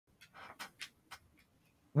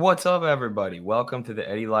What's up, everybody? Welcome to the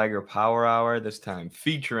Eddie Liger Power Hour, this time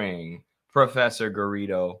featuring Professor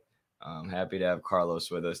Garrido. I'm happy to have Carlos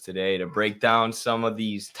with us today to break down some of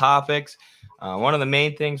these topics. One of the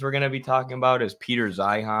main things we're going to be talking about is Peter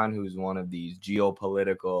Zeihan, who's one of these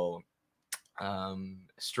geopolitical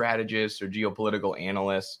strategists or geopolitical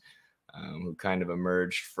analysts who kind of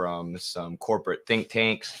emerged from some corporate think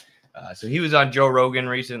tanks. So he was on Joe Rogan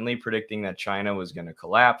recently predicting that China was going to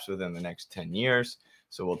collapse within the next 10 years.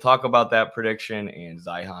 So we'll talk about that prediction and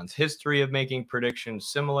Zeihan's history of making predictions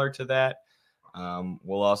similar to that.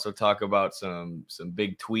 We'll also talk about some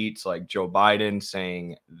big tweets like Joe Biden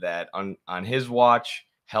saying that on his watch,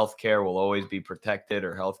 healthcare will always be protected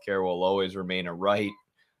or healthcare will always remain a right,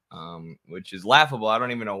 which is laughable. I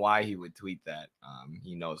don't even know why he would tweet that.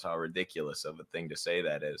 He knows how ridiculous of a thing to say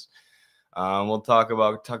that is. We'll talk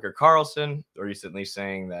about Tucker Carlson recently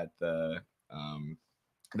saying that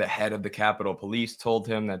the head of the Capitol Police told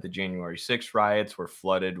him that the January 6th riots were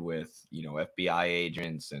flooded with, FBI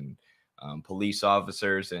agents and police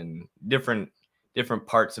officers and different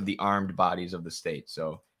parts of the armed bodies of the state.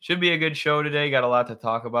 So should be a good show today. Got a lot to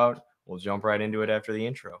talk about. We'll jump right into it after the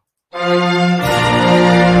intro.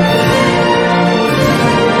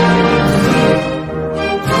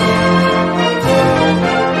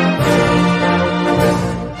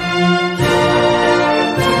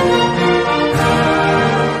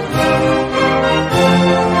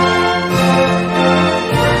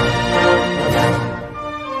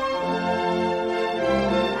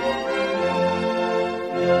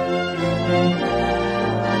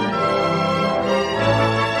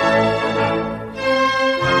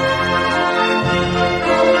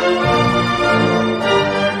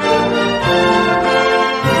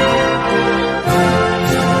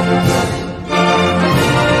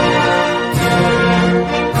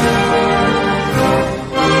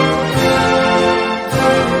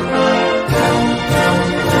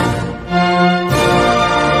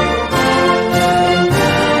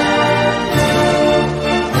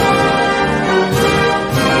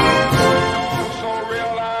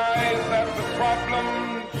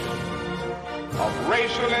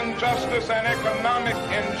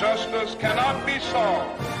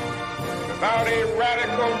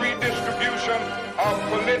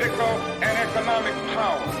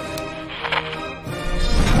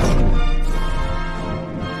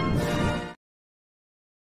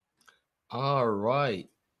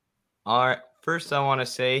 All right. First, I want to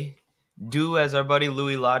say, do as our buddy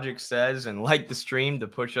Louis Logic says and like the stream to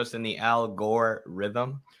push us in the Al Gore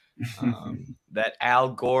rhythm. That Al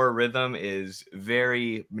Gore rhythm is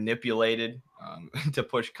very manipulated to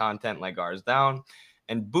push content like ours down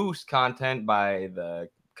and boost content by the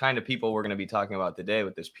kind of people we're going to be talking about today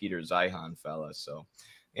with this Peter Zeihan fella. So,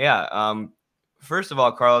 yeah. First of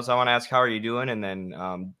all, Carlos, I want to ask, how are you doing? And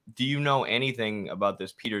then, do you know anything about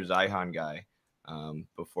this Peter Zeihan guy?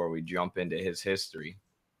 Before we jump into his history.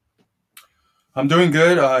 I'm doing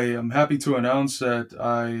good. I am happy to announce that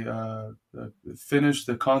I finished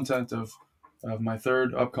the content of my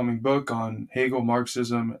third upcoming book on Hegel,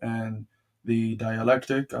 Marxism, and the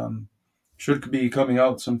dialectic. Should be coming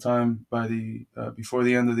out sometime by before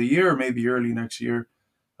the end of the year, or maybe early next year.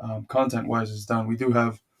 Content-wise, is done. We do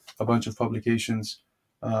have a bunch of publications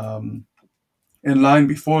in line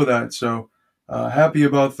before that, so happy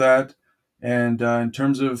about that. And in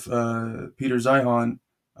terms of Peter Zeihan,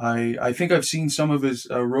 I think I've seen some of his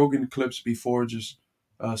Rogan clips before just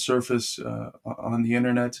surface on the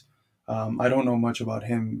internet. I don't know much about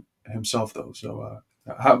himself though. So,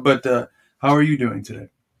 how are you doing today?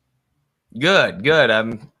 Good.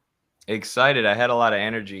 I'm excited. I had a lot of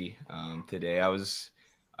energy today.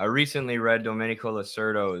 I recently read Domenico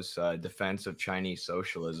Lacerdo's defense of Chinese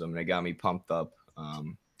socialism, and it got me pumped up.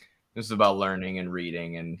 This is about learning and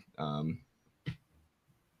reading and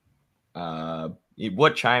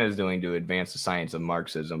what China is doing to advance the science of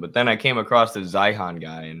Marxism. But then I came across the Zeihan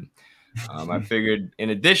guy, and I figured, in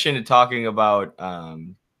addition to talking about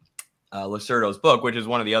Lacerdo's book, which is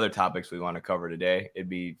one of the other topics we want to cover today, it'd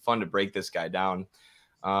be fun to break this guy down.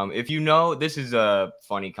 If you know, this is a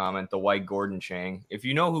funny comment, the white Gordon Chang. If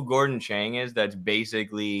you know who Gordon Chang is, that's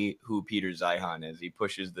basically who Peter Zeihan is. He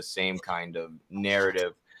pushes the same kind of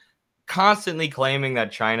narrative, constantly claiming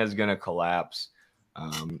that China is going to collapse.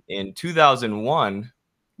 In 2001,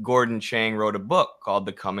 Gordon Chang wrote a book called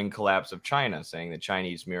The Coming Collapse of China, saying the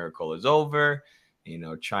Chinese miracle is over.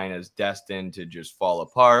 China's destined to just fall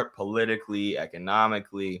apart politically,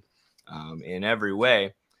 economically, in every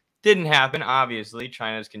way. Didn't happen, obviously.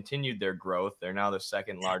 China's continued their growth. They're now the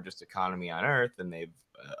second largest economy on earth, and they've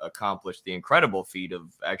accomplished the incredible feat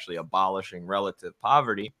of actually abolishing relative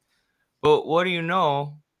poverty. But what do you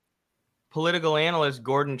know? Political analyst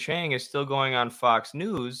Gordon Chang is still going on Fox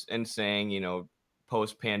News and saying,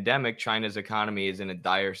 post-pandemic, China's economy is in a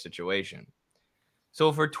dire situation.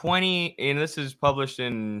 So for 20, and this is published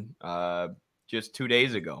in just 2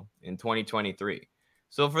 days ago in 2023.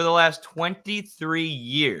 So for the last 23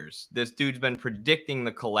 years, this dude's been predicting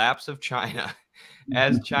the collapse of China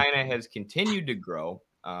as China has continued to grow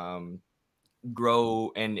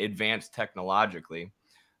and advance technologically.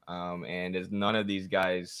 And as none of these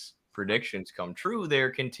guys' predictions come true, they're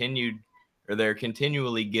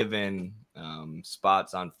continually given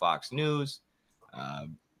spots on Fox News, uh,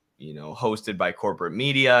 hosted by corporate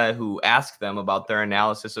media who ask them about their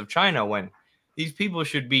analysis of China when these people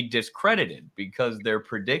should be discredited because their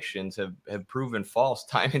predictions have proven false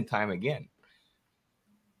time and time again.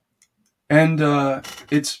 And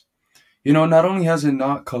it's, not only has it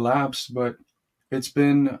not collapsed, but it's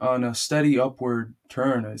been on a steady upward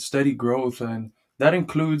turn, a steady growth. And that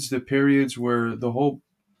includes the periods where the whole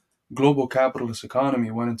global capitalist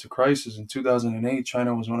economy went into crisis. In 2008,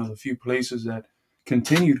 China was one of the few places that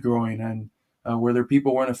continued growing, and where their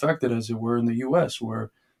people weren't affected as they were in the U.S.,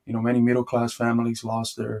 where many middle class families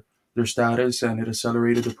lost their status, and it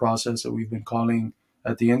accelerated the process that we've been calling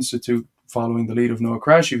at the Institute, following the lead of Noah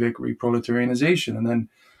Krashevik, proletarianization. And then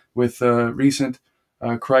with recent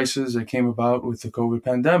crisis that came about with the COVID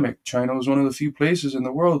pandemic, China was one of the few places in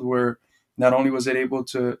the world where not only was it able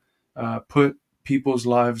to put people's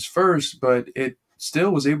lives first, but it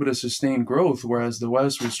still was able to sustain growth, whereas the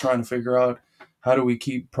West was trying to figure out how do we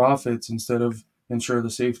keep profits instead of ensure the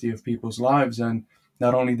safety of people's lives. And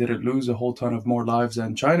not only did it lose a whole ton of more lives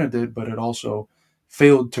than China did, but it also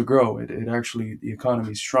failed to grow. It actually, the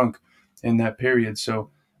economy shrunk in that period. So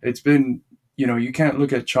it's been, you can't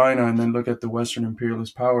look at China and then look at the Western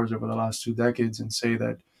imperialist powers over the last 2 decades and say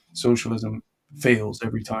that socialism fails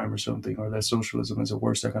every time or something, or that socialism is a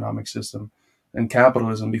worse economic system and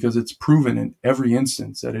capitalism, because it's proven in every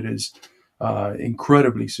instance that it is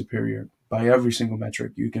incredibly superior by every single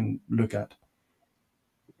metric you can look at.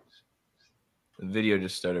 The video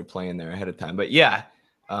just started playing there ahead of time, but yeah,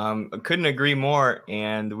 I couldn't agree more,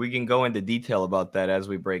 and we can go into detail about that as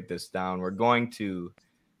we break this down. We're going to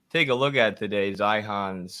take a look at today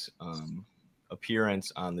Zeihan's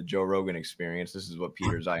appearance on the Joe Rogan Experience. This is what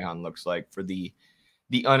Peter Zeihan looks like for the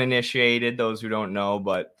uninitiated, those who don't know.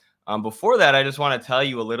 But before that, I just want to tell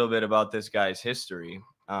you a little bit about this guy's history.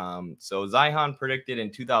 So Zeihan predicted in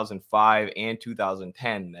 2005 and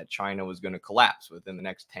 2010 that China was going to collapse within the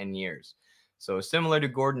next 10 years. So similar to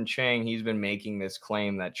Gordon Chang, he's been making this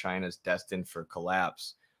claim that China's destined for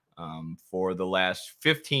collapse for the last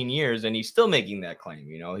 15 years, and he's still making that claim.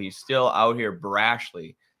 He's still out here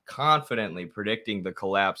brashly, confidently predicting the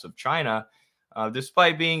collapse of China,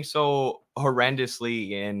 despite being so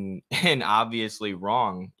horrendously and obviously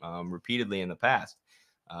wrong repeatedly in the past.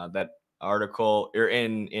 That article, or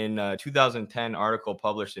in 2010 article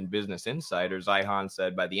published in Business Insider, Zeihan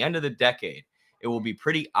said, by the end of the decade, it will be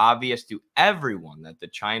pretty obvious to everyone that the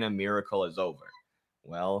China miracle is over.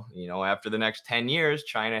 Well, after the next 10 years,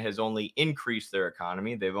 China has only increased their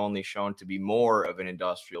economy. They've only shown to be more of an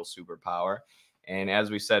industrial superpower. And as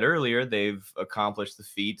we said earlier, they've accomplished the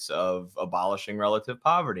feats of abolishing relative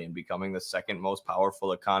poverty and becoming the second most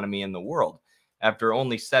powerful economy in the world, after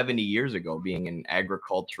only 70 years ago being an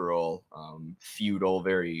agricultural, feudal,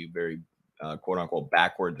 very, very quote unquote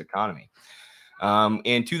backwards economy.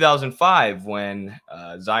 In 2005, when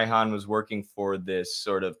Zeihan was working for this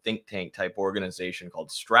sort of think tank type organization called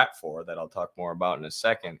Stratfor, that I'll talk more about in a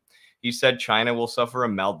second, he said China will suffer a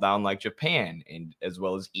meltdown like Japan, and as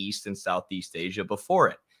well as East and Southeast Asia before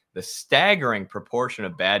it. The staggering proportion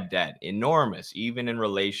of bad debt, enormous even in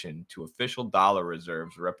relation to official dollar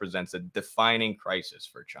reserves, represents a defining crisis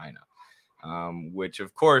for China, which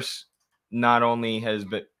of course not only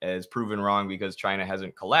has proven wrong because China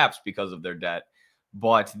hasn't collapsed because of their debt,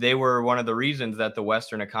 but they were one of the reasons that the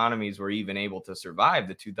Western economies were even able to survive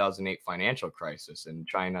the 2008 financial crisis. And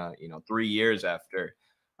China, 3 years after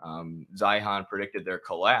Zeihan predicted their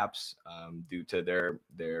collapse due to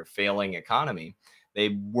their failing economy,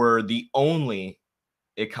 they were the only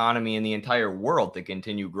economy in the entire world to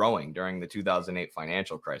continue growing during the 2008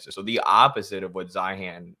 financial crisis. So the opposite of what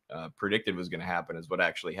Zeihan predicted was going to happen is what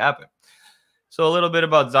actually happened. So a little bit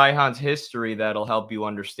about Zeihan's history that'll help you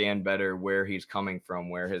understand better where he's coming from,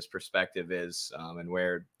 where his perspective is, and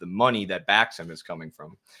where the money that backs him is coming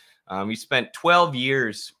from. He spent 12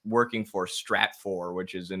 years working for Stratfor,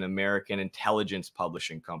 which is an American intelligence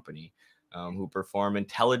publishing company, who perform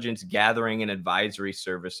intelligence gathering and advisory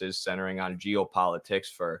services centering on geopolitics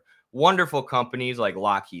for wonderful companies like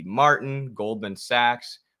Lockheed Martin, Goldman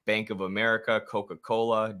Sachs, Bank of America,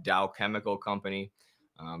 Coca-Cola, Dow Chemical Company.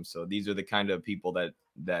 So these are the kind of people that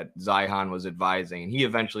Zeihan was advising, and he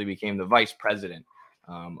eventually became the vice president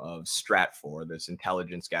of Stratfor, this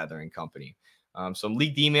intelligence gathering company. Some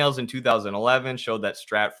leaked emails in 2011 showed that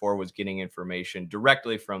Stratfor was getting information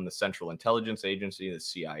directly from the Central Intelligence Agency, the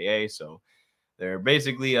CIA. So they're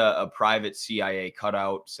basically a private CIA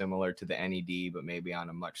cutout, similar to the NED, but maybe on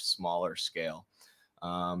a much smaller scale.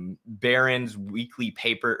 Barron's weekly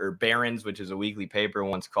paper, or Barron's, which is a weekly paper,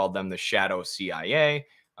 once called them the shadow CIA.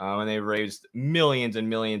 And they raised millions and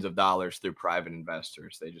millions of dollars through private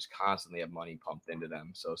investors. They just constantly have money pumped into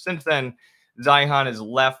them. So since then, Zeihan has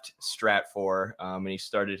left Stratfor, and he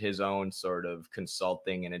started his own sort of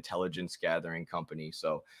consulting and intelligence gathering company.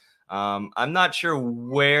 So I'm not sure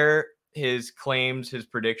where his claims, his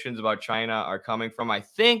predictions about China are coming from. I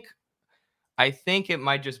think it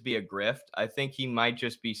might just be a grift. I think he might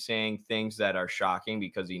just be saying things that are shocking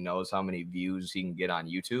because he knows how many views he can get on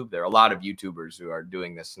YouTube. There are a lot of YouTubers who are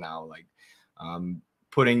doing this now, like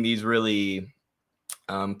putting these really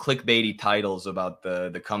clickbaity titles about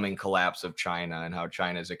the coming collapse of China and how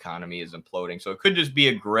China's economy is imploding. So it could just be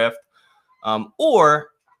a grift,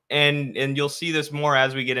 and you'll see this more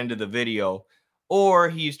as we get into the video, or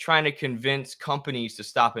he's trying to convince companies to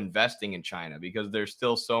stop investing in China, because there's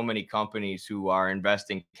still so many companies who are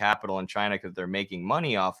investing capital in China because they're making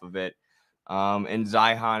money off of it. And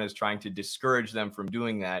Zeihan is trying to discourage them from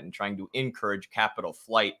doing that and trying to encourage capital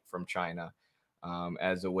flight from China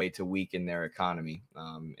as a way to weaken their economy.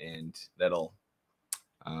 And that'll,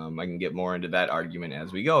 I can get more into that argument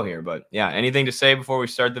as we go here. But yeah, anything to say before we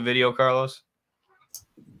start the video, Carlos?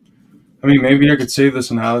 I mean, maybe I could save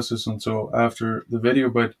this analysis until after the video,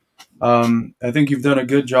 but I think you've done a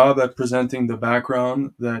good job at presenting the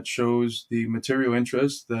background that shows the material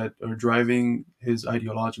interests that are driving his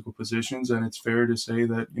ideological positions. And it's fair to say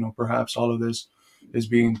that, perhaps all of this is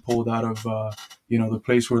being pulled out of, the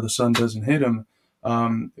place where the sun doesn't hit him.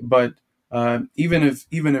 But even if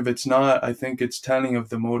it's not, I think it's telling of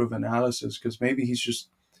the mode of analysis, because maybe he's just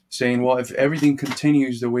saying, well, if everything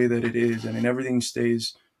continues the way that it is, and everything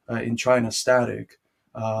stays in China static,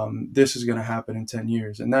 this is going to happen in 10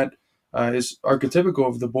 years. And that is archetypical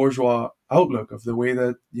of the bourgeois outlook, of the way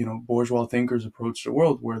that, bourgeois thinkers approach the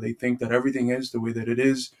world, where they think that everything is the way that it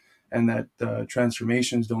is and that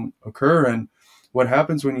transformations don't occur. And what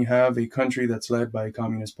happens when you have a country that's led by a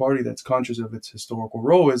communist party that's conscious of its historical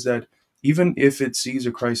role is that even if it sees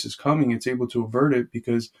a crisis coming, it's able to avert it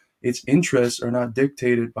because its interests are not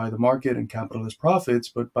dictated by the market and capitalist profits,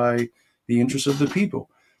 but by the interests of the people.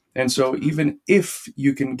 And so even if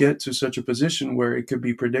you can get to such a position where it could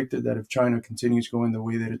be predicted that if China continues going the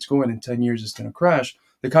way that it's going, in 10 years it's going to crash,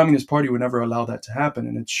 the Communist Party would never allow that to happen.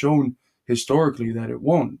 And it's shown historically that it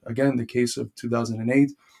won't. Again, the case of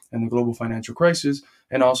 2008 and the global financial crisis,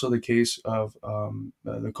 and also the case of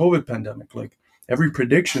the COVID pandemic. Like, every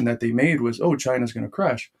prediction that they made was, oh, China's going to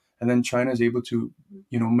crash. And then China is able to,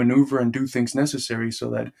 maneuver and do things necessary so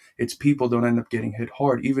that its people don't end up getting hit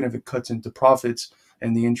hard, even if it cuts into profits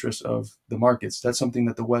and the interests of the markets. That's something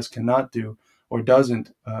that the West cannot do, or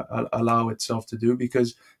doesn't allow itself to do,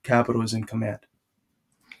 because capital is in command.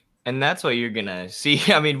 And that's what you're going to see.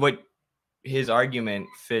 I mean, what his argument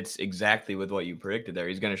fits exactly with what you predicted there.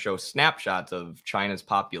 He's going to show snapshots of China's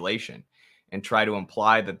population and try to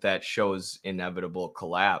imply that shows inevitable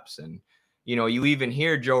collapse. And, you even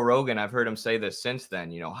hear Joe Rogan, I've heard him say this since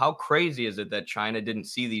then, how crazy is it that China didn't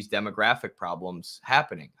see these demographic problems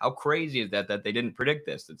happening? How crazy is that they didn't predict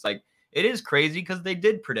this? It's like, it is crazy because they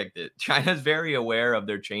did predict it. China's very aware of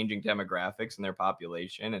their changing demographics and their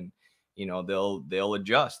population, and, they'll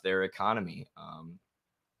adjust their economy.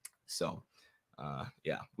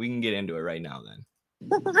 Yeah, we can get into it right now then.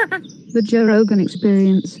 The Joe Rogan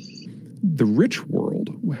Experience. The rich world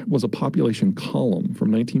was a population column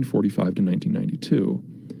from 1945 to 1992.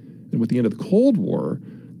 And with the end of the Cold War,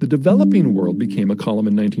 the developing world became a column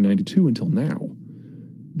in 1992 until now.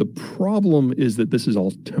 The problem is that this is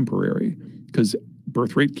all temporary, because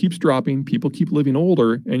birth rate keeps dropping, people keep living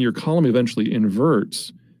older, and your column eventually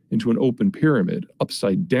inverts into an open pyramid,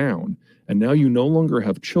 upside down. And now you no longer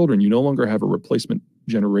have children, you no longer have a replacement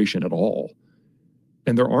generation at all.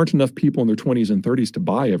 And there aren't enough people in their 20s and 30s to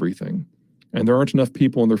buy everything. And there aren't enough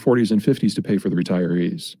people in their 40s and 50s to pay for the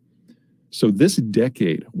retirees. So this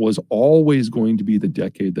decade was always going to be the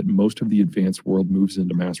decade that most of the advanced world moves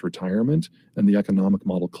into mass retirement and the economic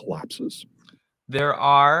model collapses. There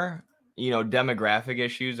are, demographic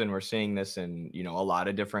issues, and we're seeing this in, a lot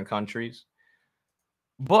of different countries.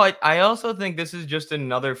 But I also think this is just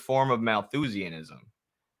another form of Malthusianism.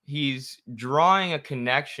 He's drawing a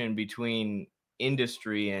connection between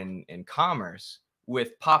industry and commerce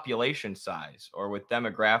with population size or with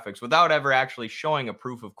demographics without ever actually showing a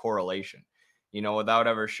proof of correlation, without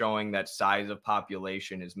ever showing that size of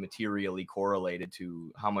population is materially correlated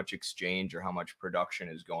to how much exchange or how much production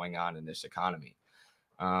is going on in this economy.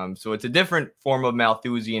 So it's a different form of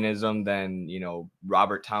Malthusianism than,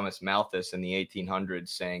 Robert Thomas Malthus in the 1800s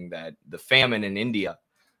saying that the famine in India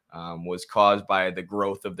was caused by the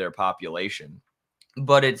growth of their population.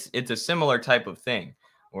 But it's a similar type of thing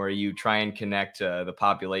where you try and connect the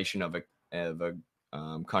population of a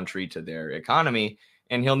country to their economy,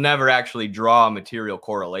 and he'll never actually draw a material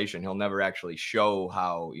correlation. He'll never actually show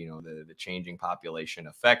how the changing population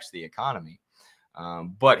affects the economy.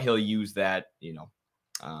 But he'll use that, he'll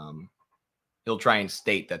try and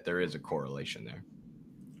state that there is a correlation there.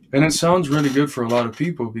 And it sounds really good for a lot of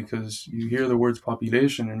people because you hear the words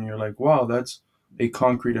population and you're like, wow, that's a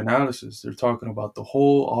concrete analysis. They're talking about the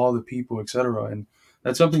whole, all the people, etc. And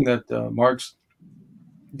that's something that Marx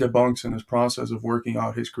debunks in his process of working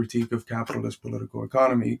out his critique of capitalist political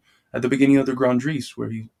economy at the beginning of the Grundrisse, where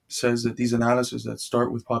he says that these analyses that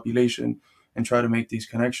start with population and try to make these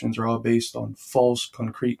connections are all based on false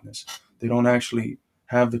concreteness. They don't actually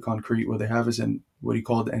have the concrete. What they have is what he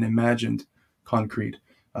called an imagined concrete.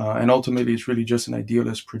 And ultimately, it's really just an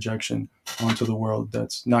idealist projection onto the world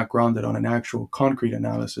that's not grounded on an actual concrete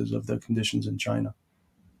analysis of the conditions in China.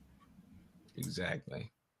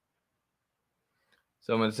 Exactly.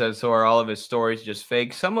 Someone says, so are all of his stories just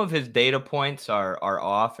fake? Some of his data points are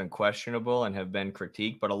off and questionable and have been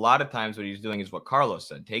critiqued, but a lot of times what he's doing is what Carlos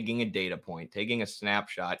said, taking a data point, taking a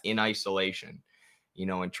snapshot in isolation,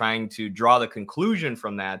 and trying to draw the conclusion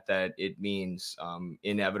from that it means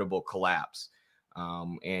inevitable collapse.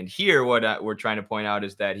 And here, what we're trying to point out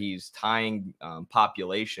is that he's tying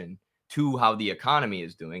population to how the economy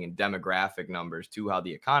is doing and demographic numbers to how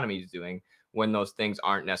the economy is doing when those things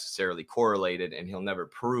aren't necessarily correlated, and he'll never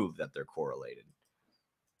prove that they're correlated.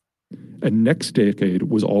 And next decade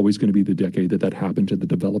was always going to be the decade that happened to the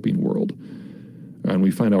developing world. And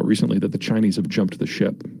we find out recently that the Chinese have jumped the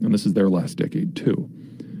ship, and this is their last decade too.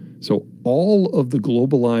 So all of the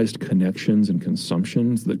globalized connections and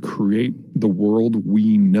consumptions that create the world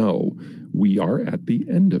we know, we are at the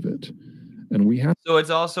end of it. And we have. So it's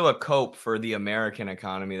also a cope for the American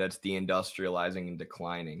economy that's deindustrializing and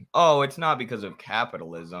declining. Oh, it's not because of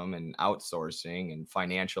capitalism and outsourcing and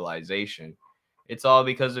financialization. It's all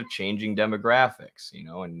because of changing demographics,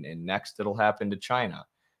 and next it'll happen to China.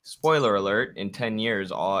 Spoiler alert, in 10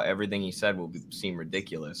 years, everything he said will seem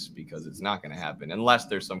ridiculous because it's not going to happen unless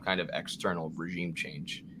there's some kind of external regime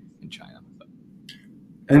change in China.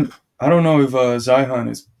 And I don't know if Zeihan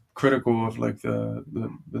is critical of like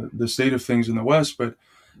the state of things in the West, but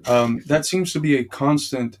that seems to be a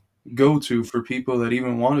constant go-to for people that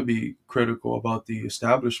even want to be critical about the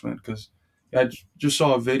establishment. Because I just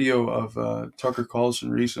saw a video of Tucker Carlson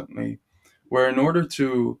recently where in order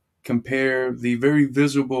to compare the very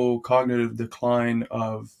visible cognitive decline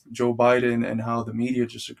of Joe Biden and how the media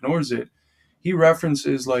just ignores it, he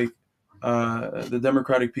references like the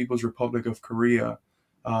Democratic People's Republic of Korea,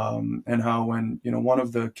 and how when one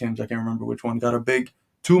of the Kims, I can't remember which one, got a big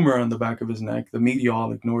tumor on the back of his neck, the media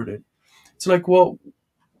all ignored it. It's like, well,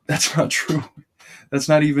 that's not true. That's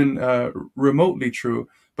not even remotely true.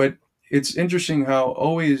 But it's interesting how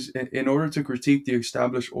always, in order to critique the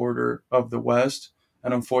established order of the West,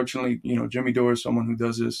 and unfortunately, Jimmy Dore is someone who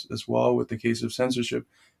does this as well with the case of censorship,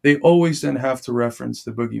 they always then have to reference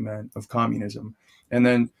the boogeyman of communism. And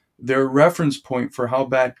then their reference point for how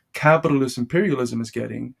bad capitalist imperialism is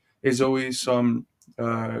getting is always some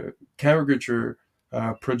caricature,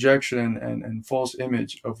 projection, and false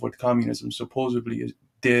image of what communism supposedly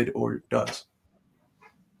did or does.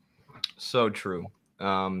 So true.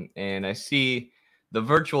 And I see the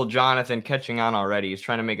virtual Jonathan catching on already. He's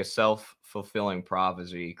trying to make a self-fulfilling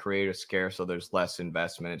prophecy, create a scare so there's less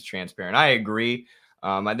investment. It's transparent. I agree.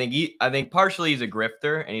 I think partially he's a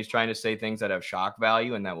grifter and he's trying to say things that have shock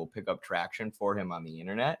value and that will pick up traction for him on the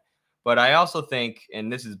internet. But I also think,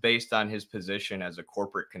 and this is based on his position as a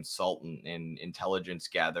corporate consultant and intelligence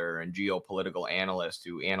gatherer and geopolitical analyst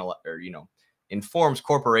who informs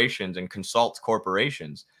corporations and consults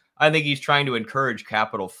corporations. I think he's trying to encourage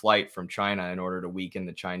capital flight from China in order to weaken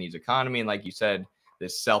the Chinese economy. And like you said,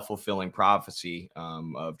 this self-fulfilling prophecy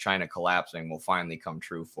of China collapsing will finally come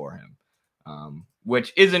true for him.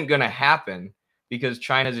 Which isn't going to happen because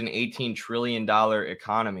China's an $18 trillion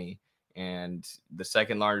economy and the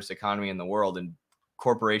second largest economy in the world. And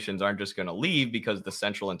corporations aren't just going to leave because the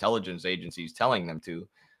Central Intelligence Agency is telling them to,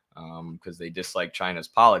 because they dislike China's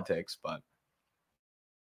politics. But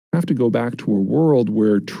have to go back to a world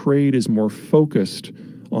where trade is more focused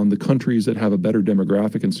on the countries that have a better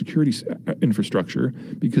demographic and security infrastructure,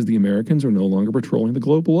 because the Americans are no longer patrolling the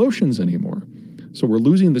global oceans anymore. So we're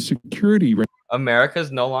losing the security.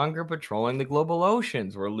 America's no longer patrolling the global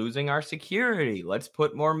oceans. We're losing our security. Let's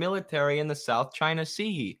put more military in the South China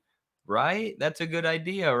Sea, right? That's a good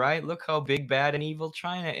idea, right? Look how big, bad, and evil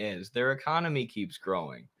China is. Their economy keeps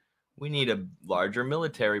growing. We need a larger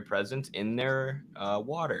military presence in their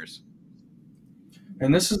waters.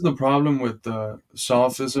 And this is the problem with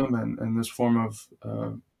sophism and this form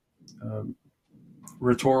of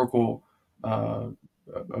rhetorical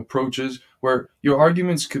approaches, where your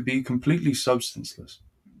arguments could be completely substanceless,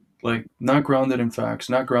 like not grounded in facts,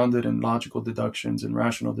 not grounded in logical deductions and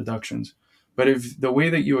rational deductions. But if the way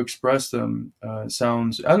that you express them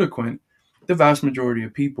sounds eloquent, the vast majority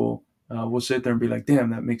of people will sit there and be like, "Damn,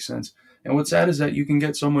 that makes sense." And what's sad is that you can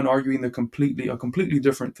get someone arguing a completely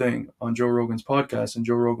different thing on Joe Rogan's podcast, and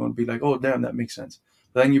Joe Rogan will be like, "Oh, damn, that makes sense."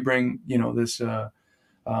 But then you bring, this the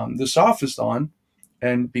sophist on,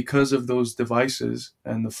 and because of those devices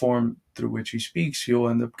and the form through which he speaks, he'll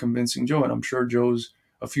end up convincing Joe. And I'm sure Joe's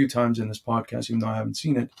a few times in this podcast, even though I haven't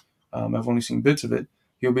seen it, I've only seen bits of it.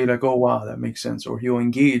 He'll be like, "Oh, wow, that makes sense," or he'll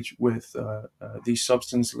engage with these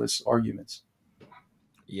substanceless arguments.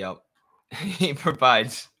 Yep. He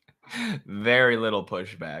provides very little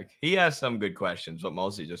pushback. He has some good questions, but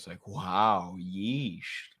mostly just like, wow,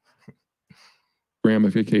 yeesh.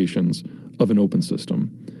 Ramifications of an open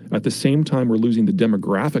system. At the same time, we're losing the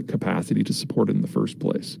demographic capacity to support it in the first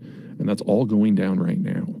place. And that's all going down right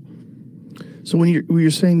now. So when you're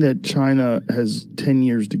saying that China has 10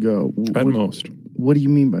 years to go, at most. What do you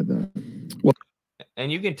mean by that? Well, and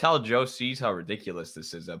you can tell Joe sees how ridiculous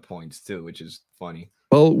this is at points too, which is funny.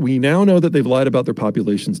 Well, we now know that they've lied about their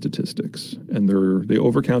population statistics, and they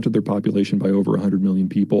overcounted their population by over 100 million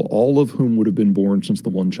people, all of whom would have been born since the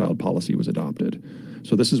one-child policy was adopted.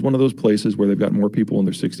 So this is one of those places where they've got more people in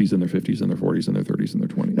their 60s and their 50s and their 40s and their 30s and their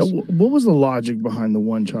 20s. Now, what was the logic behind the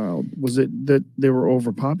one child? Was it that they were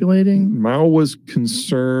overpopulating? Mao was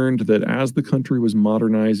concerned that as the country was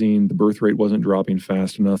modernizing, the birth rate wasn't dropping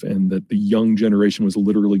fast enough, and that the young generation was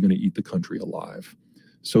literally going to eat the country alive.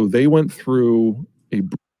 So they went through a...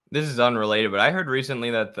 This is unrelated, but I heard recently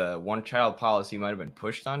that the one-child policy might have been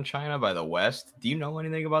pushed on China by the West. Do you know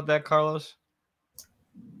anything about that, Carlos?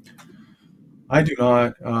 I do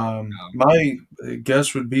not. My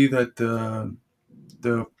guess would be that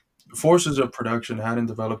the forces of production hadn't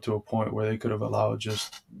developed to a point where they could have allowed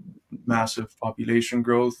just massive population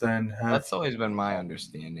growth and have... That's always been my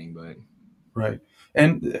understanding, but... Right.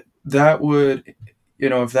 And that would,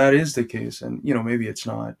 if that is the case, and, maybe it's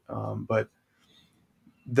not, but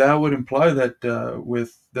that would imply that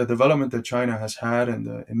with the development that China has had and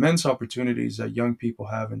the immense opportunities that young people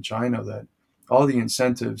have in China, that all the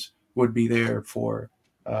incentives would be there for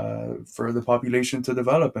the population to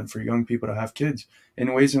develop and for young people to have kids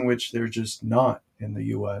in ways in which they're just not in the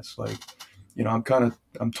U.S. Like,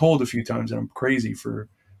 I'm told a few times that I'm crazy for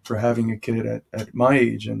having a kid at my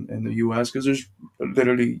age in the U.S. because there's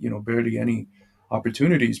literally, barely any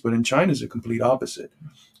opportunities. But in China, it's a complete opposite.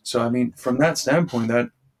 So, I mean, from that standpoint, that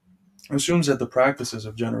assumes that the practices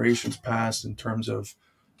of generations past in terms of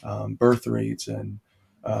birth rates and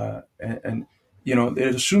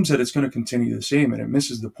it assumes that it's going to continue the same, and it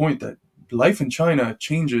misses the point that life in China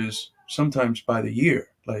changes sometimes by the year.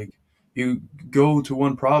 Like, you go to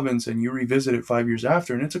one province and you revisit it 5 years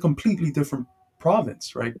after, and it's a completely different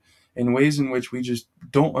province, right? In ways in which we just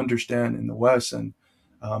don't understand in the West. And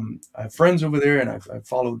I have friends over there, and I've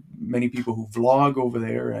followed many people who vlog over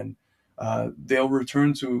there, and they'll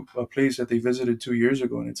return to a place that they visited 2 years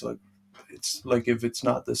ago, and it's like if it's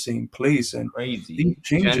not the same place. And crazy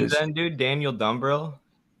changes. Shenzhen, dude, Daniel Dumbrill.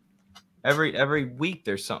 Every week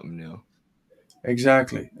there's something new.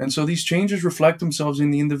 Exactly. And so these changes reflect themselves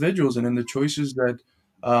in the individuals and in the choices that,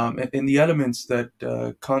 in the elements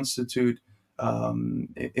that constitute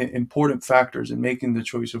important factors in making the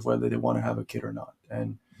choice of whether they want to have a kid or not.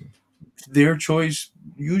 And their choice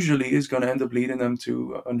usually is going to end up leading them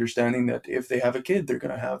to understanding that if they have a kid, they're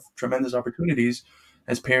going to have tremendous opportunities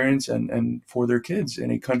as parents and for their kids in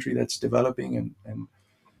a country that's developing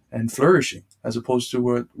and flourishing, as opposed to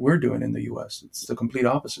what we're doing in the U.S. It's the complete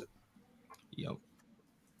opposite. Yep.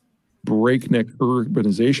 Breakneck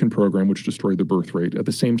urbanization program, which destroyed the birth rate. At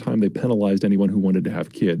the same time, they penalized anyone who wanted to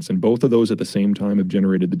have kids. And both of those at the same time have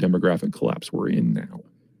generated the demographic collapse we're in now.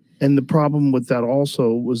 And the problem with that also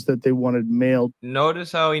was that they wanted male.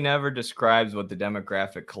 Notice how he never describes what the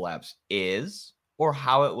demographic collapse is or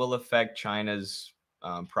how it will affect China's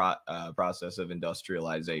process of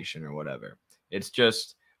industrialization or whatever. It's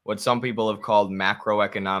just what some people have called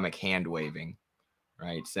macroeconomic hand waving,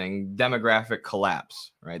 right? Saying demographic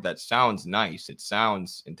collapse, right? That sounds nice. It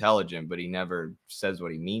sounds intelligent, but he never says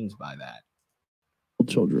what he means by that.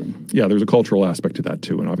 Children. Yeah, there's a cultural aspect to that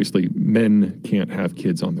too. And obviously men can't have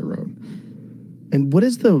kids on their own. And what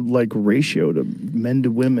is the like ratio to men to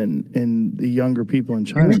women in the younger people in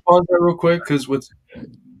Can China? we pause that real quick? Because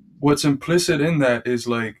what's implicit in that is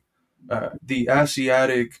like the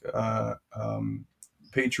Asiatic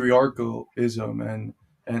patriarchalism and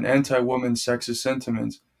anti-woman sexist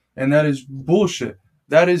sentiments, and that is bullshit.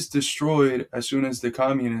 That is destroyed as soon as the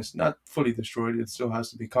communists, not fully destroyed, it still has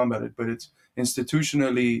to be combated, but it's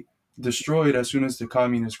institutionally destroyed as soon as the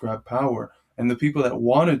communists grab power. And the people that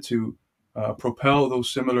wanted to propel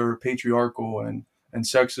those similar patriarchal and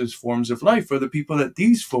sexist forms of life are the people that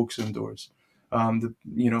these folks endorse.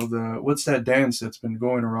 What's that dance that's been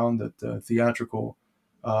going around that the theatrical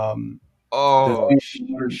Oh,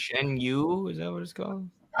 Shen Yu, is that what it's called?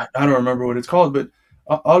 I don't remember what it's called, but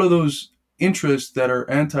all of those interests that are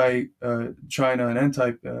anti China and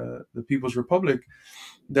anti the People's Republic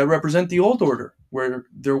that represent the old order, where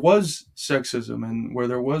there was sexism and where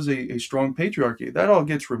there was a strong patriarchy, that all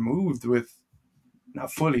gets removed with,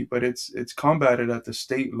 not fully, but it's combated at the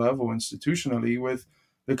state level institutionally with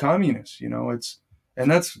the communists. And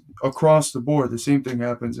that's across the board. The same thing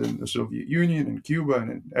happens in the Soviet Union and Cuba and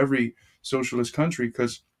in every socialist country,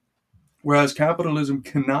 because whereas capitalism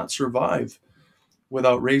cannot survive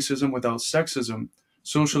without racism, without sexism,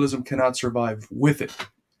 socialism cannot survive with it.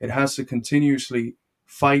 It has to continuously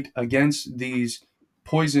fight against these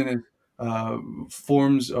poisonous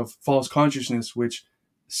forms of false consciousness, which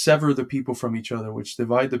sever the people from each other, which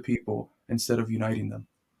divide the people instead of uniting them.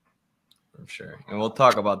 For sure. And we'll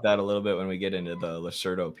talk about that a little bit when we get into the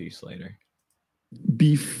Lacerdo piece later.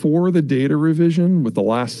 Before the data revision, with the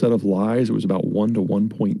last set of lies, it was about 1 to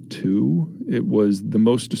 1.2. It was the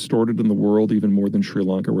most distorted in the world, even more than Sri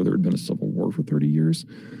Lanka, where there had been a civil war for 30 years.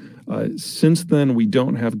 Since then, we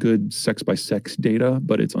don't have good sex-by-sex data,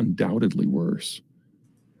 but it's undoubtedly worse.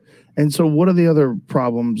 And so what are the other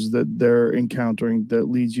problems that they're encountering that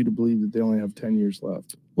leads you to believe that they only have 10 years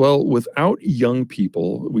left? Well, without young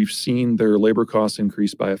people, we've seen their labor costs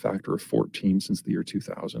increase by a factor of 14 since the year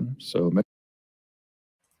 2000. So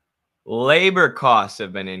labor costs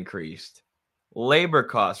have been increased. Labor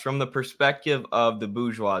costs from the perspective of the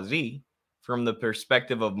bourgeoisie, from the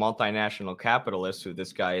perspective of multinational capitalists, who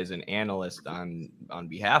this guy is an analyst on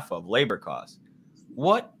behalf of, labor costs.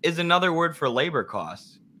 What is another word for labor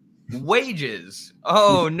costs? Wages.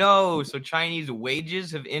 Oh no, so Chinese wages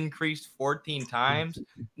have increased 14 times?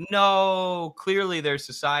 No, clearly their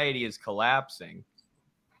society is collapsing.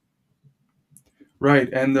 Right,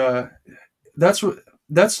 and that's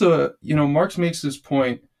Marx makes this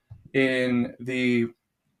point in the,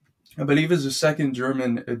 I believe is the second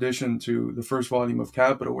German edition to the first volume of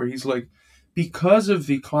Capital, where he's like, because of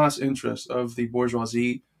the class interest of the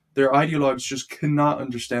bourgeoisie, their ideologues just cannot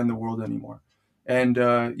understand the world anymore. And,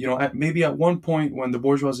 maybe at one point when the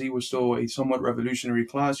bourgeoisie was still a somewhat revolutionary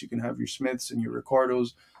class, you can have your Smiths and your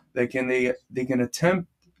Ricardos that they can attempt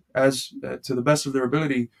as to the best of their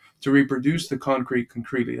ability to reproduce the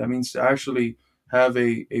concretely. That means to actually have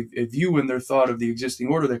a view in their thought of the existing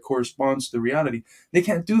order that corresponds to reality. They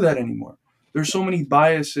can't do that anymore. There's so many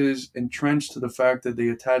biases entrenched to the fact that they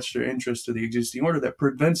attach their interest to the existing order that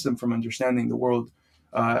prevents them from understanding the world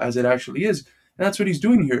as it actually is. And that's what he's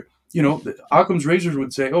doing here. Occam's razors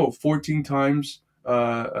would say, 14 times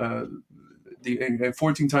the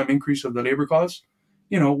 14-time increase of the labor costs.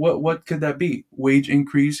 What could that be? Wage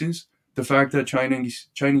increases, the fact that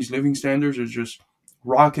Chinese living standards are just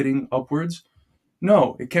rocketing upwards.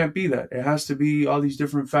 No, it can't be that. It has to be all these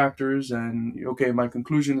different factors. And okay, my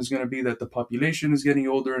conclusion is going to be that the population is getting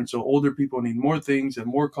older, and so older people need more things and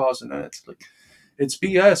more costs, and it's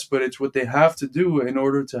BS, but it's what they have to do in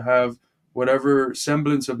order to have whatever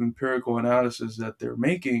semblance of empirical analysis that they're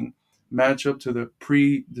making match up to the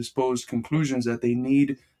predisposed conclusions that they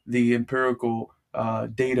need the empirical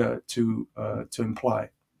data to imply.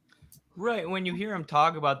 Right. When you hear him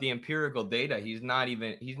talk about the empirical data, he's not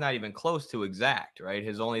even close to exact, right?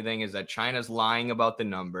 His only thing is that China's lying about the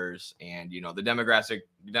numbers, and the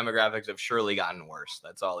demographics have surely gotten worse.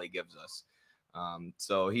 That's all he gives us.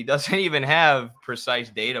 So he doesn't even have precise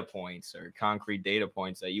data points or concrete data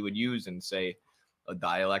points that you would use in, say, a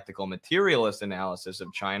dialectical materialist analysis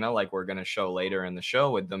of China, like we're going to show later in the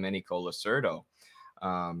show with Domenico Lacerdo.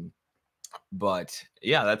 But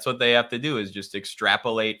yeah, that's what they have to do, is just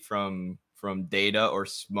extrapolate from data or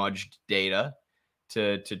smudged data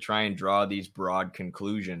to try and draw these broad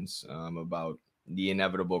conclusions about the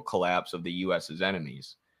inevitable collapse of the U.S.'s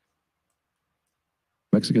enemies.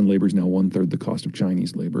 Mexican labor is now 1/3 the cost of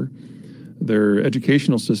Chinese labor. Their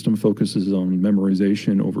educational system focuses on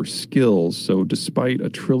memorization over skills. So despite a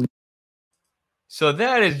trillion. So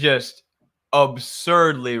that is just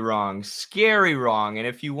absurdly wrong, scary wrong. And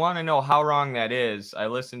if you want to know how wrong that is, I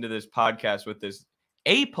listened to this podcast with this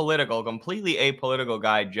completely apolitical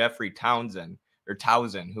guy, Jeffrey Townsend,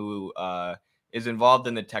 who is involved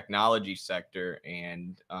in the technology sector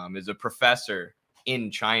and is a professor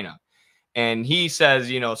in China. And he says,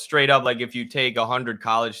 straight up, like if you take 100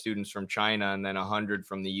 college students from China and then 100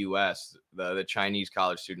 from the US, the Chinese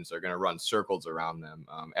college students are going to run circles around them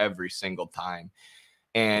every single time.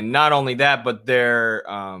 And not only that, but their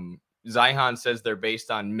Zeihan says they're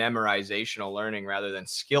based on memorizational learning rather than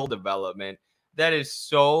skill development. That is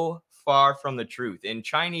so far from the truth. In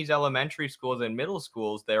Chinese elementary schools and middle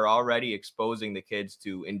schools, they're already exposing the kids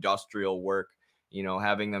to industrial work,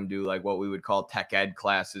 having them do like what we would call tech ed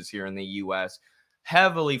classes here in the US,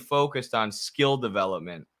 heavily focused on skill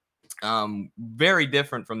development. Very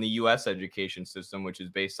different from the US education system, which is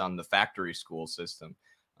based on the factory school system,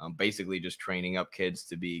 basically just training up kids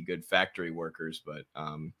to be good factory workers. But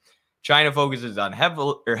China focuses on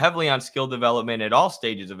heavily on skill development at all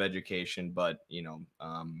stages of education, but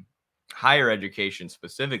higher education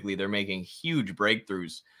specifically, they're making huge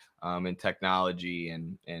breakthroughs in technology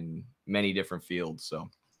and many different fields.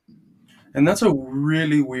 And that's a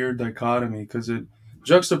really weird dichotomy because it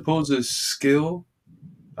juxtaposes skill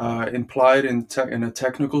implied in a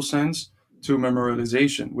technical sense to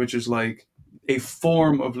memorization, which is like a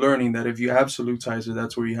form of learning that if you absolutize it,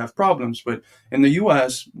 that's where you have problems. But in the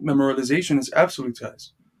US, memorization is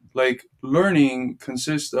absolutized. Like learning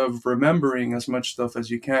consists of remembering as much stuff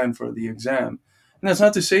as you can for the exam. And that's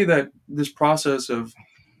not to say that this process of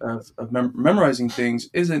memorizing things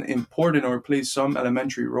isn't important or plays some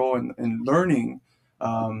elementary role in learning.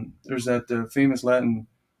 There's that famous Latin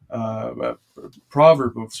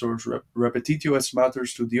proverb of sorts, repetitio est mater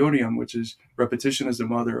studiorum, which is repetition is the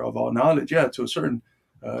mother of all knowledge. Yeah, to a certain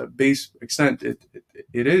base extent,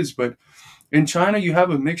 it is. But in China, you have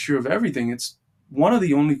a mixture of everything. It's one of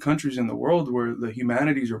the only countries in the world where the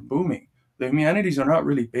humanities are booming. The humanities are not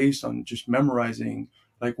really based on just memorizing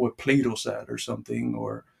like what Plato said or something,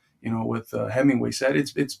 or what Hemingway said.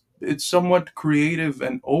 It's somewhat creative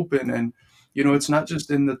and open, and it's not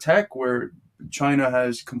just in the tech where China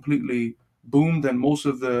has completely boomed, and most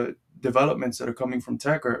of the developments that are coming from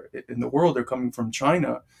tech in the world are coming from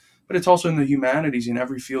China, but it's also in the humanities in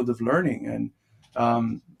every field of learning.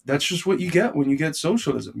 And that's just what you get when you get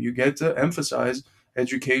socialism. You get to emphasize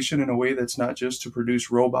education in a way that's not just to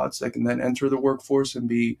produce robots that can then enter the workforce and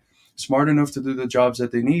be smart enough to do the jobs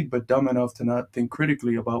that they need, but dumb enough to not think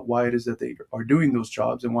critically about why it is that they are doing those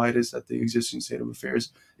jobs and why it is that the existing state of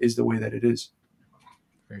affairs is the way that it is.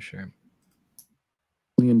 For sure.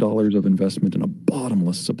 $1 billion of investment in a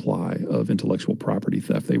bottomless supply of intellectual property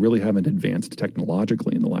theft. They really haven't advanced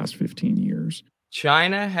technologically in the last 15 years.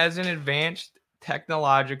 China hasn't advanced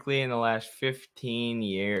technologically in the last 15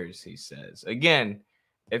 years, he says. Again,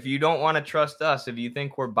 if you don't want to trust us, if you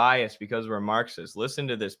think we're biased because we're Marxists, listen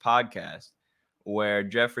to this podcast where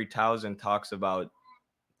Jeffrey Townsend talks about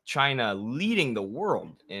China leading the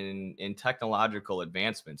world in technological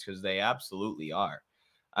advancements, because they absolutely are.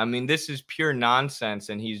 I mean, this is pure nonsense,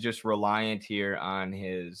 and he's just reliant here on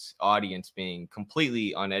his audience being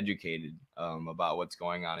completely uneducated about what's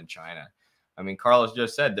going on in China. I mean, Carlos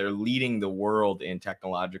just said they're leading the world in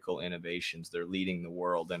technological innovations. They're leading the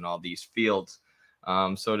world in all these fields.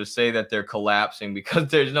 So to say that they're collapsing because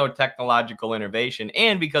there's no technological innovation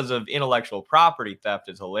and because of intellectual property theft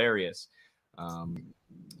is hilarious.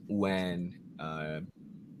 When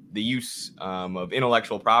the use of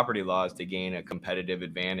intellectual property laws to gain a competitive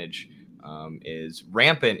advantage is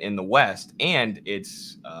rampant in the West, and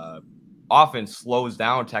it's often slows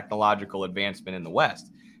down technological advancement in the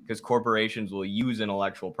West, because corporations will use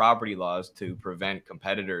intellectual property laws to prevent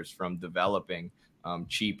competitors from developing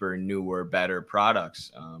cheaper, newer, better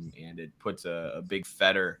products. And it puts a big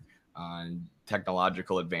fetter on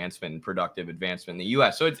technological advancement and productive advancement in the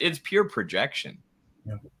U.S. So it's pure projection.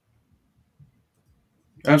 Yeah.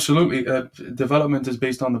 Absolutely. Development is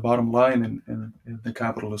based on the bottom line in the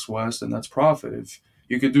capitalist West, and that's profit. If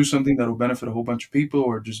you could do something that will benefit a whole bunch of people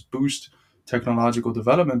or just boost technological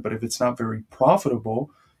development, but if it's not very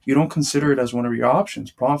profitable, you don't consider it as one of your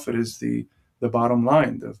options. Profit is the bottom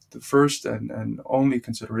line, the first and only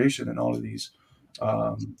consideration in all of these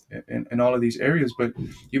in all of these areas. But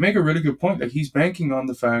you make a really good point. Like, he's banking on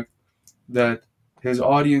the fact that his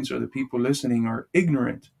audience or the people listening are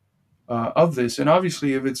ignorant of this. And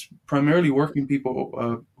obviously, if it's primarily working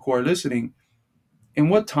people who are listening, in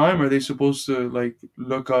what time are they supposed to like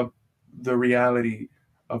look up the reality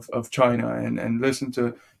of China and listen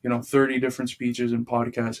to 30 different speeches and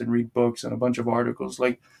podcasts and read books and a bunch of articles?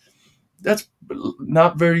 Like, that's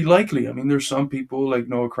not very likely. I mean, there's some people like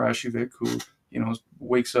Noah Krashevik who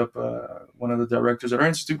wakes up, one of the directors at our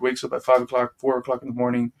institute wakes up at 5 o'clock, 4 o'clock in the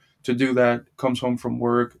morning to do that, comes home from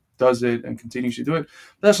work, does it, and continues to do it.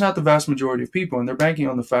 But that's not the vast majority of people, and they're banking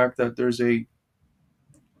on the fact that there's a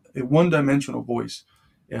one-dimensional voice,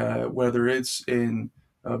 whether it's in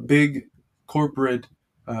big corporate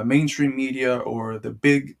mainstream media or the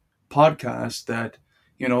big podcast, that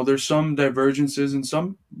there's some divergences in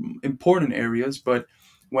some important areas, but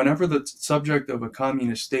whenever the subject of a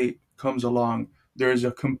communist state comes along, there is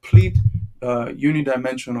a complete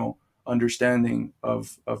unidimensional understanding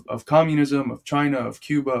of communism, of China, of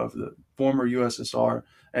Cuba, of the former USSR,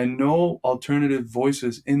 and no alternative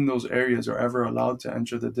voices in those areas are ever allowed to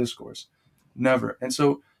enter the discourse, never. And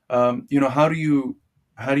so, how do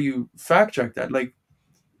you fact check that? Like,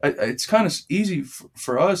 it's kind of easy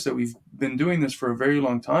for us that we've been doing this for a very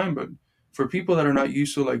long time, but for people that are not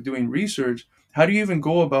used to like doing research, how do you even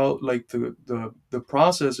go about like the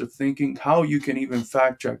process of thinking how you can even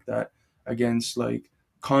fact check that against like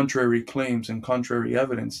contrary claims and contrary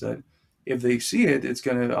evidence that if they see it, it's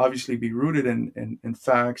going to obviously be rooted in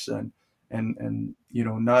facts and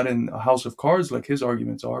not in a house of cards like his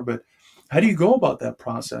arguments are. But how do you go about that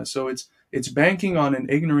process? So it's banking on an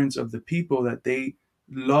ignorance of the people that they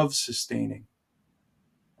love sustaining.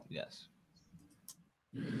 Yes.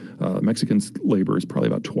 Mexican labor is probably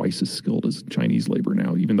about twice as skilled as Chinese labor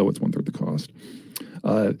now, even though it's 1/3 the cost.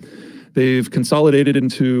 They've consolidated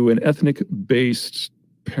into an ethnic-based,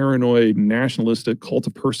 paranoid, nationalistic cult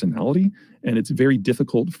of personality, and it's very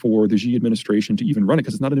difficult for the Xi administration to even run it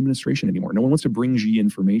because it's not an administration anymore. No one wants to bring Xi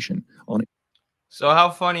information on it. So how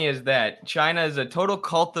funny is that? China is a total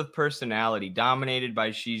cult of personality dominated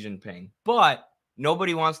by Xi Jinping, but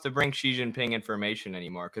nobody wants to bring Xi Jinping information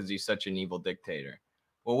anymore because he's such an evil dictator.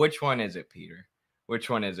 Well, which one is it, Peter? Which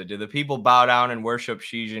one is it? Do the people bow down and worship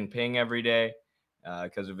Xi Jinping every day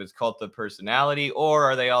because of his cult of personality, or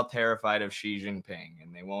are they all terrified of Xi Jinping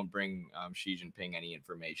and they won't bring Xi Jinping any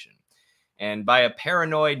information? And by a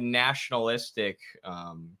paranoid, nationalistic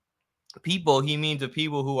people, he means the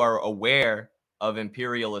people who are aware of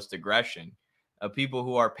imperialist aggression, of people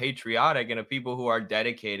who are patriotic, and of people who are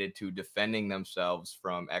dedicated to defending themselves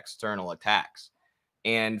from external attacks.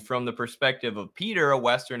 And from the perspective of Peter, a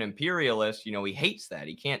Western imperialist, he hates that.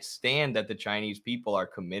 He can't stand that the Chinese people are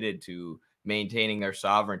committed to maintaining their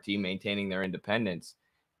sovereignty, maintaining their independence,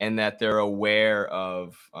 and that they're aware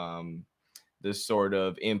of this sort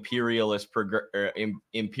of imperialist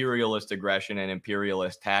aggression and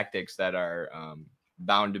imperialist tactics that are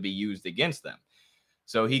bound to be used against them.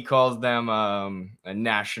 So he calls them a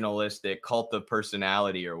nationalistic cult of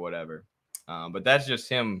personality or whatever. But that's just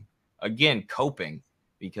him, again, coping,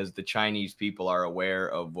 because the Chinese people are aware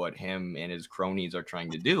of what him and his cronies are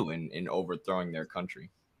trying to do in overthrowing their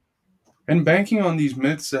country. And banking on these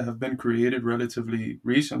myths that have been created relatively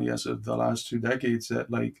recently, as of the last 2 decades,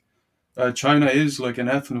 that like China is like an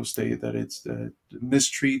ethno state, that it's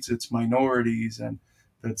mistreats its minorities, and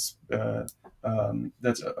that's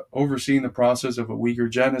overseeing the process of a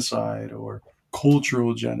Uyghur genocide or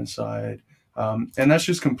cultural genocide, and that's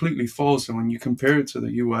just completely false. And when you compare it to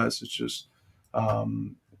the U.S., it's just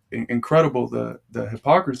incredible the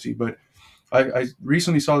hypocrisy. But I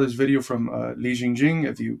recently saw this video from Li Jingjing.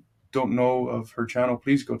 If you don't know of her channel,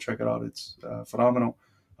 please go check it out. It's phenomenal.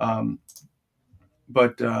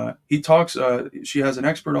 But he talks. She has an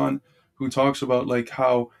expert on who talks about like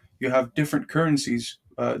how you have different currencies,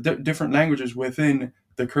 different languages within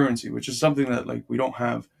the currency, which is something that like we don't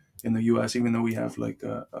have in the U.S. Even though we have like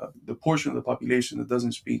the portion of the population that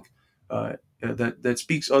doesn't speak that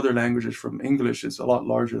speaks other languages from English is a lot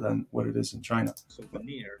larger than what it is in China.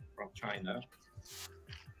 Souvenir from China,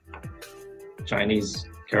 Chinese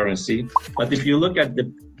currency. But if you look at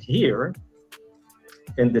here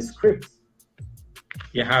in the script,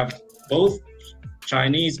 you have both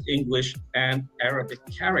Chinese, English, and Arabic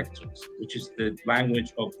characters, which is the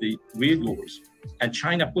language of the Uyghurs. And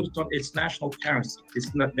China put it on its national currency.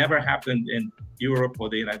 This never happened in Europe or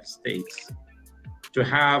the United States. To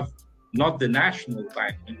have not the national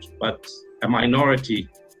language, but a minority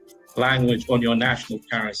language on your national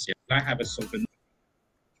currency. I have a souvenir.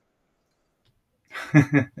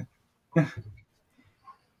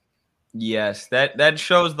 Yes, that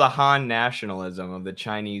shows the Han nationalism of the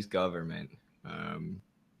Chinese government.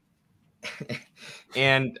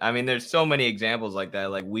 And I mean, there's so many examples like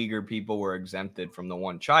that. Like Uyghur people were exempted from the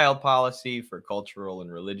one-child policy for cultural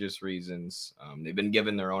and religious reasons. They've been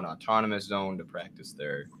given their own autonomous zone to practice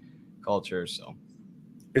their culture. So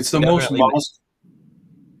it's the most mosque.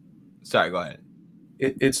 Sorry, go ahead.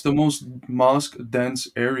 It's the most mosque dense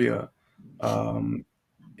area,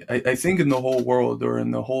 I think, in the whole world, or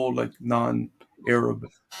in the whole like non-Arab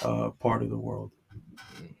part of the world.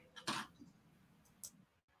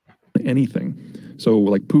 Anything. So,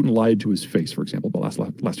 like Putin lied to his face, for example,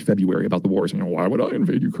 last February about the wars. You know, why would I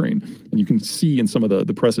invade Ukraine? And you can see in some of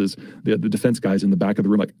the presses, the defense guys in the back of the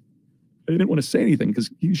room, like, they didn't want to say anything because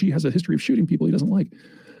she has a history of shooting people he doesn't like.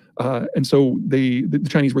 And so the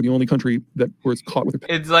Chinese were the only country that was caught with.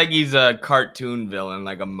 It's like he's a cartoon villain,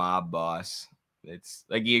 like a mob boss. It's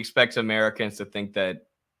like he expects Americans to think that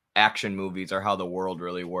action movies are how the world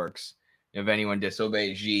really works. If anyone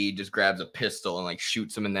disobeys Xi, just grabs a pistol and like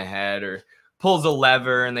shoots them in the head, or pulls a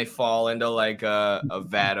lever and they fall into like a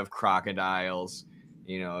vat of crocodiles.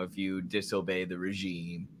 You know, if you disobey the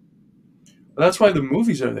regime. That's why the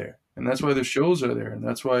movies are there, and that's why the shows are there, and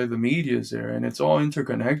that's why the media is there, and it's all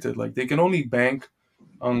interconnected. Like they can only bank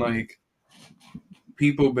on like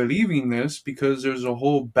people believing this because there's a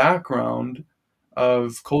whole background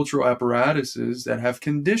of cultural apparatuses that have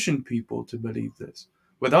conditioned people to believe this.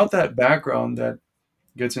 Without that background that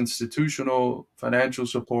gets institutional financial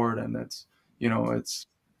support, and that's, you know, it's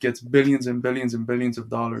gets billions and billions and billions of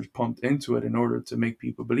dollars pumped into it in order to make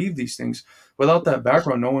people believe these things. Without that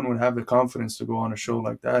background, no one would have the confidence to go on a show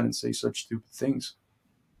like that and say such stupid things.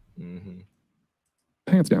 Mm-hmm.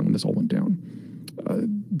 Hands down when this all went down.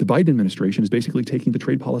 The Biden administration is basically taking the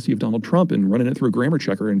trade policy of Donald Trump and running it through a grammar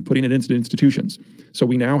checker and putting it into institutions. So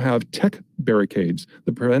we now have tech barricades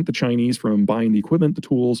that prevent the Chinese from buying the equipment, the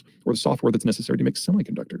tools, or the software that's necessary to make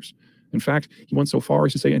semiconductors. In fact, he went so far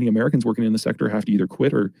as to say any Americans working in the sector have to either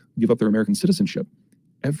quit or give up their American citizenship.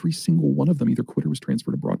 Every single one of them either quit or was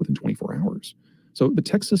transferred abroad within 24 hours. So the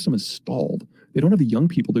tech system is stalled. They don't have the young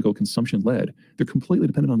people to go consumption-led. They're completely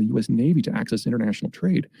dependent on the U.S. Navy to access international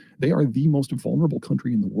trade. They are the most vulnerable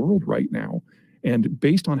country in the world right now. And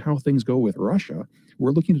based on how things go with Russia,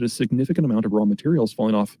 we're looking at a significant amount of raw materials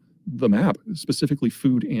falling off the map, specifically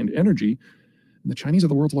food and energy. And the Chinese are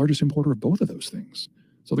the world's largest importer of both of those things.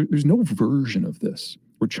 So there's no version of this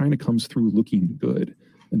where China comes through looking good.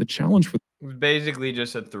 And the challenge for It was basically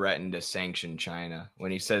just a threat to sanction China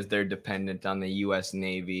when he says they're dependent on the U.S.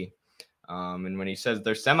 Navy. And when he says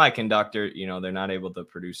they're semiconductor, you know, they're not able to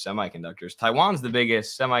produce semiconductors. Taiwan's the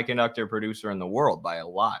biggest semiconductor producer in the world by a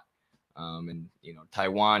lot. And, you know,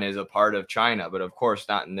 Taiwan is a part of China, but of course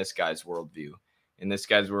not in this guy's worldview. In this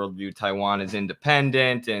guy's worldview, Taiwan is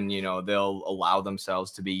independent, and, you know, they'll allow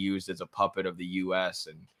themselves to be used as a puppet of the U.S.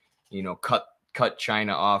 and, you know, cut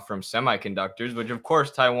China off from semiconductors, which of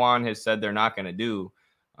course Taiwan has said they're not going to do.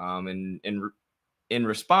 In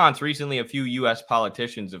response, recently a few U.S.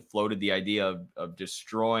 politicians have floated the idea of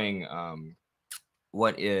destroying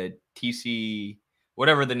whatever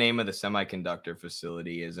the name of the semiconductor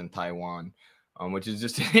facility is in Taiwan, which is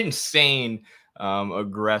just an insane,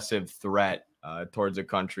 aggressive threat towards a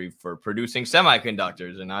country for producing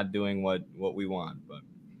semiconductors and not doing what we want. But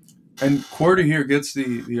And Quarter here gets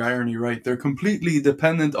the irony right. They're completely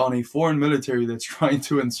dependent on a foreign military that's trying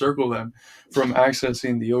to encircle them from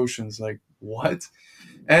accessing the oceans. Like, what?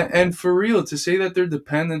 And for real, to say that they're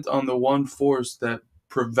dependent on the one force that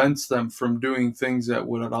prevents them from doing things that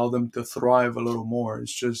would allow them to thrive a little more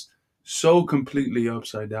is just so completely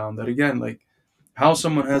upside down that, again, like, how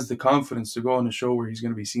someone has the confidence to go on a show where he's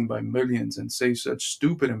going to be seen by millions and say such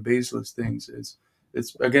stupid and baseless things is...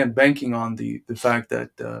 It's, again, banking on the fact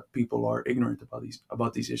that people are ignorant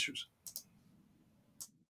about these issues.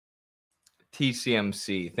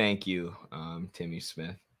 TCMC, thank you, Timmy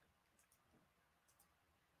Smith.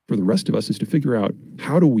 For the rest of us is to figure out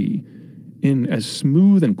how do we, in as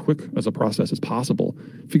smooth and quick as a process as possible,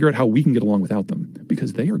 figure out how we can get along without them,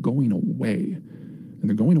 because they are going away, and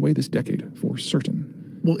they're going away this decade for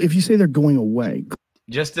certain. Well, if you say they're going away,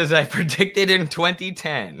 just as I predicted in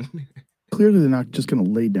 2010. Clearly, they're not just going to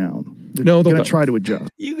lay down. They're No, going to try to adjust.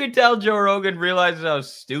 You could tell Joe Rogan realizes how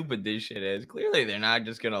stupid this shit is. Clearly, they're not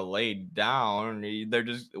just going to lay down. They're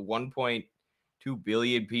just 1.2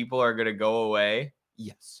 billion people are going to go away.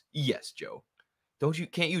 Yes, Joe.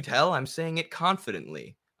 Can't you tell? I'm saying it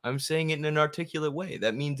confidently. I'm saying it in an articulate way.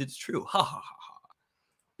 That means it's true. Ha ha ha ha.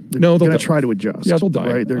 They're going to try to adjust. Yeah, they'll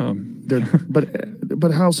die. Right?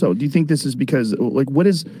 But how so? Do you think this is because, like, what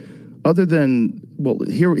is... Other than, well,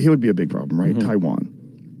 here would be a big problem, right? Taiwan.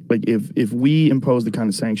 Like, if we impose the kind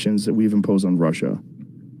of sanctions that we've imposed on Russia,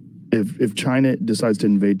 if China decides to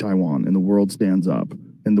invade Taiwan and the world stands up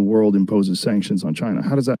and the world imposes sanctions on China,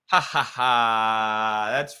 how does that? Ha ha ha!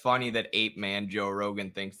 That's funny that ape man Joe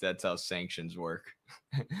Rogan thinks that's how sanctions work.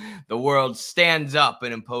 The world stands up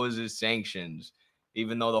and imposes sanctions,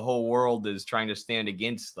 even though the whole world is trying to stand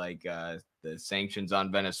against the sanctions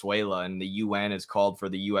on Venezuela, and the UN has called for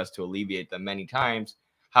the US to alleviate them many times.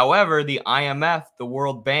 However, the IMF, the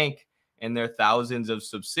World Bank, and their thousands of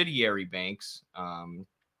subsidiary banks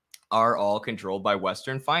are all controlled by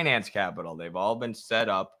Western finance capital. They've all been set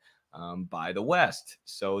up by the West.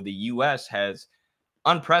 So the US has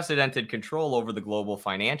unprecedented control over the global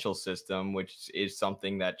financial system, which is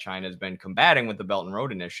something that China has been combating with the Belt and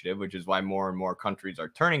Road Initiative, which is why more and more countries are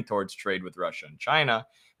turning towards trade with Russia and China,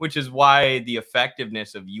 which is why the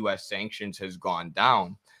effectiveness of US sanctions has gone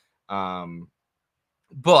down.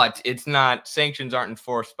 But it's not, sanctions aren't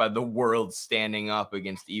enforced by the world standing up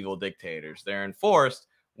against evil dictators. They're enforced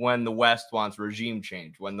when the West wants regime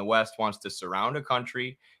change, when the West wants to surround a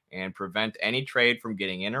country and prevent any trade from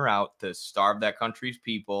getting in or out, to starve that country's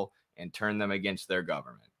people and turn them against their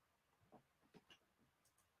government.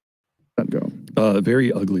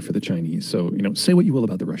 Very ugly for the Chinese. So, say what you will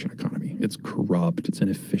about the Russian economy. It's corrupt, it's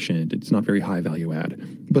inefficient, it's not very high value add,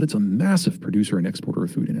 but it's a massive producer and exporter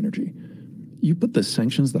of food and energy. You put the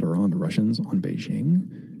sanctions that are on the Russians on Beijing,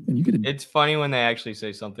 and you get It's funny when they actually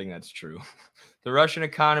say something that's true. The Russian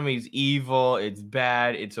economy is evil, it's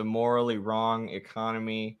bad, it's a morally wrong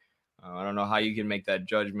economy. I don't know how you can make that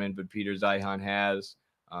judgment, but Peter Zeihan has.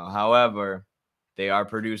 However, they are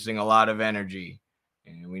producing a lot of energy,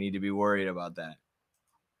 and we need to be worried about that.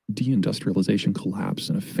 Deindustrialization collapse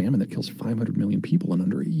and a famine that kills 500 million people in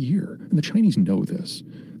under a year. And the Chinese know this.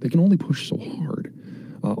 They can only push so hard.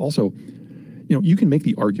 Also, you can make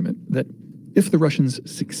the argument that if the Russians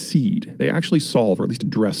succeed, they actually solve or at least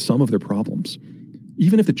address some of their problems.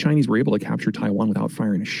 Even if the Chinese were able to capture Taiwan without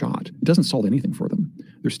firing a shot, it doesn't solve anything for them.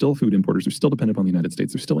 They're still food importers. They're still dependent on the United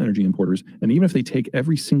States. They're still energy importers. And even if they take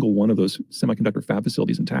every single one of those semiconductor fab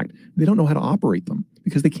facilities intact, they don't know how to operate them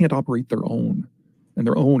because they can't operate their own. And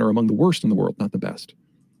their own are among the worst in the world, not the best.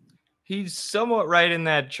 He's somewhat right in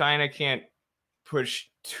that China can't push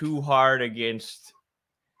too hard against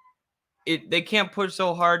it. They can't push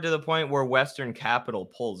so hard to the point where Western capital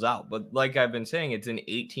pulls out. But like I've been saying, it's an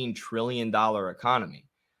 $18 trillion economy,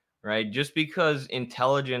 right? Just because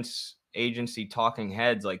intelligence agency talking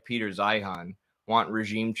heads like Peter Zeihan want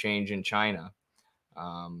regime change in China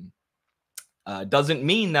doesn't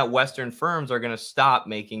mean that Western firms are going to stop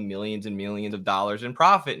making millions and millions of dollars in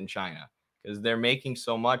profit in China, because they're making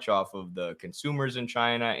so much off of the consumers in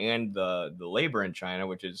China and the labor in China,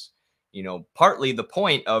 which is, partly the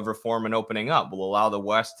point of reform and opening up. Will allow the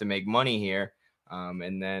West to make money here,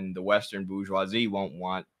 and then the Western bourgeoisie won't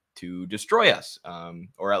want to destroy us,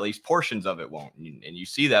 or at least portions of it won't. And you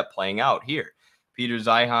see that playing out here. Peter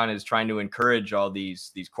Zeihan is trying to encourage all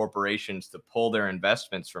these corporations to pull their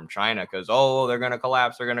investments from China because, they're going to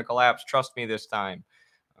collapse. They're going to collapse. Trust me this time.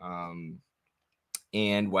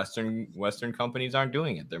 And Western companies aren't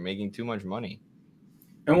doing it. They're making too much money.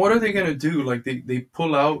 And what are they going to do? Like they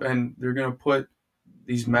pull out and they're going to put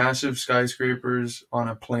these massive skyscrapers on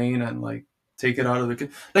a plane and take it out of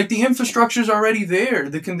the infrastructure's already there.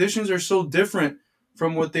 The conditions are so different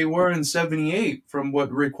from what they were in 78, from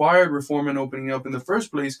what required reform and opening up in the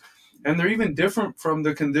first place. And they're even different from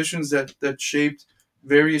the conditions that shaped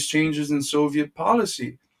various changes in Soviet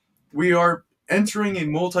policy. We are entering a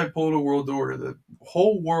multipolar world order. The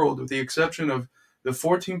whole world, with the exception of the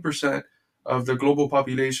 14% of the global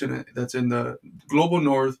population that's in the global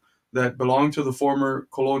north that belong to the former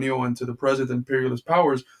colonial and to the present imperialist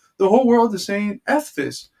powers, the whole world is saying, F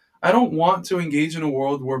this. I don't want to engage in a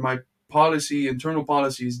world where my internal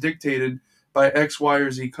policy is dictated by X, Y,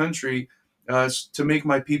 or Z country to make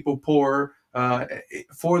my people poor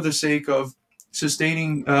for the sake of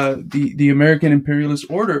sustaining the American imperialist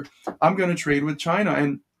order. I'm going to trade with China.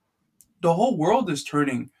 And the whole world is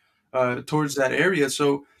turning towards that area.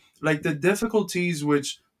 So the difficulties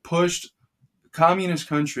which pushed communist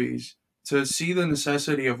countries to see the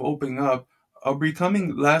necessity of opening up are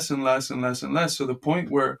becoming less and less and less and less, to the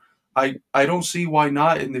point where I don't see why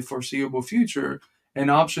not in the foreseeable future an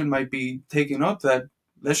option might be taken up that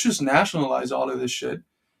let's just nationalize all of this shit.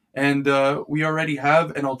 And we already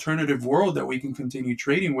have an alternative world that we can continue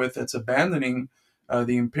trading with that's abandoning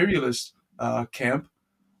the imperialist camp.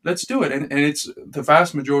 Let's do it. And it's the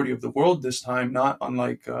vast majority of the world this time, not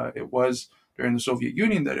unlike it was during the Soviet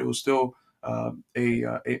Union, that it was still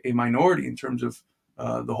a minority in terms of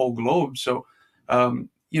the whole globe. So,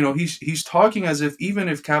 he's talking as if even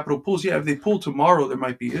if capital pulls, if they pull tomorrow, there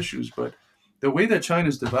might be issues. But the way that China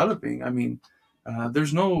is developing, I mean,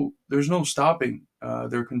 there's no stopping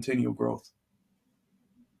their continual growth.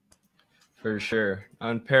 For sure.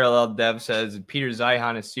 Unparalleled Dev says Peter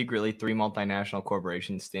Zeihan is secretly 3 multinational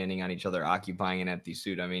corporations standing on each other, occupying an empty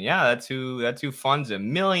suit. I mean, yeah, that's who funds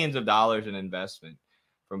him. Millions of dollars in investment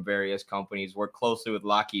from various companies. Work closely with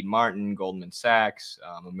Lockheed Martin, Goldman Sachs,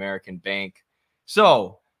 American Bank.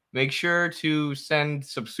 So make sure to send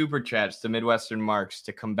some super chats to Midwestern Marks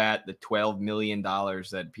to combat the $12 million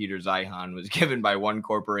that Peter Zeihan was given by one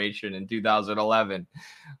corporation in 2011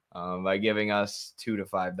 by giving us $2 to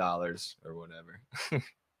 $5 or whatever.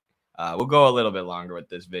 We'll go a little bit longer with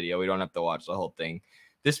this video. We don't have to watch the whole thing.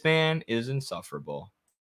 This man is insufferable.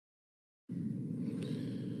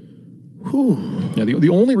 Whew. Yeah, the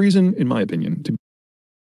only reason, in my opinion, to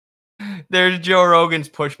There's Joe Rogan's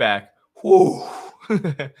pushback. Whew.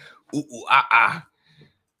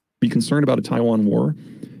 be concerned about a Taiwan war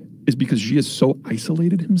is because Xi has so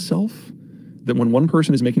isolated himself that when one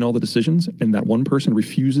person is making all the decisions and that one person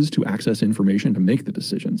refuses to access information to make the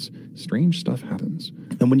decisions, strange stuff happens.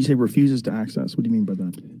 And when you say refuses to access, what do you mean by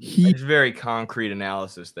that? It's very concrete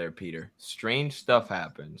analysis there, Peter. Strange stuff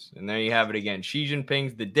happens. And there you have it again. Xi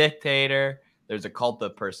Jinping's the dictator. There's a cult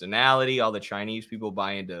of personality. All the Chinese people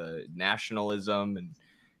buy into nationalism and,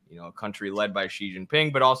 you know, a country led by Xi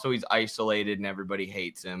Jinping, but also he's isolated and everybody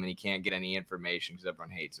hates him and he can't get any information because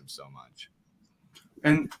everyone hates him so much.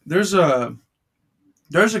 And there's a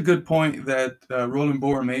good point that Roland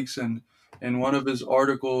Bohr makes in one of his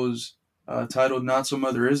articles titled Not So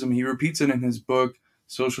Motherism. He repeats it in his book,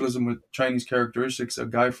 Socialism with Chinese Characteristics, A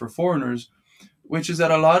Guide for Foreigners, which is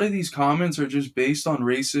that a lot of these comments are just based on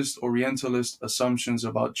racist Orientalist assumptions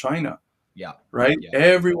about China. Yeah. Right? Yeah.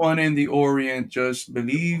 Everyone in the Orient just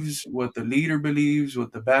believes what the leader believes,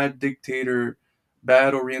 what the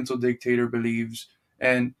bad Oriental dictator believes.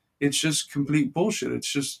 And it's just complete bullshit.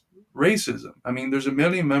 It's just racism. I mean, there's 100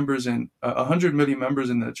 million members in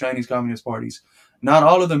the Chinese Communist parties. Not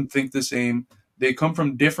all of them think the same. They come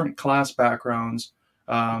from different class backgrounds.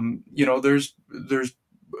 You know, there's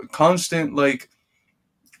constant like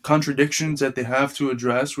contradictions that they have to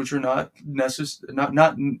address, which are not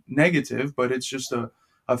negative, but it's just a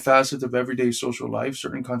facet of everyday social life.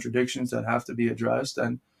 Certain contradictions that have to be addressed,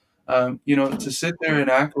 and you know, to sit there and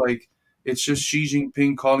act like it's just Xi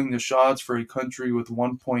Jinping calling the shots for a country with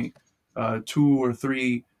 1.2 or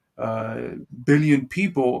 3 billion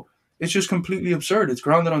people, it's just completely absurd. It's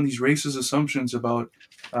grounded on these racist assumptions about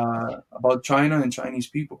China and Chinese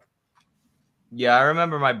people. Yeah, I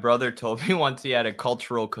remember my brother told me once he had a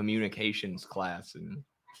cultural communications class, and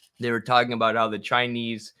they were talking about how the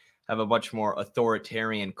Chinese have a much more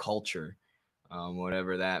authoritarian culture,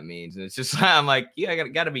 whatever that means. And it's just, I'm like, yeah, I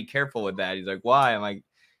got to be careful with that. He's like, why? I'm like,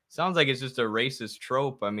 sounds like it's just a racist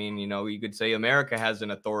trope. I mean, you know, you could say America has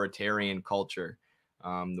an authoritarian culture,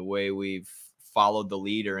 the way we've followed the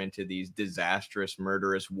leader into these disastrous,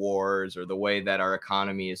 murderous wars, or the way that our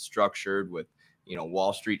economy is structured with, you know,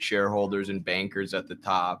 Wall Street shareholders and bankers at the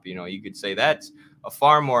top. You know, you could say that's a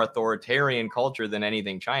far more authoritarian culture than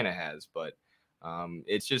anything China has, but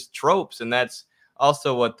it's just tropes. And that's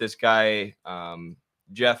also what this guy,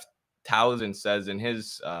 Jeff Townsend, says in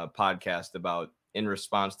his podcast about, in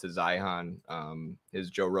response to Zeihan, his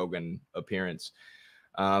Joe Rogan appearance,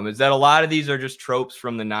 is that a lot of these are just tropes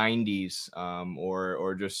from the 90s,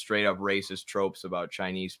 or just straight up racist tropes about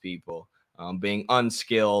Chinese people. Being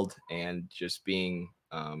unskilled and just being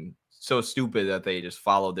so stupid that they just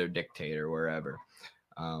follow their dictator wherever.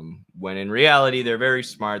 When in reality, they're very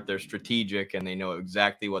smart, they're strategic, and they know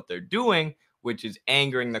exactly what they're doing, which is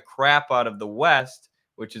angering the crap out of the West,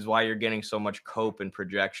 which is why you're getting so much cope and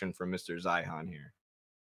projection from Mr. Zeihan here.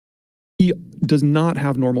 He does not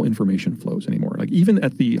have normal information flows anymore. Like even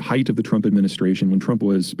at the height of the Trump administration, when Trump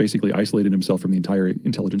was basically isolated himself from the entire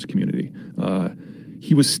intelligence community,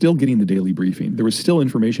 he was still getting the daily briefing. There was still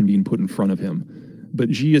information being put in front of him.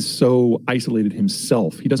 But Xi is so isolated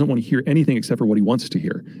himself. He doesn't want to hear anything except for what he wants to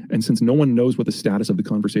hear. And since no one knows what the status of the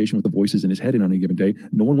conversation with the voices in his head is on a given day,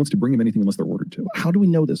 no one wants to bring him anything unless they're ordered to. How do we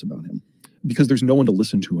know this about him? Because there's no one to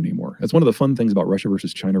listen to anymore. That's one of the fun things about Russia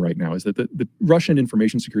versus China right now, is that the Russian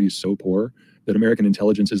information security is so poor that American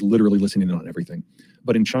intelligence is literally listening in on everything.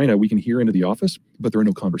 But in China, we can hear into the office, but there are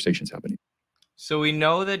no conversations happening. So we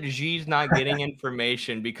know that Xi's not getting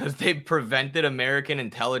information because they prevented American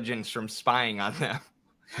intelligence from spying on them.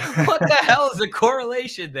 What the hell is the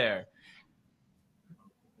correlation there?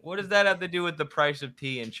 What does that have to do with the price of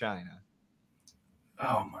tea in China?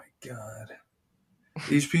 Oh my God.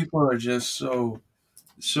 These people are just so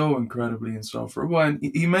incredibly insufferable. And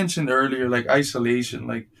he mentioned earlier, like isolation,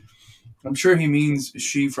 like I'm sure he means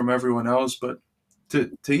she from everyone else, but to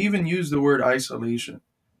even use the word isolation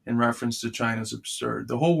in reference to China is absurd.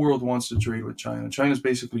 The whole world wants to trade with China. China's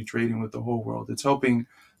basically trading with the whole world. It's helping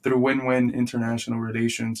through win-win international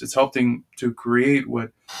relations. It's helping to create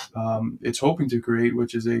what it's hoping to create,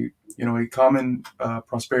 which is a common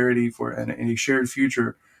prosperity for and a shared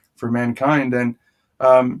future for mankind. And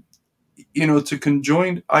to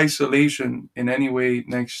conjoin isolation in any way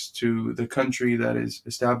next to the country that is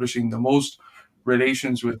establishing the most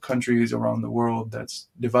relations with countries around the world, that's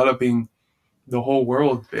developing the whole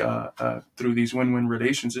world through these win-win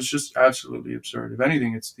relations, it's just absolutely absurd. If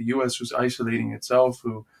anything, it's the U.S. who's isolating itself,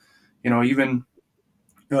 who, even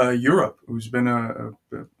Europe, who's been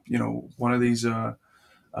one of these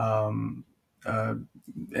um,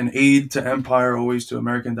 an aid to empire, always to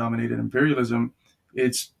American-dominated imperialism.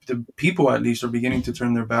 It's the people, at least, are beginning to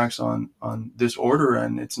turn their backs on this order,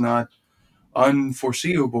 and it's not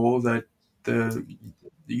unforeseeable that the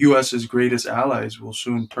U.S.'s greatest allies will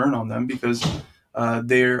soon turn on them, because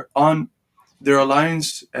they're on their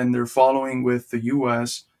alliance and their following with the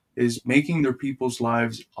U.S. is making their people's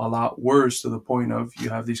lives a lot worse, to the point of you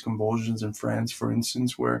have these convulsions in France, for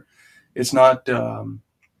instance, where it's not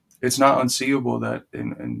unseeable that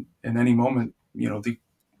in any moment, the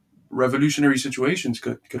revolutionary situations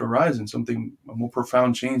could arise, and a more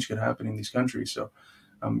profound change could happen in these countries. So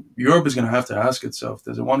Europe is going to have to ask itself,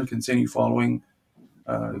 does it want to continue following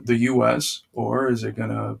the U.S., or is it going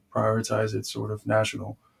to prioritize its sort of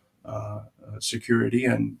national security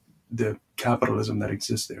and the capitalism that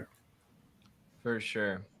exists there? For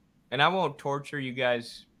sure. And I won't torture you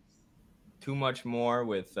guys too much more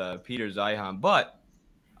with Peter Zeihan, but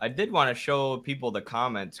I did want to show people the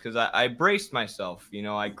comments, because I braced myself.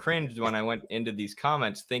 I cringed when I went into these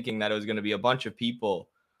comments thinking that it was going to be a bunch of people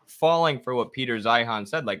falling for what Peter Zeihan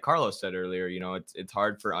said. Like Carlos said earlier, it's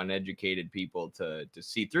hard for uneducated people to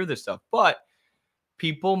see through this stuff, but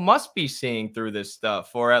people must be seeing through this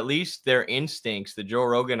stuff, or at least their instincts, the Joe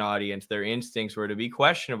Rogan audience, their instincts were to be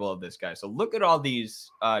questionable of this guy. So look at all these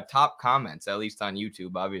top comments, at least on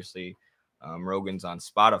YouTube. Obviously, Rogan's on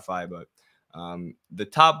Spotify, but the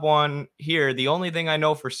top one here, the only thing I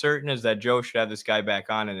know for certain is that Joe should have this guy back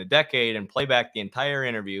on in a decade and play back the entire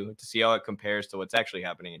interview to see how it compares to what's actually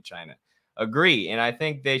happening in China. Agree. And I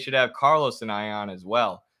think they should have Carlos and I on as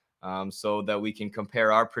well, so that we can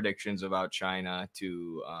compare our predictions about China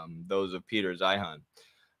to those of Peter Zeihan.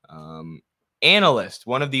 Analyst,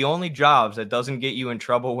 one of the only jobs that doesn't get you in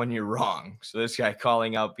trouble when you're wrong. So this guy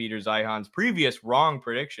calling out Peter Zeihan's previous wrong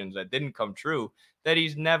predictions that didn't come true, that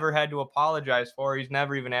he's never had to apologize for. He's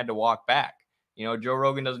never even had to walk back. Joe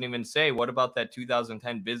Rogan doesn't even say, what about that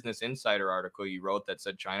 2010 Business Insider article you wrote that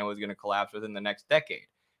said China was going to collapse within the next decade?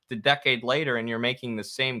 It's a decade later, and you're making the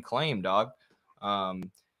same claim, dog.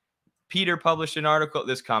 Peter published an article in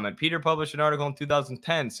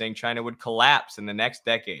 2010 saying China would collapse in the next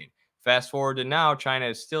decade. Fast forward to now, China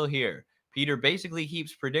is still here. Peter basically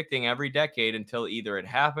keeps predicting every decade until either it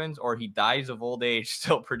happens or he dies of old age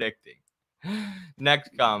still predicting. Next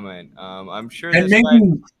comment. I'm sure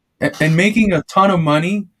making a ton of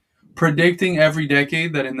money predicting every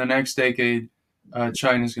decade that in the next decade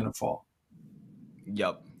China's going to fall.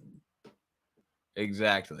 Yep.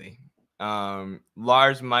 Exactly.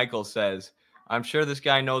 Lars Michael says, I'm sure this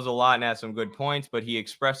guy knows a lot and has some good points, but he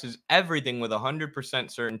expresses everything with 100%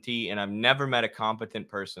 certainty, and I've never met a competent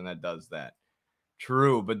person that does that.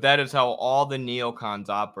 True, but that is how all the neocons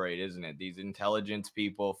operate, isn't it? These intelligence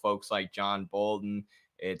people, folks like John Bolton,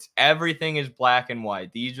 it's everything is black and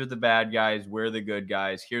white. These are the bad guys. We're the good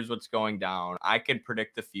guys. Here's what's going down. I can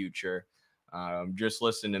predict the future. Just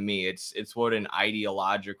listen to me. It's what an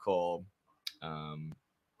ideological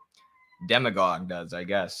demagogue does, I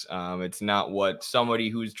guess. It's not what somebody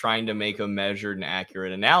who's trying to make a measured and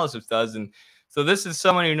accurate analysis does. And so this is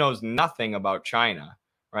someone who knows nothing about China,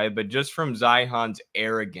 right? But just from Zeihan's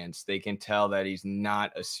arrogance, they can tell that he's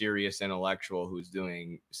not a serious intellectual who's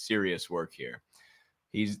doing serious work here.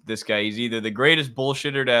 He's either the greatest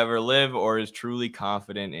bullshitter to ever live or is truly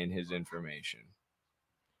confident in his information.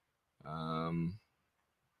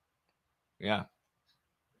 Yeah.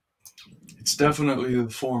 It's definitely the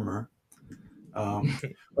former.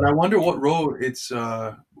 But I wonder what role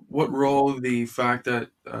the fact that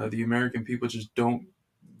the American people just don't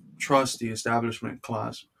trust the establishment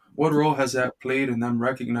class, what role has that played in them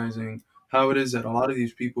recognizing how it is that a lot of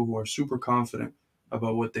these people who are super confident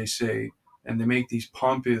about what they say, and they make these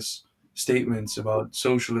pompous statements about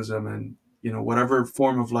socialism and whatever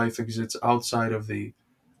form of life exists outside of the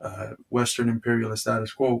Western imperialist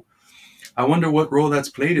status quo. I wonder what role that's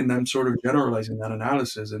played in them sort of generalizing that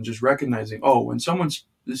analysis and just recognizing, oh, when someone's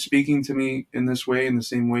speaking to me in this way, in the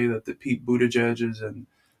same way that the Pete Buttigieg's and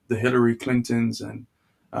the Hillary Clintons and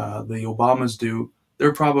the Obamas do,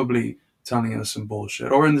 they're probably telling us some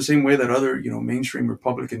bullshit. Or in the same way that other, mainstream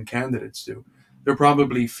Republican candidates do, they're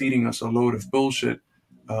probably feeding us a load of bullshit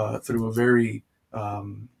through a very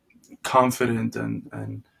confident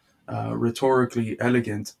and rhetorically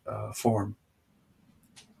elegant form.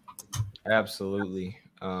 Absolutely.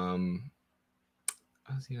 I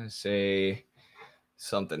was gonna say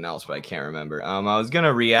something else, but I can't remember. I was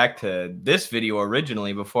gonna react to this video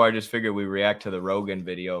originally before I just figured we react to the Rogan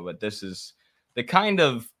video, but this is the kind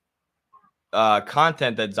of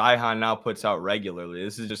content that Zeihan now puts out regularly.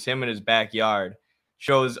 This is just him in his backyard,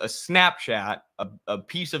 shows a snapshot, a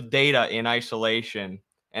piece of data in isolation,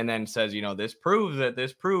 and then says, this proves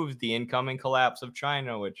the incoming collapse of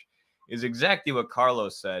China, which is exactly what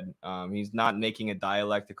Carlos said. He's not making a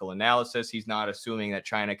dialectical analysis. He's not assuming that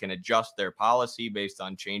China can adjust their policy based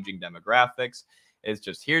on changing demographics. It's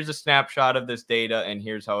just, here's a snapshot of this data, and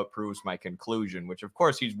here's how it proves my conclusion, which, of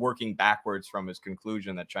course, he's working backwards from his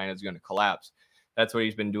conclusion that China is going to collapse. That's what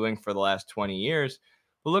he's been doing for the last 20 years.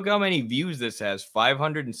 But look how many views this has.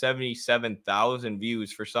 577,000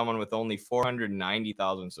 views for someone with only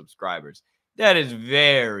 490,000 subscribers. That is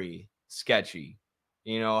very sketchy.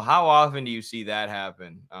 How often do you see that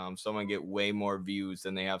happen? Someone get way more views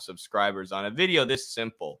than they have subscribers on a video this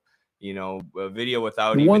simple. A video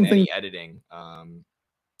without even any editing.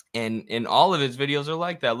 And all of his videos are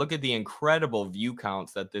like that. Look at the incredible view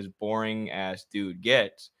counts that this boring ass dude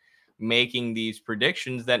gets, making these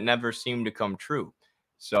predictions that never seem to come true.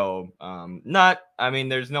 So,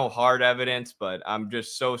 there's no hard evidence, but I'm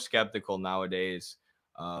just so skeptical nowadays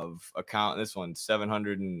of this one's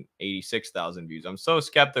 786,000 views. I'm so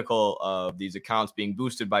skeptical of these accounts being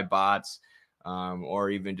boosted by bots, or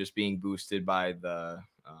even just being boosted by the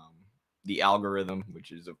algorithm,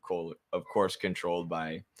 which is of course controlled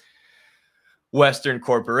by Western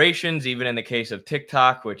corporations, even in the case of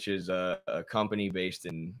TikTok, which is a company based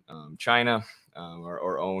in China,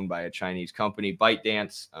 or owned by a Chinese company,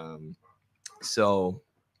 ByteDance. So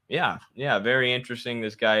yeah, very interesting.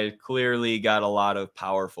 This guy clearly got a lot of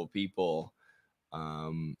powerful people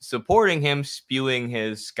supporting him, spewing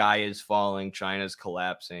his sky is falling, China's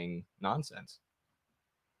collapsing nonsense.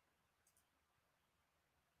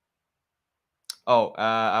 Oh,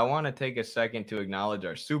 I want to take a second to acknowledge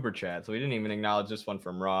our super chats. We didn't even acknowledge this one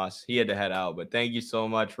from Ross. He had to head out, but thank you so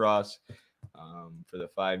much, Ross, for the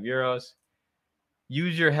 €5.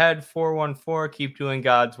 Use your head, 414. Keep doing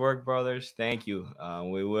God's work, brothers. Thank you.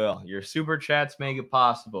 We will. Your super chats make it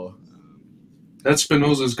possible. That's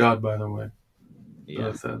Spinoza's God, by the way.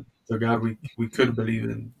 Yeah. The God we could believe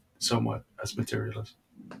in somewhat as materialists.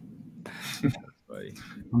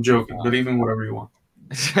 I'm joking. Believe in whatever you want.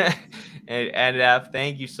 and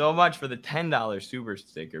thank you so much for the $10 super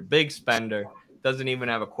sticker. Big spender. Doesn't even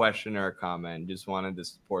have a question or a comment. Just wanted to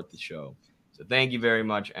support the show. So thank you very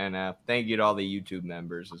much, NF. Thank you to all the YouTube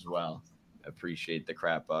members as well. I appreciate the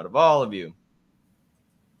crap out of all of you.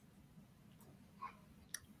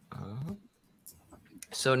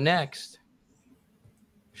 So next,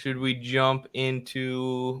 should we jump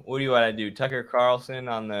into, what do you want to do? Tucker Carlson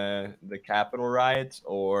on the Capitol riots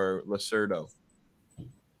or Lacerdo?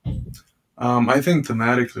 I think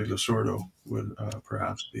thematically Lacerdo would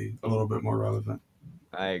perhaps be a little bit more relevant.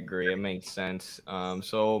 I agree. It makes sense.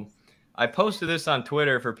 So I posted this on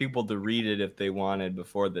Twitter for people to read it if they wanted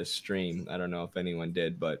before this stream. I don't know if anyone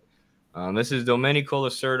did, but this is Domenico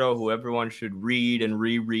Lacerdo, who everyone should read and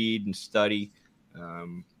reread and study.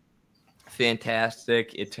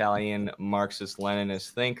 Fantastic Italian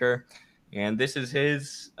Marxist-Leninist thinker. And this is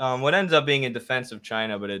his, what ends up being a defense of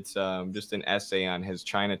China, but it's just an essay on his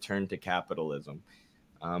China turn to capitalism.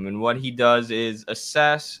 And what he does is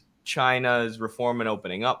assess China's reform and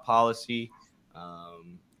opening up policy,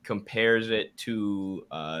 compares it to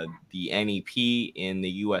the NEP in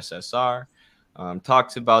the USSR,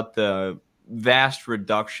 talks about the vast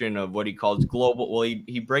reduction of what he calls global. Well,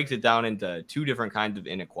 he breaks it down into two different kinds of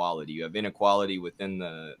inequality. You have inequality within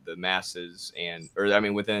the masses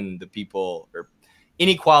within the people, or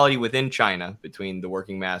inequality within China between the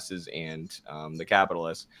working masses and the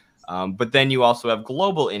capitalists. But then you also have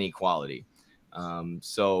global inequality.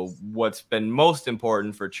 So what's been most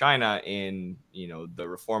important for China in, the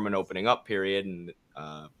reform and opening up period and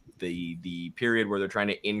the period where they're trying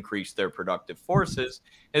to increase their productive forces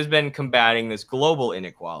has been combating this global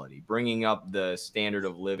inequality, bringing up the standard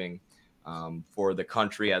of living for the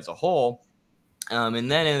country as a whole. And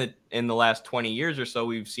then in the last 20 years or so,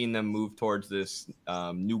 we've seen them move towards this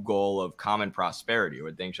new goal of common prosperity, or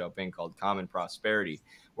what Deng Xiaoping called common prosperity,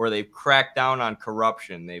 where they've cracked down on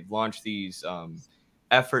corruption. They've launched these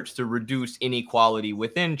efforts to reduce inequality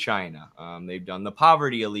within China. They've done the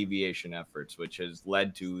poverty alleviation efforts, which has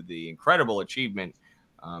led to the incredible achievement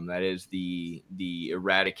that is the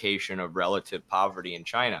eradication of relative poverty in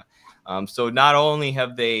China. So not only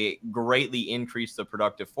have they greatly increased the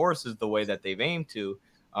productive forces the way that they've aimed to,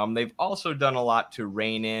 they've also done a lot to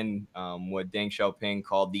rein in what Deng Xiaoping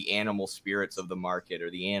called the animal spirits of the market, or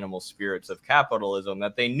the animal spirits of capitalism,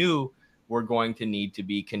 that they knew were going to need to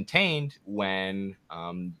be contained when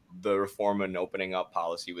the reform and opening up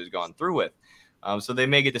policy was gone through with. So they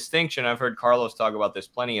make a distinction. I've heard Carlos talk about this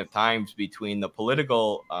plenty of times, between the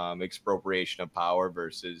political expropriation of power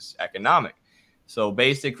versus economic. So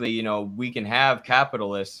basically, you know, we can have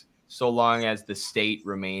capitalists so long as the state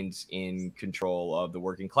remains in control of the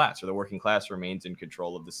working class, or the working class remains in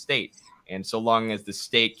control of the state. And so long as the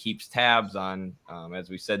state keeps tabs on, as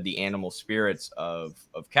we said, the animal spirits of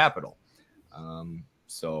capital.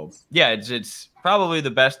 So yeah, it's probably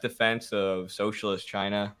the best defense of socialist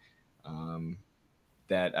China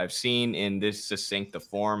that I've seen in this succinct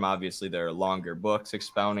form. Obviously, there are longer books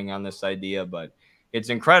expounding on this idea, but it's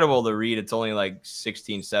incredible to read. It's only like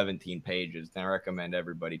 16, 17 pages. And I recommend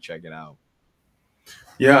everybody check it out.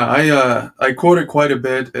 Yeah, I quote it quite a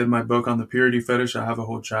bit in my book on the purity fetish. I have a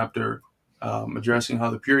whole chapter addressing how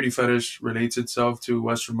the purity fetish relates itself to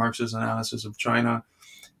Western Marxist analysis of China.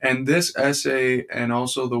 And this essay, and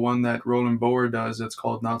also the one that Roland Boer does, that's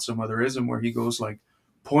called Not So Motherism, where he goes like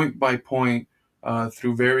point by point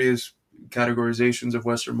through various categorizations of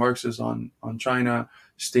Western Marxists on China: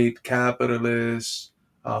 state capitalist,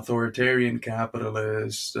 authoritarian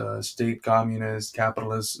capitalist, state communist,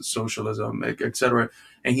 capitalist, socialism, etc.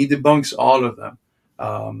 And he debunks all of them.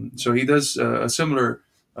 So he does a similar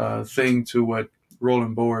thing to what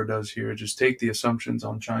Roland Boer does here. Just take the assumptions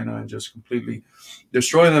on China and just completely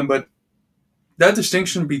destroy them. But that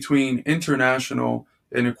distinction between international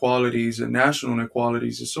inequalities and national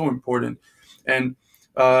inequalities is so important. And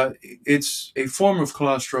it's a form of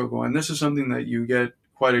class struggle. And this is something that you get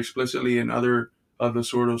quite explicitly in other of the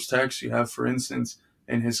Sordo's texts. You have, for instance,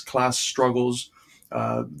 in his class struggles,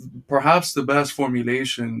 perhaps the best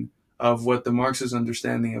formulation of what the Marxist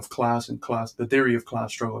understanding of class and the theory of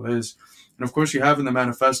class struggle is. And of course, you have in the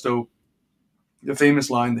manifesto the famous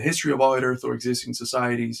line: "The history of all earth or existing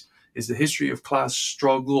societies is the history of class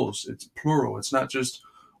struggles." It's plural. It's not just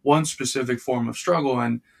one specific form of struggle.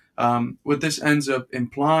 And what this ends up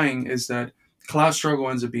implying is that class struggle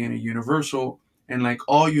ends up being a universal. And like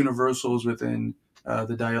all universals within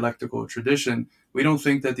the dialectical tradition, we don't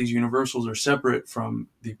think that these universals are separate from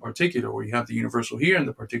the particular, where you have the universal here and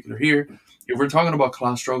the particular here. If we're talking about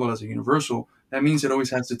class struggle as a universal, that means it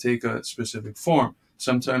always has to take a specific form.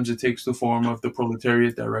 Sometimes it takes the form of the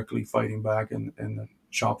proletariat directly fighting back in the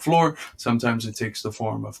shop floor. Sometimes it takes the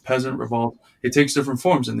form of peasant revolt. It takes different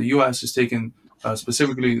forms. In the U.S., it's taken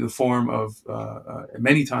specifically the form of,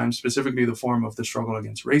 many times, specifically the form of the struggle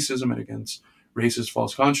against racism and against racist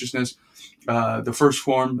false consciousness. The first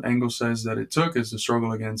form, Engels says, that it took is the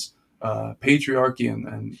struggle against patriarchy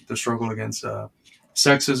and the struggle against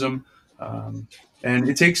sexism. And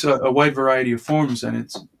it takes a wide variety of forms. And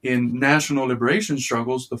it's in national liberation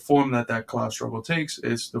struggles, the form that class struggle takes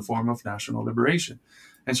is the form of national liberation.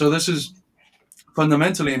 And so this is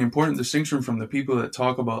fundamentally an important distinction from the people that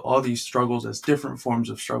talk about all these struggles as different forms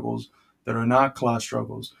of struggles that are not class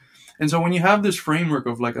struggles. And so when you have this framework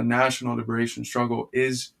of like a national liberation struggle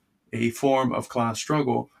is a form of class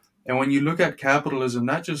struggle, and when you look at capitalism,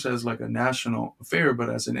 not just as like a national affair, but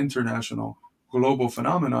as an international global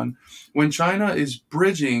phenomenon, when China is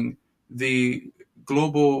bridging the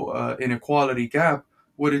global inequality gap,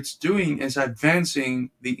 what it's doing is advancing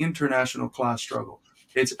the international class struggle.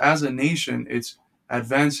 It's, as a nation, it's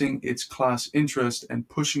advancing its class interest and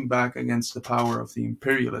pushing back against the power of the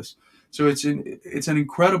imperialists. So it's an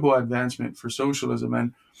incredible advancement for socialism.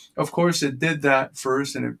 And of course, it did that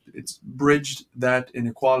first, and it's bridged that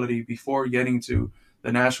inequality before getting to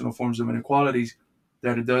the national forms of inequalities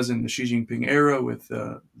that it does in the Xi Jinping era with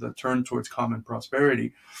the turn towards common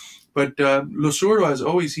prosperity. But Losurdo, as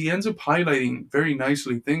always, he ends up highlighting very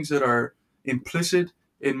nicely things that are implicit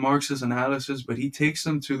in Marxist analysis, but he takes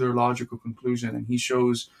them to their logical conclusion, and he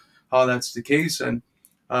shows how that's the case. And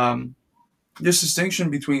this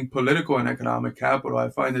distinction between political and economic capital, I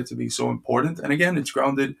find it to be so important. And again, it's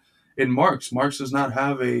grounded in Marx. Marx does not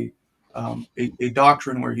have a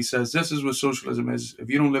doctrine where he says, this is what socialism is. If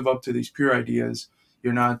you don't live up to these pure ideas,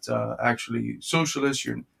 you're not actually socialist.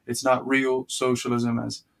 It's not real socialism,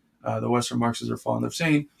 as the Western Marxists are fond of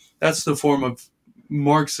saying. That's the form of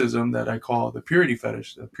Marxism that I call the purity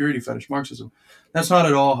fetish Marxism. That's not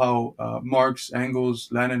at all how Marx, Engels,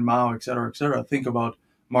 Lenin, Mao, etc., think about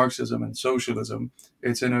Marxism and socialism.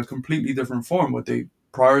 It's in a completely different form. What they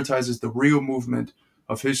prioritize is the real movement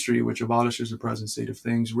of history, which abolishes the present state of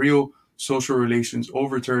things, real social relations,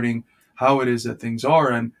 overturning how it is that things are.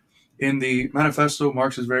 And in the manifesto,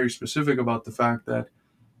 Marx is very specific about the fact that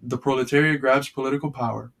the proletariat grabs political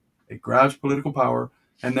power. It grabs political power,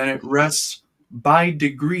 and then it wrests by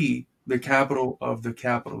degree the capital of the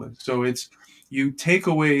capitalist. So it's, you take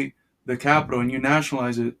away the capital and you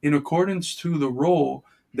nationalize it in accordance to the role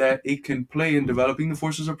that it can play in developing the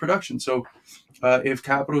forces of production. So if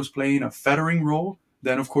capital is playing a fettering role,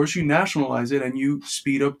 then of course you nationalize it and you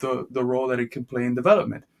speed up the role that it can play in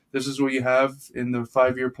development. This is what you have in the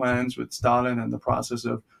 5-year plans with Stalin and the process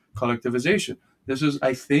of collectivization. This is,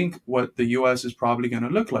 I think, what the U.S. is probably going to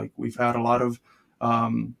look like. We've had a lot of,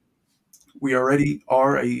 we already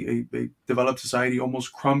are a developed society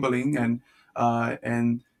almost crumbling,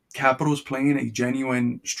 and capital is playing a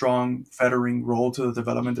genuine, strong, fettering role to the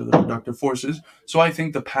development of the productive forces. So I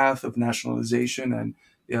think the path of nationalization and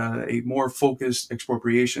a more focused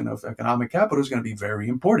expropriation of economic capital is going to be very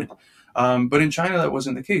important. But in China, that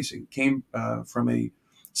wasn't the case. It came from a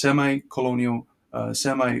semi-colonial,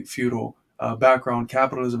 semi-feudal background.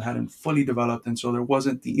 Capitalism hadn't fully developed, and so there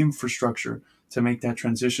wasn't the infrastructure to make that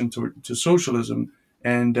transition to socialism.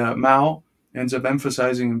 And Mao ends up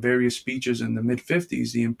emphasizing in various speeches in the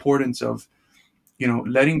mid-50s the importance of,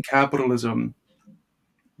 letting capitalism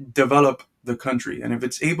develop the country. And if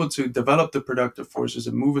it's able to develop the productive forces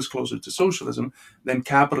and move us closer to socialism, then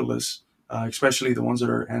capitalists, especially the ones that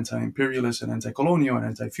are anti-imperialist and anti-colonial and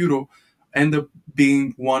anti-feudal, end up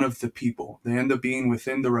being one of the people. They end up being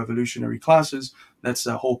within the revolutionary classes. That's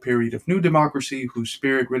the whole period of new democracy, whose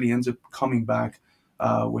spirit really ends up coming back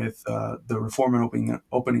with the reform and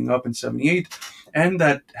opening up in 78. And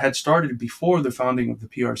that had started before the founding of the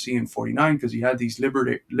PRC in 49, because you had these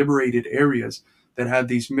liberated areas that had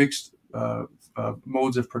these mixed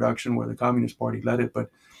modes of production where the Communist Party led it. But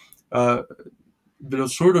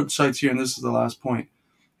those sort of sites here, and this is the last point,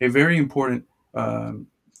 a very important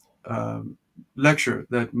lecture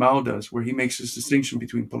that Mao does, where he makes this distinction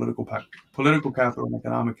between political capital and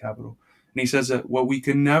economic capital. And he says that what we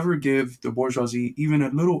can never give the bourgeoisie even a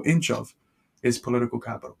little inch of is political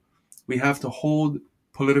capital. We have to hold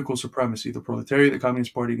political supremacy. The proletariat, the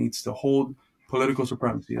Communist Party, needs to hold political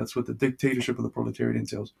supremacy. That's what the dictatorship of the proletariat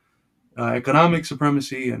entails. Economic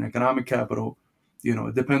supremacy and economic capital,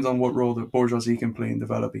 it depends on what role the bourgeoisie can play in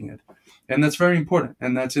developing it. And that's very important.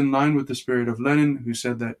 And that's in line with the spirit of Lenin, who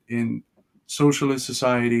said that in socialist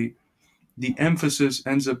society, the emphasis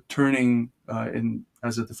ends up turning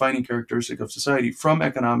as a defining characteristic of society from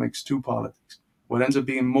economics to politics. What ends up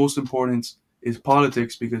being most important is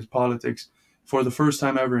politics, because politics, for the first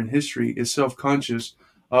time ever in history, is self-conscious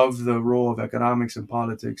of the role of economics and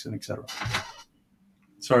politics and etc.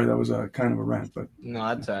 Sorry, that was a kind of a rant, but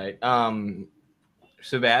no, that's all right.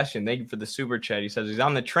 Sebastian, thank you for the super chat. He says he's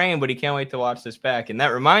on the train, but he can't wait to watch this back. And that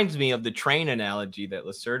reminds me of the train analogy that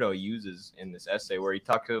Lacerdo uses in this essay, where he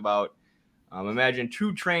talks about imagine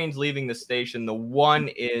two trains leaving the station. The one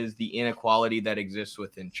is the inequality that exists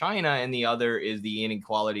within China, and the other is the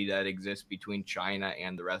inequality that exists between China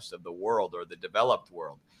and the rest of the world, or the developed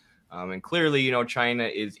world. And clearly, China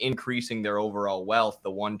is increasing their overall wealth.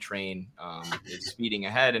 The one train is speeding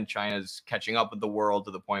ahead, and China's catching up with the world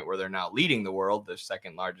to the point where they're now leading the world, the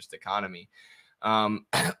second largest economy.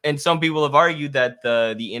 And some people have argued that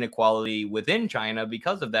the inequality within China,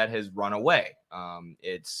 because of that, has run away.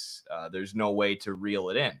 There's no way to reel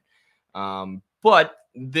it in. But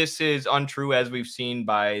this is untrue, as we've seen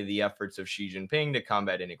by the efforts of Xi Jinping to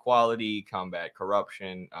combat inequality, combat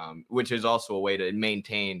corruption, which is also a way to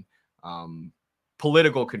maintain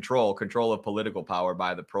political control of political power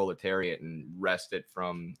by the proletariat and wrest it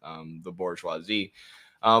from the bourgeoisie.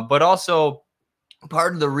 But also,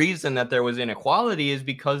 part of the reason that there was inequality is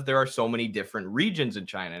because there are so many different regions in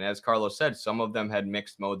China. And as Carlos said, some of them had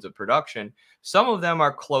mixed modes of production. Some of them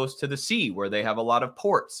are close to the sea, where they have a lot of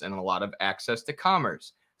ports and a lot of access to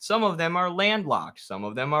commerce. Some of them are landlocked. Some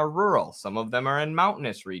of them are rural. Some of them are in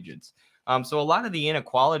mountainous regions. So a lot of the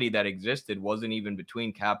inequality that existed wasn't even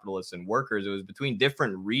between capitalists and workers. It was between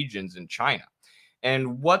different regions in China.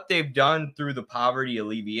 And what they've done through the poverty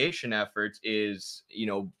alleviation efforts is,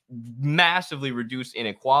 massively reduce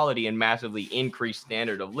inequality and massively increase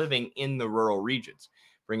standard of living in the rural regions,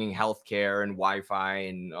 bringing healthcare and Wi-Fi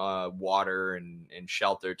and water and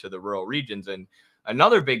shelter to the rural regions. And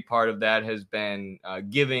another big part of that has been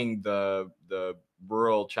giving the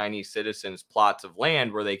rural Chinese citizens plots of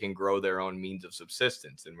land where they can grow their own means of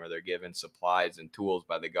subsistence, and where they're given supplies and tools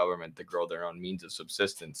by the government to grow their own means of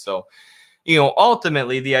subsistence. So,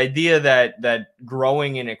 ultimately the idea that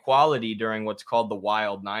growing inequality during what's called the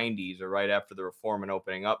wild 90s, or right after the reform and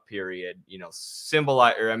opening up period,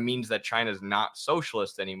 symbolize or means that China's not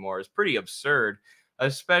socialist anymore is pretty absurd,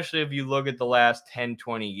 especially if you look at the last 10,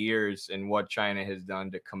 20 years and what China has done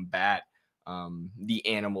to combat the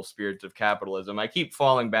animal spirits of capitalism. I keep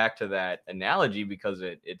falling back to that analogy because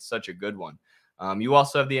it's such a good one. You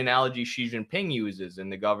also have the analogy Xi Jinping uses in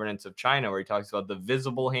the governance of China, where he talks about the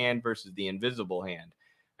visible hand versus the invisible hand.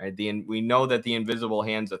 Right? We know that the invisible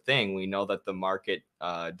hand's a thing. We know that the market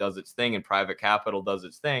does its thing and private capital does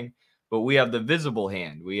its thing. But we have the visible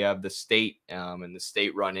hand. We have the state and the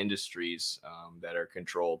state-run industries that are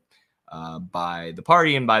controlled by the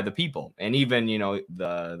party and by the people. And even,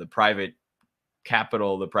 the private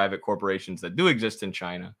capital, the private corporations that do exist in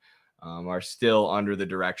China are still under the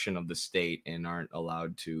direction of the state and aren't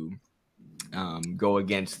allowed to go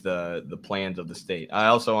against the plans of the state. I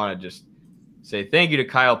also want to just say thank you to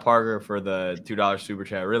Kyle Parker for the $2 super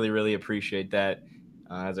chat. I really, really appreciate that.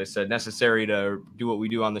 As I said, necessary to do what we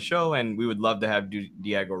do on the show, and we would love to have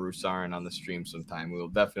Diego Rusarin on the stream sometime. We will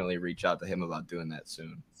definitely reach out to him about doing that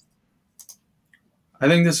soon. I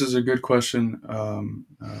think this is a good question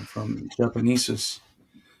from Japanesis.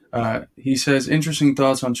 He says, interesting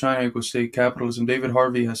thoughts on China equals state capitalism. David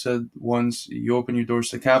Harvey has said once, you open your doors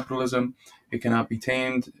to capitalism, it cannot be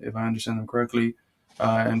tamed, if I understand them correctly.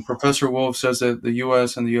 And Professor Wolf says that the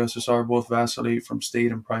U.S. and the USSR both vacillate from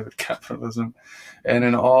state and private capitalism. And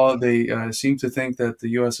in all, they seem to think that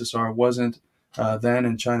the USSR wasn't then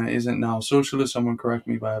and China isn't now socialist. Someone correct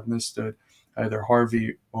me if I have mistook either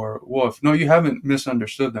Harvey or Wolf. No, you haven't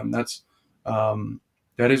misunderstood them.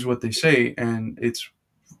 That is what they say, and it's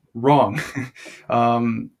wrong.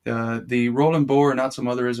 The Roland Bohr, Not Some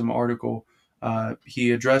Otherism article,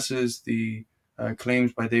 he addresses the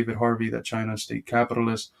claims by David Harvey that China is state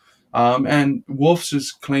capitalist. And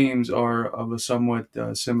Wolf's claims are of a somewhat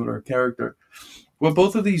similar character. What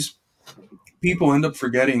both of these people end up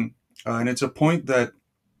forgetting, and it's a point that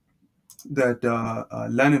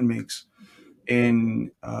Lenin makes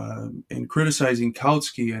in criticizing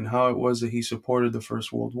Kautsky and how it was that he supported the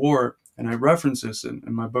First World War, and I reference this in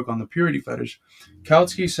my book on the purity fetish.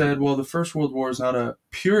 Kautsky said, well, the First World War is not a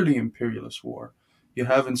purely imperialist war. You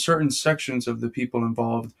have in certain sections of the people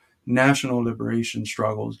involved national liberation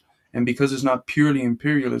struggles, and because it's not purely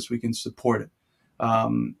imperialist, we can support it.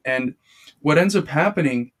 And what ends up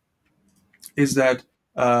happening is that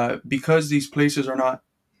because these places are not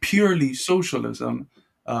purely socialism,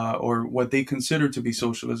 or what they consider to be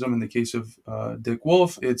socialism, in the case of Dick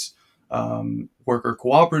Wolf, it's worker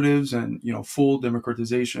cooperatives and full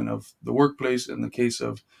democratization of the workplace. In the case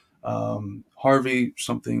of Harvey,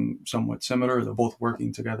 something somewhat similar. They're both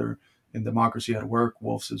working together in Democracy at Work,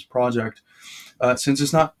 Wolf's project. Since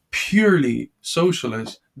it's not purely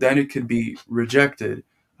socialist, then it could be rejected.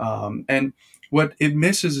 And what it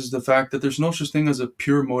misses is the fact that there's no such thing as a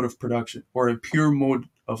pure mode of production or a pure mode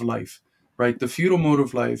of life, right? The feudal mode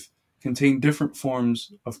of life contained different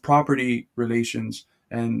forms of property relations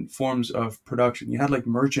and forms of production. You had like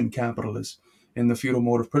merchant capitalists in the feudal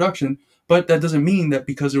mode of production, but that doesn't mean that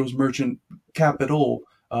because there was merchant capital,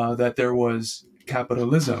 that there was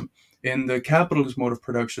capitalism. In the capitalist mode of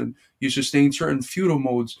production, you sustain certain feudal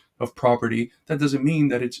modes of property. That doesn't mean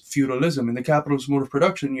that it's feudalism. In the capitalist mode of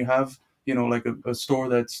production, you have, like a store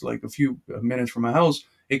that's like a few minutes from my house,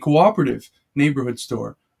 a cooperative neighborhood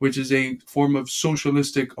store, which is a form of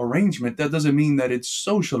socialistic arrangement. That doesn't mean that it's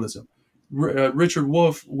socialism. Richard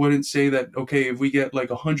Wolff wouldn't say that, okay, if we get like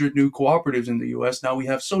 100 new cooperatives in the US, now we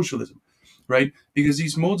have socialism, right? Because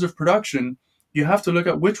these modes of production, you have to look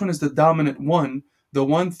at which one is the dominant one, the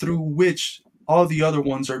one through which all the other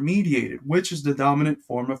ones are mediated, which is the dominant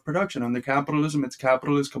form of production. Under capitalism, it's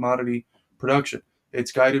capitalist commodity production.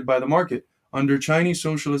 It's guided by the market. Under Chinese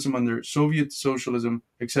socialism, under Soviet socialism,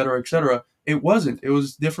 et cetera, it wasn't. It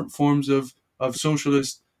was different forms of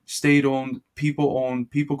socialist, state-owned,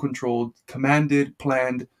 people-controlled, commanded,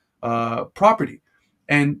 planned property.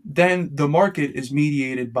 And then the market is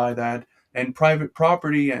mediated by that, and private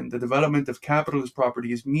property and the development of capitalist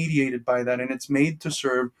property is mediated by that, and it's made to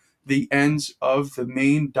serve the ends of the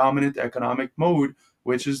main dominant economic mode,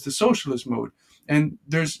 which is the socialist mode. And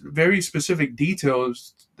there's very specific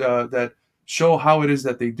details that show how it is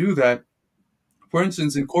that they do that. For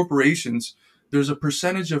instance, in corporations, there's a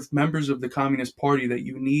percentage of members of the Communist Party that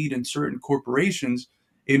you need in certain corporations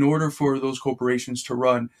in order for those corporations to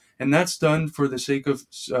run. And that's done for the sake of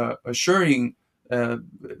assuring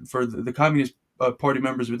for the Communist party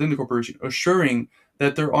members within the corporation, assuring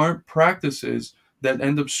that there aren't practices that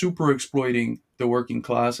end up super exploiting the working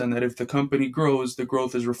class, and that if the company grows, the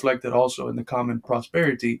growth is reflected also in the common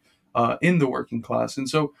prosperity in the working class. And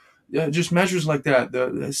so just measures like that,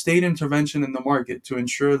 the state intervention in the market to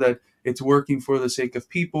ensure that it's working for the sake of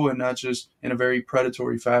people and not just in a very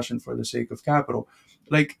predatory fashion for the sake of capital.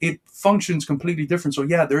 Like, it functions completely different. So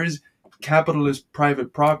yeah, there is capitalist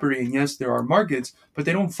private property, and yes, there are markets, but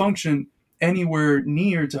they don't function anywhere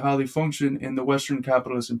near to how they function in the Western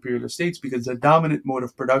capitalist imperialist states, because the dominant mode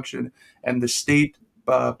of production and the state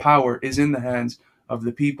power is in the hands of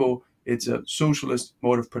the people. It's a socialist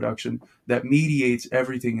mode of production that mediates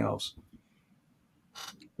everything else.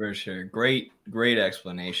 For sure. Great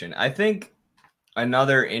explanation. I think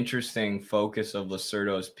another interesting focus of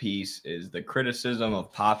Lacerdo's piece is the criticism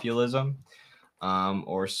of populism,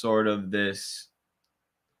 or sort of this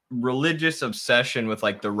religious obsession with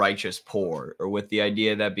like the righteous poor, or with the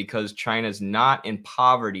idea that because China's not in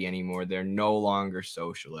poverty anymore, they're no longer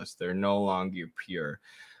socialist, they're no longer pure,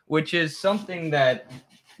 which is something that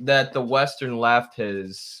the Western left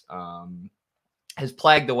has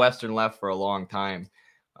plagued the Western left for a long time,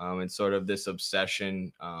 and sort of this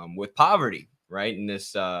obsession with poverty, right, and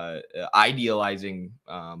this idealizing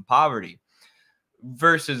poverty,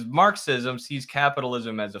 versus Marxism sees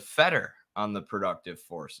capitalism as a fetter on the productive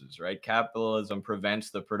forces, right? Capitalism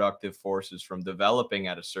prevents the productive forces from developing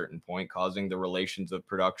at a certain point, causing the relations of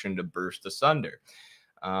production to burst asunder.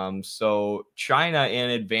 So China,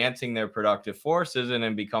 in advancing their productive forces and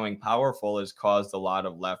in becoming powerful, has caused a lot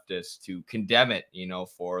of leftists to condemn it,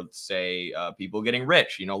 for, say, people getting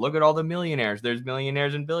rich. Look at all the millionaires. There's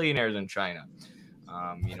millionaires and billionaires in China.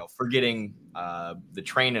 Forgetting the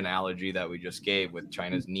train analogy that we just gave with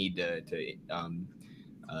China's need to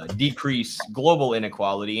decrease global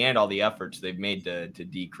inequality and all the efforts they've made to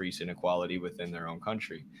decrease inequality within their own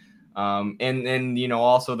country. And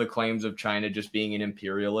also the claims of China just being an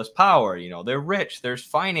imperialist power. They're rich, there's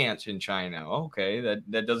finance in China. Okay,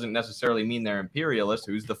 that doesn't necessarily mean they're imperialist.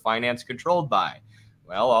 Who's the finance controlled by?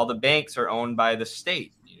 Well, all the banks are owned by the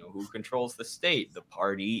state. Who controls the state? The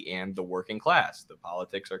party and the working class. The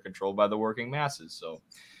politics are controlled by the working masses. So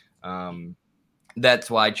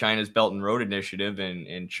that's why China's Belt and Road Initiative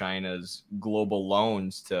and China's global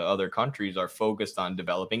loans to other countries are focused on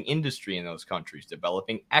developing industry in those countries,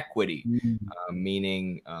 developing equity,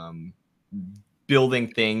 meaning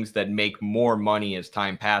building things that make more money as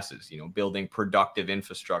time passes, building productive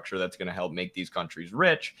infrastructure that's going to help make these countries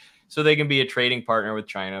rich so they can be a trading partner with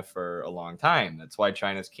China for a long time. That's why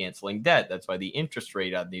China's canceling debt. That's why the interest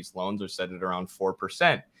rate on these loans are set at around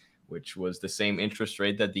 4%. Which was the same interest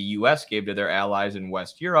rate that the U.S. gave to their allies in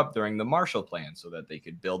West Europe during the Marshall Plan, so that they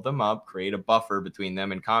could build them up, create a buffer between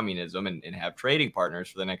them and communism, and have trading partners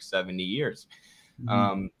for the next 70 years.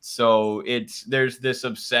 So there's this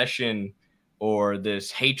obsession or this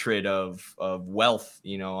hatred of wealth,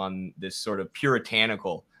 on this sort of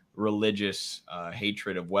puritanical religious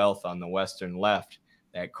hatred of wealth on the Western left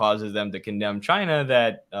that causes them to condemn China,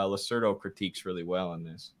 that Lacerdo critiques really well in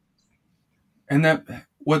this. And that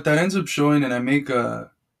what that ends up showing, and I make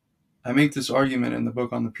this argument in the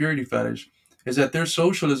book on the purity fetish, is that their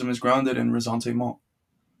socialism is grounded in ressentiment,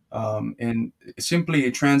 and simply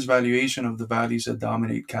a transvaluation of the values that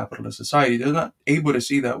dominate capitalist society. They're not able to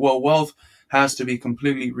see that, well, wealth has to be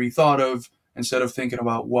completely rethought of. Instead of thinking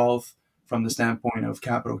about wealth from the standpoint of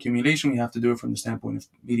capital accumulation, we have to do it from the standpoint of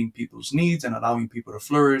meeting people's needs and allowing people to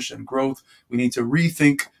flourish and growth. We need to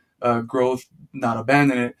rethink growth, not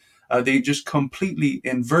abandon it. They just completely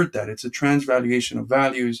invert that. It's a transvaluation of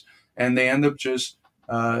values, and they end up just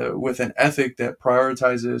with an ethic that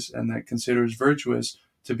prioritizes and that considers virtuous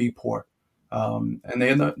to be poor. And they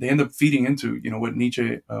end up feeding into what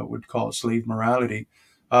Nietzsche would call slave morality.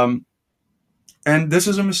 And this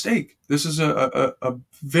is a mistake. This is a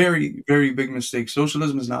very, very big mistake.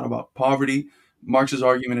 Socialism is not about poverty. Marx's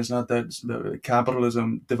argument is not that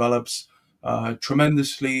capitalism develops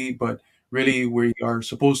tremendously, but really we are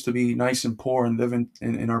supposed to be nice and poor and live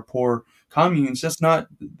in our poor communes.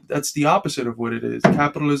 That's the opposite of what it is.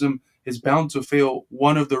 Capitalism is bound to fail,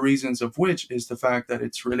 one of the reasons of which is the fact that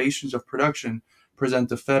its relations of production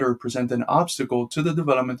present an obstacle to the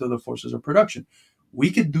development of the forces of production. We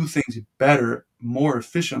could do things better, more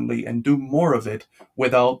efficiently, and do more of it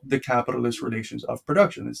without the capitalist relations of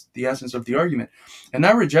production. It's the essence of the argument. And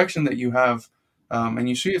that rejection that you have, and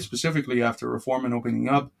you see it specifically after reform and opening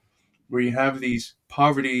up, where you have these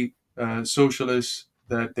poverty socialists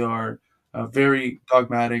that they are very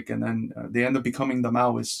dogmatic, and then they end up becoming the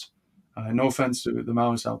Maoists. No offense to the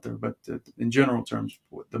Maoists out there, but in general terms,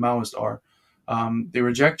 what the Maoists are. They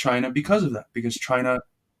reject China because of that, because China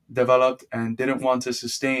developed and didn't want to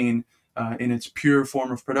sustain in its pure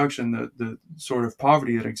form of production the sort of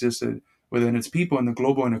poverty that existed within its people and the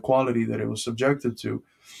global inequality that it was subjected to.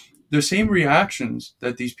 The same reactions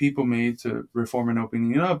that these people made to reform and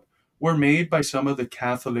opening it up were made by some of the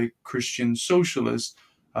Catholic Christian socialists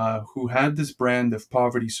who had this brand of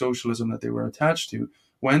poverty socialism that they were attached to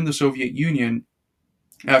when the Soviet Union,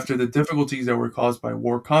 after the difficulties that were caused by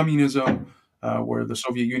war communism, where the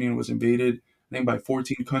Soviet Union was invaded, I think, by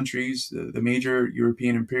 14 countries, the major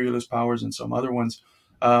European imperialist powers and some other ones.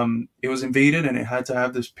 It was invaded and it had to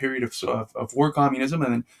have this period of war communism.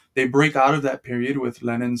 And then they break out of that period with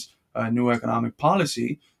Lenin's new economic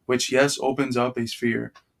policy, which, yes, opens up a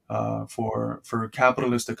sphere for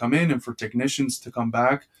capitalists to come in and for technicians to come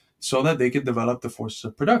back so that they could develop the forces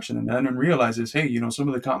of production. And then realizes, hey, some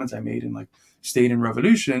of the comments I made in like State and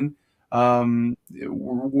Revolution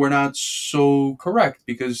were not so correct,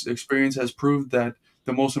 because experience has proved that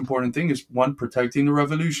the most important thing is, one, protecting the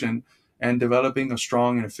revolution and developing a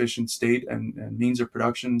strong and efficient state and means of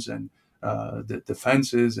productions and the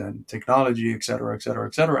defenses and technology, et cetera, et cetera,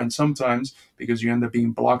 et cetera. And sometimes, because you end up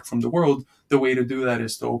being blocked from the world, the way to do that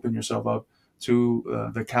is to open yourself up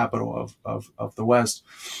to the capital of the West.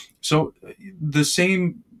 So the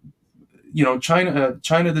same, China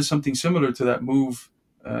did something similar to that move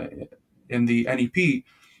in the NEP,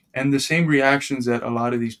 and the same reactions that a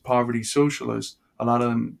lot of these poverty socialists, a lot of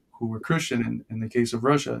them who were Christian in the case of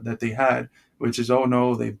Russia, that they had, which is, oh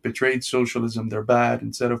no, they've betrayed socialism, they're bad.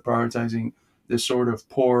 Instead of prioritizing this sort of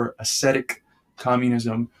poor ascetic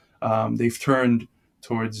communism, they've turned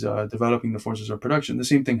towards developing the forces of production. The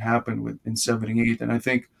same thing happened in 78, and I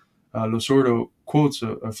think Losordo quotes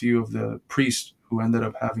a few of the priests who ended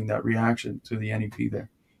up having that reaction to the NEP there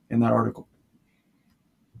in that article.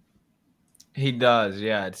 He does,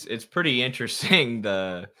 yeah. It's pretty interesting.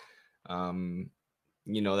 That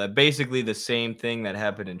basically the same thing that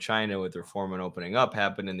happened in China with reform and opening up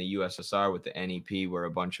happened in the USSR with the NEP, where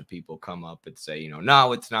a bunch of people come up and say,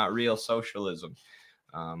 no, it's not real socialism,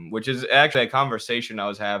 which is actually a conversation I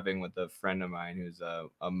was having with a friend of mine who's a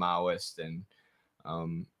Maoist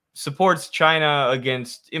and supports China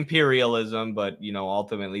against imperialism, but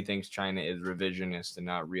ultimately thinks China is revisionist and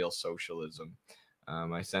not real socialism.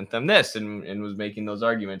 I sent them this and was making those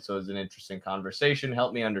arguments. So it was an interesting conversation.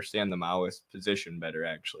 Helped me understand the Maoist position better,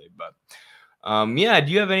 actually. But yeah, do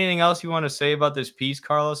you have anything else you want to say about this piece,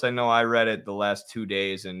 Carlos? I know I read it the last 2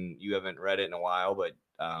 days and you haven't read it in a while, but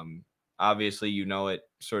obviously you know it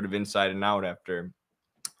sort of inside and out after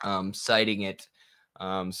citing it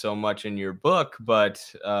so much in your book. But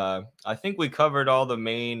I think we covered all the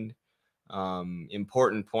main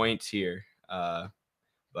important points here.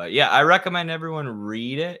 But yeah, I recommend everyone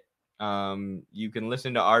read it. You can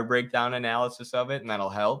listen to our breakdown analysis of it, and that'll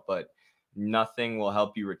help, but nothing will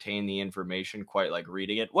help you retain the information quite like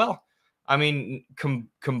reading it. Well, I mean,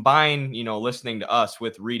 combine, listening to us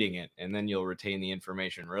with reading it, and then you'll retain the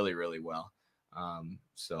information really, really well.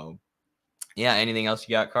 So yeah, anything else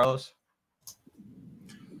you got, Carlos?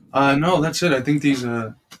 No, that's it. I think these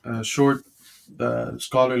short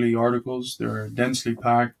scholarly articles, they're densely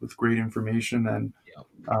packed with great information. And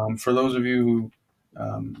for those of you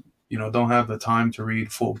who don't have the time to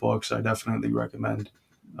read full books, I definitely recommend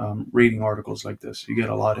reading articles like this. You get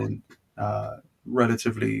a lot in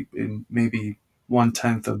relatively in maybe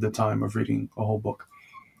 1/10 of the time of reading a whole book.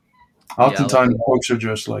 Oftentimes, books are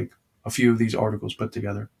just like a few of these articles put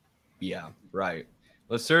together. Yeah, right.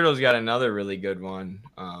 Lacerdo's got another really good one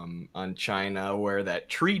on China, where that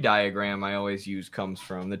tree diagram I always use comes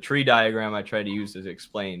from. The tree diagram I try to use to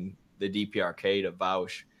explain the DPRK to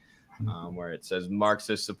Vaush, where it says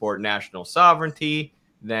Marxists support national sovereignty,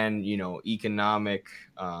 then, economic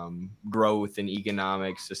growth and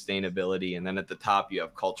economic sustainability. And then at the top, you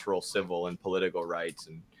have cultural, civil, and political rights.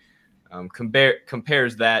 And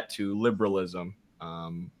compares that to liberalism,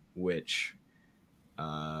 which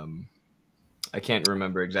I can't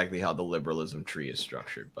remember exactly how the liberalism tree is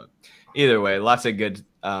structured, but either way, lots of good.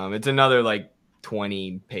 It's another like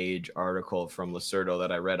 20-page article from Lacerdo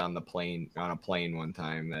that I read on a plane one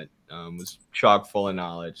time that was chock full of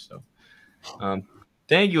knowledge. So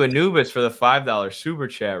thank you, Anubis, for the $5 super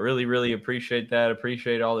chat. Really, really appreciate that.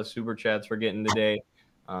 Appreciate all the super chats we're getting today.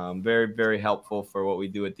 Very, very helpful for what we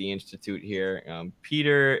do at the Institute here.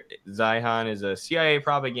 Peter Zeihan is a CIA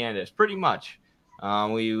propagandist, pretty much.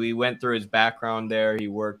 We went through his background there. He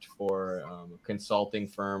worked for a consulting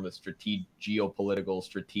firm, a geopolitical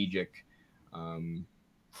strategic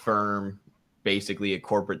firm, basically a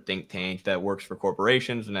corporate think tank that works for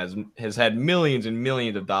corporations and has had millions and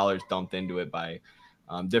millions of dollars dumped into it by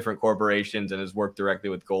different corporations and has worked directly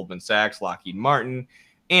with Goldman Sachs, Lockheed Martin,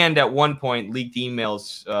 and at one point leaked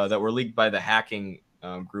emails that were leaked by the hacking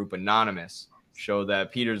group Anonymous show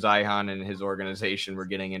that Peter Zeihan and his organization were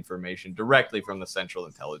getting information directly from the Central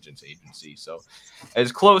Intelligence Agency. So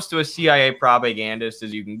as close to a CIA propagandist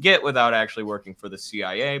as you can get without actually working for the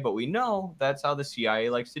CIA. But we know that's how the CIA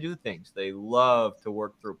likes to do things. They love to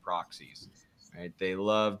work through proxies. Right? They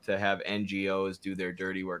love to have NGOs do their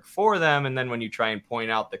dirty work for them. And then when you try and point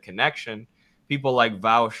out the connection, people like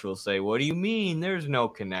Vaush will say, what do you mean? There's no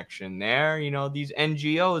connection there. You know, these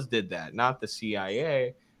NGOs did that, not the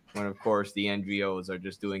CIA. When, of course, the NGOs are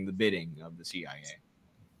just doing the bidding of the CIA.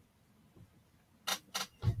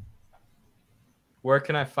 Where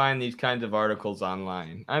can I find these kinds of articles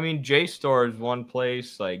online? I mean, JSTOR is one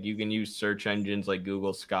place. Like, you can use search engines like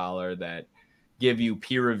Google Scholar that give you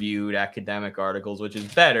peer-reviewed academic articles, which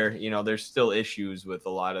is better. You know, there's still issues with a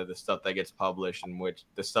lot of the stuff that gets published and which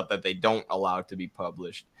the stuff that they don't allow to be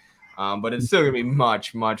published. But it's still going to be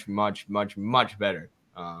much, much, much, much, much better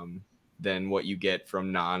than what you get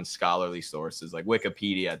from non-scholarly sources. Like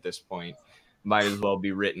Wikipedia at this point might as well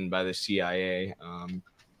be written by the CIA.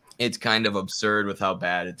 It's kind of absurd with how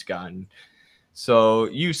bad it's gotten. So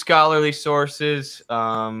use scholarly sources.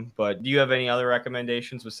 But do you have any other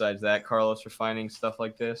recommendations besides that, Carlos, for finding stuff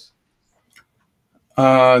like this?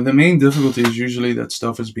 The main difficulty is usually that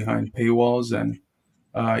stuff is behind paywalls, and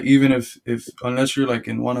even if unless you're like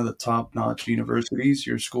in one of the top-notch universities,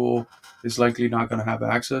 your school is likely not going to have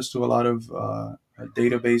access to a lot of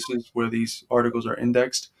databases where these articles are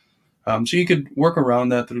indexed. So you could work around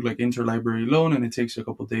that through like interlibrary loan, and it takes a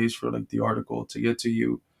couple days for like the article to get to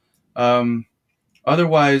you.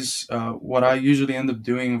 Otherwise, what I usually end up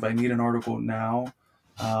doing if I need an article now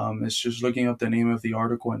is just looking up the name of the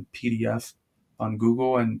article in PDF on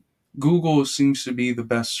Google, and Google seems to be the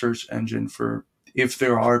best search engine for if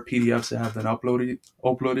there are PDFs that have been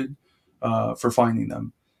uploaded for finding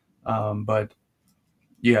them. But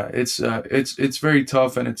yeah, it's very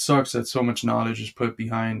tough, and it sucks that so much knowledge is put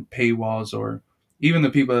behind paywalls, or even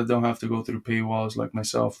the people that don't have to go through paywalls like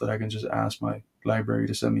myself, that I can just ask my library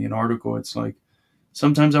to send me an article. It's like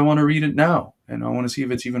sometimes I want to read it now, and I want to see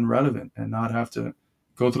if it's even relevant and not have to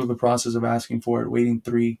go through the process of asking for it, waiting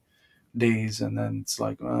 3 days, and then it's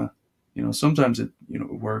like, sometimes it,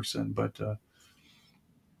 it works, but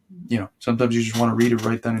sometimes you just want to read it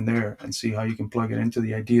right then and there and see how you can plug it into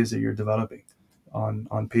the ideas that you're developing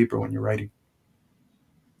on paper when you're writing.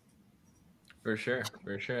 For sure.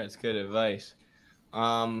 That's good advice.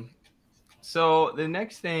 So the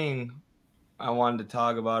next thing I wanted to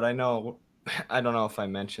talk about, I don't know if I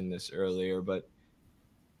mentioned this earlier, but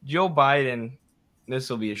Joe Biden, this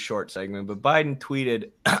will be a short segment, but Biden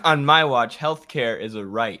tweeted, on my watch, healthcare is a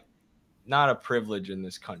right, not a privilege in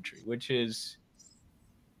this country, which is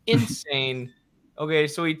insane. Okay,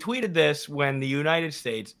 so he tweeted this when the United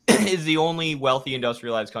States is the only wealthy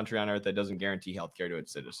industrialized country on earth that doesn't guarantee healthcare to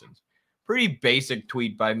its citizens. Pretty basic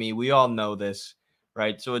tweet by me. We all know this,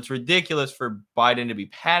 right? So it's ridiculous for Biden to be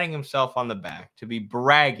patting himself on the back, to be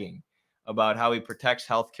bragging about how he protects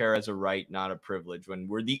healthcare as a right, not a privilege, when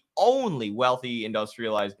we're the only wealthy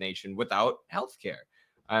industrialized nation without healthcare.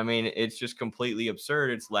 I mean, it's just completely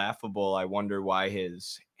absurd. It's laughable. I wonder why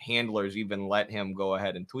his handlers even let him go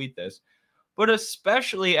ahead and tweet this, but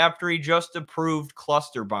especially after he just approved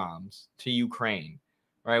cluster bombs to Ukraine,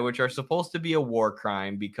 right, which are supposed to be a war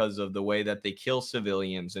crime because of the way that they kill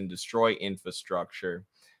civilians and destroy infrastructure.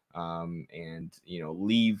 And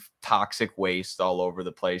leave toxic waste all over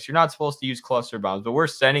the place. You're not supposed to use cluster bombs, but we're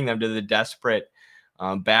sending them to the desperate,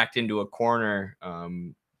 backed into a corner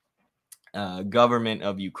government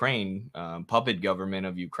of Ukraine, puppet government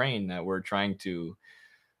of Ukraine that we're trying to,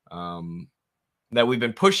 that we've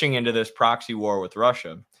been pushing into this proxy war with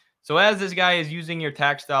Russia. So as this guy is using your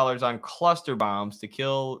tax dollars on cluster bombs to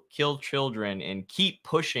kill children and keep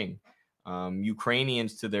pushing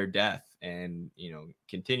Ukrainians to their death, and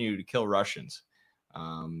continue to kill Russians,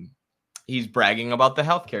 he's bragging about the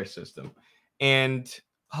healthcare system. And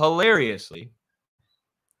hilariously,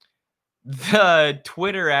 the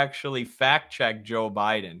Twitter actually fact-checked Joe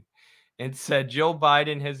Biden and said Joe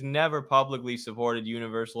Biden has never publicly supported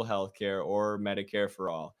universal healthcare or Medicare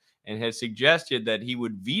for all, and has suggested that he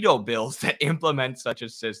would veto bills that implement such a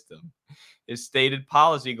system. His stated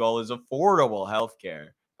policy goal is affordable healthcare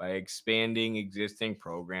by expanding existing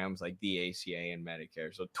programs like the ACA and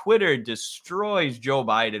Medicare. So Twitter destroys Joe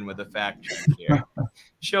Biden with a fact check here.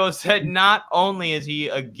 Shows that not only is he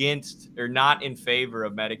against or not in favor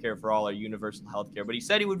of Medicare for all or universal health care, but he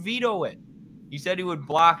said he would veto it. He said he would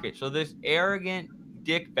block it. So this arrogant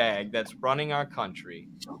dickbag that's running our country,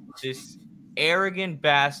 this arrogant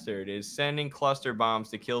bastard is sending cluster bombs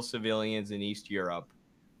to kill civilians in East Europe,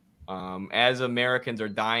 as Americans are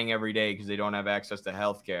dying every day because they don't have access to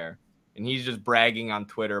healthcare. And he's just bragging on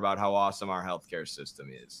Twitter about how awesome our healthcare system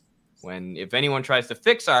is. When if anyone tries to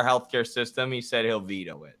fix our healthcare system, he said he'll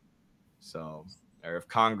veto it. So, or if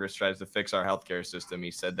Congress tries to fix our healthcare system,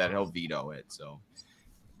 he said that he'll veto it. So,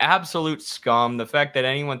 absolute scum. The fact that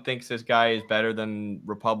anyone thinks this guy is better than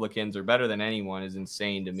Republicans or better than anyone is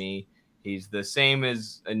insane to me. He's the same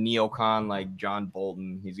as a neocon like John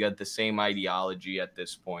Bolton. He's got the same ideology at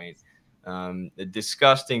this point. A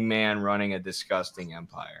disgusting man running a disgusting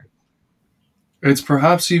empire. It's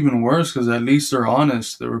perhaps even worse because at least they're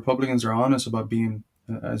honest. The Republicans are honest about being,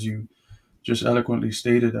 as you just eloquently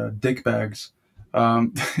stated, dickbags. They're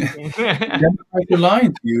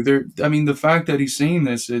lying to you. I mean, the fact that he's saying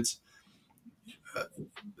this, it's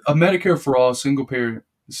a Medicare for all single payer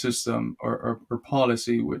system or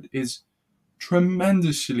policy is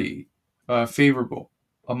tremendously favorable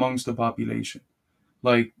amongst the population.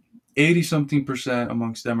 Like 80-something%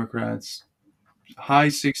 amongst Democrats, high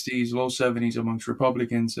 60s, low 70s amongst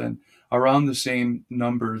Republicans, and around the same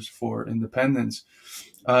numbers for independents.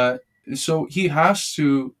 So he has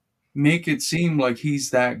to make it seem like he's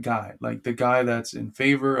that guy, like the guy that's in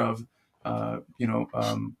favor of, the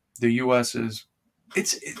U.S. is.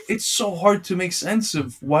 It's so hard to make sense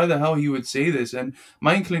of why the hell he would say this. And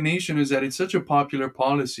my inclination is that it's such a popular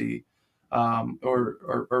policy,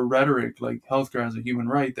 or rhetoric like healthcare as a human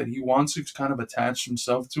right, that he wants to kind of attach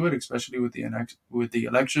himself to it, especially with the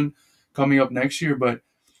election coming up next year. But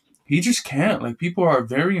he just can't. Like, people are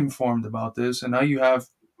very informed about this, and now you have,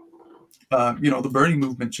 the Bernie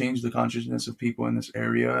movement changed the consciousness of people in this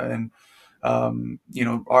area, and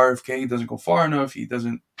RFK doesn't go far enough. He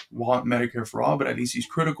doesn't want Medicare for all, but at least he's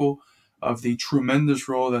critical of the tremendous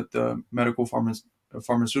role that the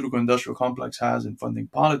pharmaceutical industrial complex has in funding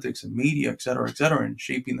politics and media, et cetera, and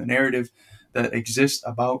shaping the narrative that exists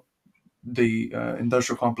about the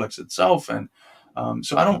industrial complex itself. And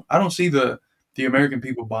so I don't see the American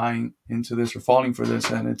people buying into this or falling for this.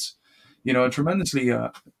 And it's, a tremendously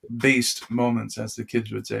based moments, as the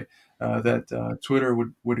kids would say, that Twitter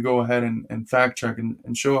would go ahead and fact check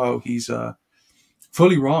and show how he's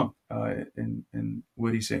fully wrong in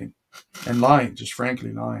what he's saying, and lying, just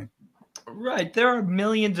frankly lying. Right. There are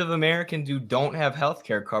millions of Americans who don't have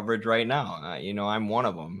healthcare coverage right now. I'm one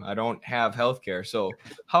of them. I don't have healthcare. So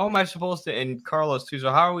how am I supposed to, and Carlos too,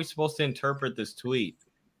 so how are we supposed to interpret this tweet?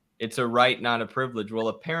 It's a right, not a privilege. Well,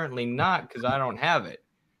 apparently not, because I don't have it.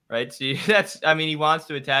 Right. So he wants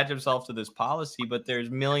to attach himself to this policy, but there's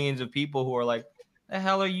millions of people who are like, the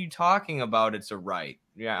hell are you talking about? It's a right.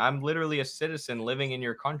 Yeah, I'm literally a citizen living in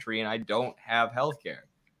your country and I don't have healthcare.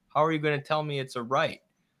 How are you going to tell me it's a right?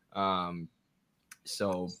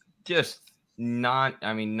 So just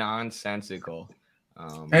nonsensical.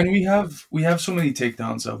 And we have so many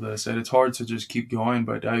takedowns of this, and it's hard to just keep going.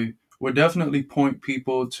 But I would definitely point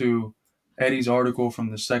people to Eddie's article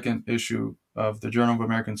from the second issue of the Journal of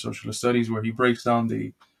American Socialist Studies, where he breaks down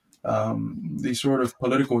the sort of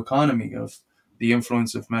political economy of the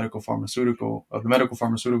influence of the medical pharmaceutical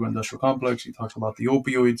industrial complex. He talks about the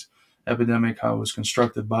opioids epidemic, how it was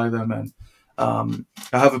constructed by them, and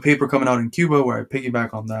I have a paper coming out in Cuba where I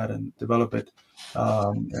piggyback on that and develop it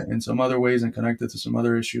in some other ways and connect it to some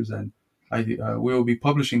other issues. And we will be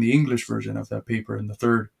publishing the English version of that paper in the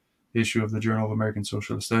third issue of the Journal of American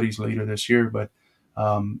Socialist Studies later this year. But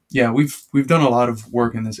we've done a lot of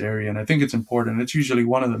work in this area, and I think it's important. It's usually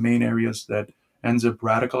one of the main areas that ends up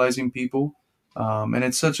radicalizing people, and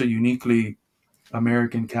it's such a uniquely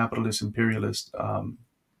American capitalist imperialist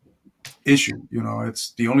issue.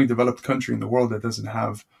 It's the only developed country in the world that doesn't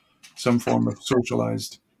have some form of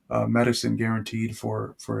socialized medicine guaranteed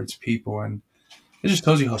for its people, and it just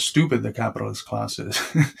tells you how stupid the capitalist class is.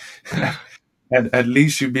 At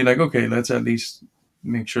least you'd be like, okay, let's at least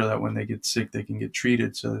make sure that when they get sick, they can get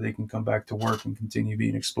treated so that they can come back to work and continue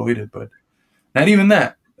being exploited. But not even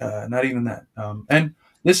that. And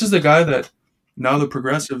this is the guy that now the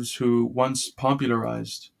progressives who once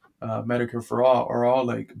popularized Medicare for all are all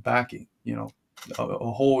like backing, a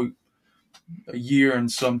whole year and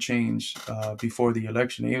some change before the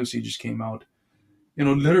election. AOC just came out,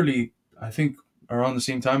 literally, I think around the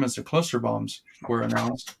same time as the cluster bombs were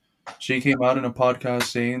announced. She came out in a podcast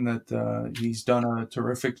saying that he's done a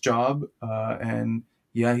terrific job, and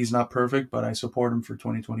yeah, he's not perfect, but I support him for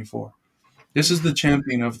 2024. This is the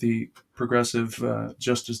champion of the progressive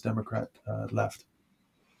Justice Democrat left.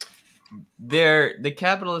 The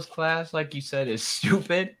capitalist class, like you said, is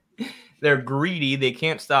stupid. They're greedy. They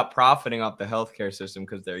can't stop profiting off the healthcare system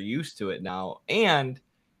because they're used to it now. And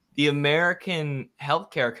the American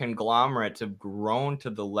healthcare conglomerates have grown to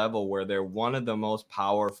the level where they're one of the most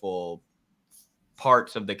powerful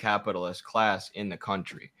parts of the capitalist class in the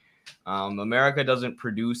country. America doesn't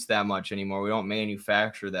produce that much anymore. We don't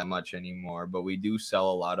manufacture that much anymore, but we do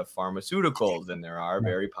sell a lot of pharmaceuticals, and there are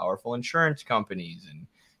very powerful insurance companies and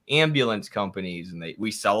ambulance companies, and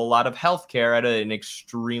we sell a lot of healthcare at an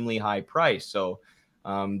extremely high price. So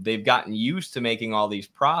they've gotten used to making all these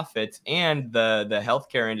profits, and the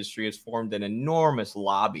healthcare industry has formed an enormous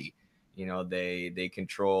lobby. You know, they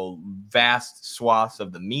control vast swaths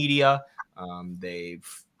of the media. They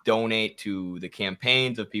donate to the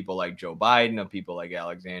campaigns of people like Joe Biden, of people like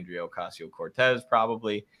Alexandria Ocasio-Cortez,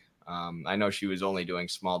 probably. I know she was only doing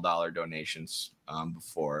small dollar donations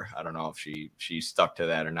before. I don't know if she stuck to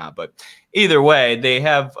that or not, but either way, they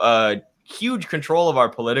have huge control of our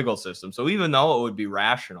political system. So even though it would be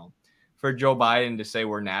rational for Joe Biden to say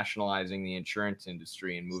we're nationalizing the insurance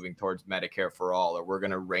industry and moving towards Medicare for all, or we're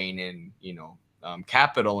going to rein in,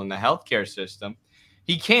 capital in the healthcare system,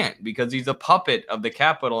 he can't, because he's a puppet of the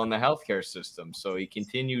capital in the healthcare system. So he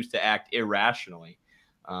continues to act irrationally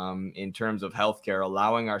in terms of healthcare,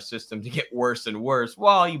 allowing our system to get worse and worse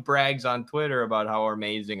while he brags on Twitter about how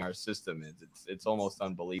amazing our system is. It's almost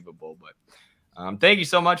unbelievable. But thank you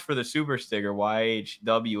so much for the super sticker,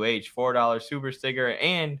 YHWH, $4 super sticker,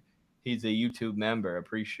 and he's a YouTube member.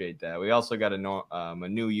 Appreciate that. We also got a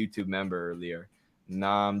new YouTube member earlier,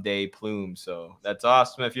 Nam De Plume. So that's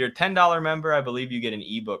awesome. If you're a $10 member, I believe you get an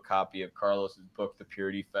ebook copy of Carlos's book, The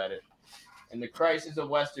Purity Fetish and the Crisis of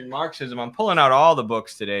Western Marxism. I'm pulling out all the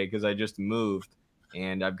books today because I just moved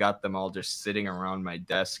and I've got them all just sitting around my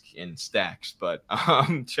desk in stacks. But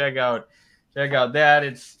check out that.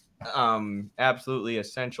 It's absolutely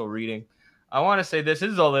essential reading. I want to say this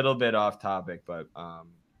is a little bit off topic, but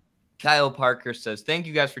Kyle Parker says, thank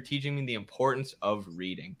you guys for teaching me the importance of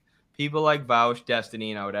reading. People like Vaush,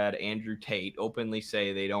 Destiny, and I would add Andrew Tate openly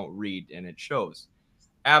say they don't read, and it shows.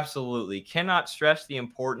 Absolutely. Cannot stress the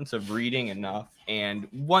importance of reading enough. And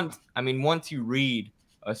once you read,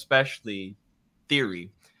 especially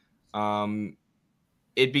theory,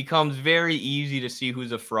 it becomes very easy to see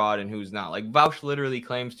who's a fraud and who's not. Like Vaush literally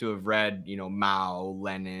claims to have read, Mao,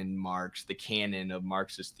 Lenin, Marx, the canon of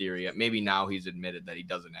Marxist theory. Maybe now he's admitted that he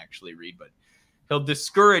doesn't actually read, but he'll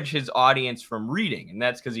discourage his audience from reading. And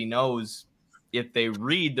that's because he knows if they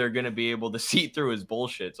read, they're going to be able to see through his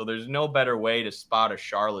bullshit. So there's no better way to spot a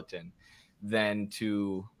charlatan than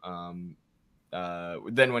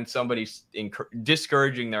when somebody's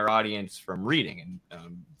discouraging their audience from reading.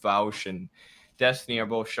 And Vaush and Destiny are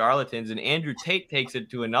both charlatans. And Andrew Tate takes it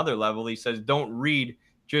to another level. He says, don't read,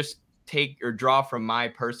 just take or draw from my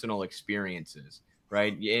personal experiences.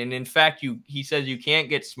 Right. And in fact, he says you can't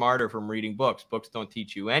get smarter from reading books. Books don't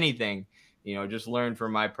teach you anything. Just learn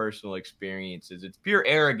from my personal experiences. It's pure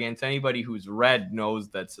arrogance. Anybody who's read knows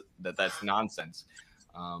that's nonsense.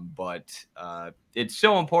 But it's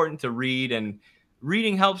so important to read, and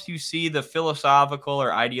reading helps you see the philosophical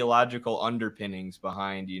or ideological underpinnings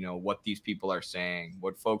behind, what these people are saying,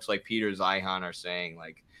 what folks like Peter Zeihan are saying.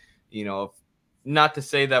 Like, not to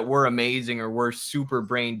say that we're amazing or we're super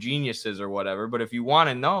brain geniuses or whatever, but if you want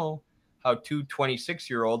to know how two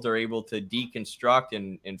 26-year-olds are able to deconstruct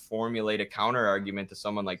and formulate a counter argument to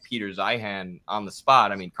someone like Peter Zeihan on the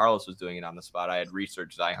spot. I mean, Carlos was doing it on the spot. I had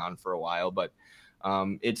researched Zeihan for a while, but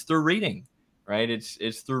it's through reading, right?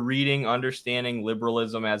 It's through reading, understanding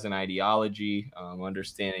liberalism as an ideology,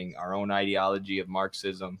 understanding our own ideology of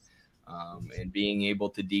Marxism, and being able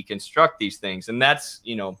to deconstruct these things. And that's,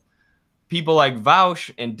 people like Vaush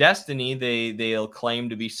and Destiny, they'll claim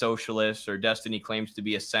to be socialists, or Destiny claims to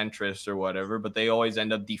be a centrist or whatever, but they always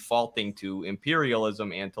end up defaulting to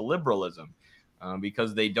imperialism and to liberalism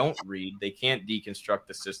because they don't read. They can't deconstruct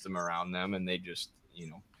the system around them, and they just,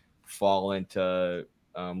 fall into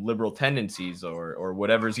liberal tendencies or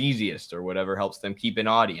whatever's easiest or whatever helps them keep an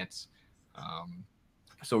audience.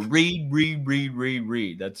 So read.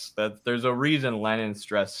 There's a reason Lenin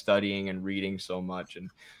stressed studying and reading so much. And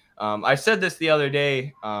I said this the other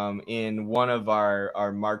day in one of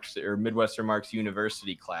our Marx or Midwestern Marx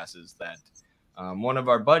University classes that one of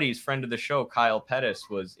our buddies, friend of the show, Kyle Pettis,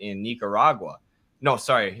 was in Nicaragua. No,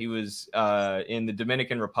 sorry, he was in the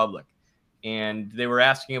Dominican Republic. And they were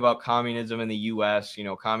asking about communism in the U.S.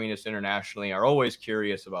 Communists internationally are always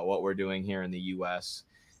curious about what we're doing here in the U.S.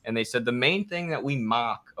 And they said the main thing that we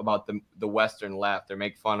mock about the Western left, or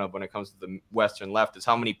make fun of when it comes to the Western left, is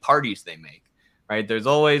how many parties they make. Right? There's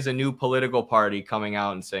always a new political party coming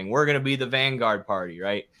out and saying, we're going to be the vanguard party,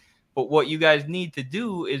 right? But what you guys need to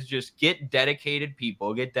do is just get dedicated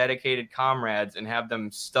people, get dedicated comrades, and have them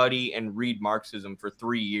study and read Marxism for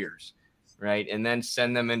 3 years, right? And then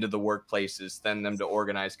send them into the workplaces, send them to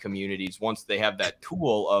organized communities once they have that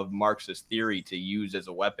tool of Marxist theory to use as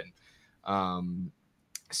a weapon.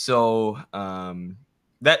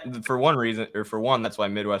 That for one reason, or for one, that's why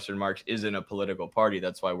Midwestern Marx isn't a political party.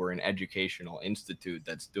 That's why we're an educational institute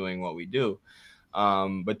that's doing what we do.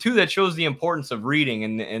 But two, that shows the importance of reading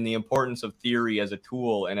and the importance of theory as a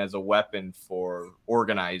tool and as a weapon for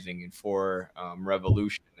organizing and for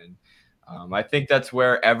revolution. And I think that's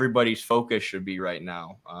where everybody's focus should be right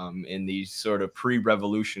now, in these sort of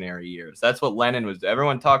pre-revolutionary years. That's what Lenin was.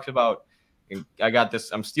 Everyone talks about. I got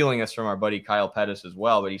this. I'm stealing this from our buddy Kyle Pettis as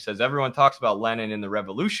well. But he says everyone talks about Lenin in the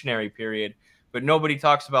revolutionary period, but nobody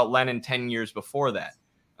talks about Lenin 10 years before that.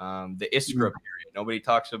 The Iskra period. Nobody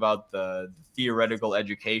talks about the theoretical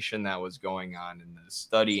education that was going on and the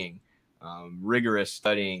studying, rigorous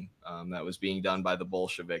studying that was being done by the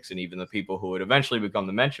Bolsheviks and even the people who would eventually become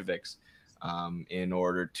the Mensheviks, in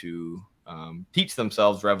order to teach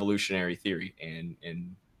themselves revolutionary theory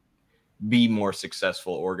and be more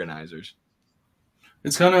successful organizers.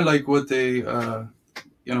 It's kind of like what they,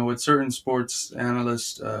 with certain sports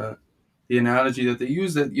analysts, the analogy that they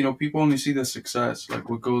use, that, people only see the success, like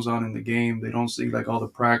what goes on in the game. They don't see like all the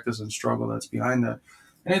practice and struggle that's behind that.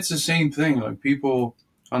 And it's the same thing. Like people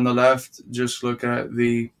on the left just look at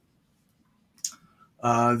the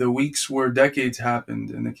weeks where decades happened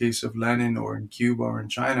in the case of Lenin or in Cuba or in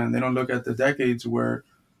China, and they don't look at the decades where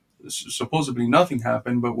supposedly nothing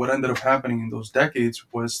happened. But what ended up happening in those decades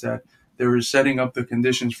was that they were setting up the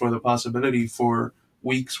conditions for the possibility for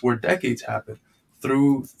weeks where decades happened,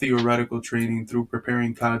 through theoretical training, through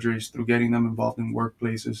preparing cadres, through getting them involved in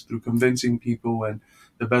workplaces, through convincing people and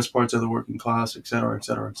the best parts of the working class, et cetera, et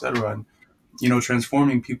cetera, et cetera. And,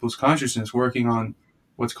 transforming people's consciousness, working on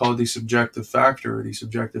what's called the subjective factor, the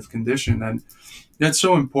subjective condition. And that's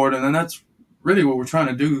so important. And that's really what we're trying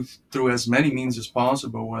to do through as many means as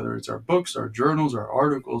possible, whether it's our books, our journals, our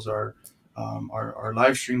articles, our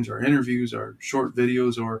live streams, our interviews, our short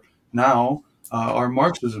videos, or now our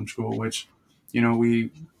Marxism school, which,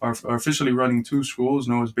 we are officially running 2 schools,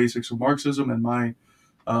 known as Basics of Marxism and my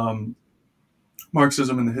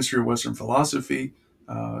Marxism and the History of Western Philosophy.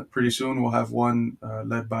 Pretty soon we'll have one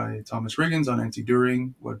led by Thomas Riggins on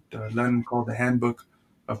anti-Düring, what Lenin called the Handbook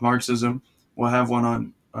of Marxism. We'll have one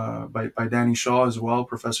on by Danny Shaw as well,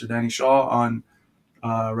 Professor Danny Shaw, on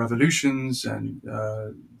revolutions and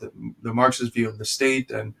the Marxist view of the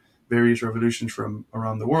state and various revolutions from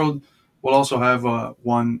around the world. We'll also have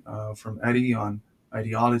one from Eddie on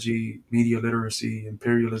ideology, media literacy,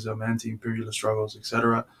 imperialism, anti-imperialist struggles,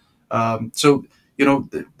 etc. So,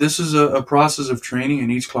 this is a process of training.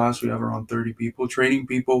 In each class, we have around 30 people, training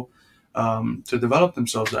people to develop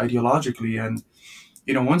themselves ideologically. And,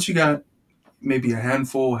 once you got maybe a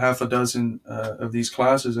handful, half a dozen of these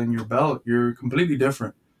classes in your belt, you're completely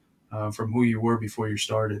different from who you were before you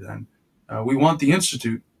started. And we want the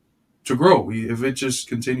Institute to grow. If it just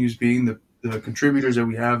continues being the contributors that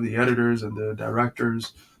we have, the editors and the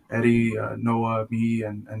directors, Eddie, Noah, me,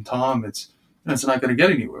 and Tom, it's not going to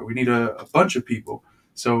get anywhere. We need a bunch of people.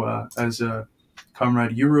 So as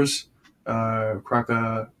Comrade Eurus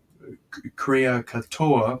Kraka Kriya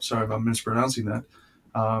Katoa, sorry if I'm mispronouncing that,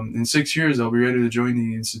 in 6 years I'll be ready to join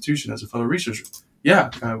the institution as a fellow researcher. Yeah,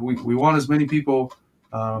 we want as many people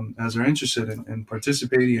as are interested in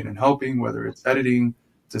participating and in helping, whether it's editing,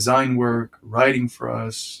 design work, writing for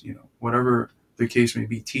us, whatever the case may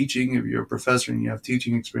be, teaching, if you're a professor and you have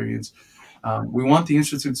teaching experience. We want the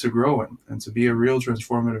Institute to grow and to be a real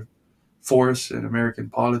transformative force in American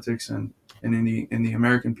politics and in the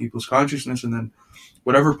American people's consciousness. And then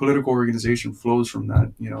whatever political organization flows from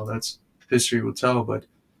that, that's history will tell. But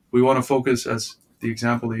we want to focus, as the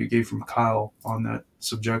example that you gave from Kyle, on that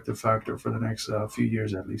subjective factor for the next few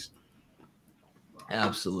years at least.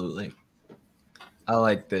 Absolutely. I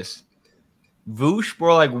like this. Voosh,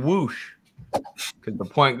 more like whoosh, because the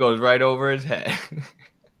point goes right over his head.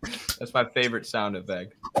 That's my favorite sound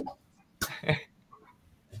effect.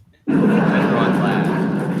 Everyone laugh.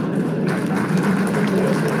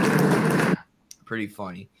 Pretty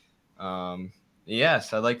funny.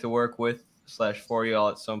 Yes, I'd like to work with / for y'all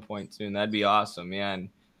at some point soon. That'd be awesome. Yeah. And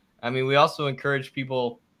I mean, we also encourage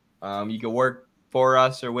people, you can work for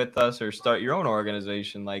us or with us or start your own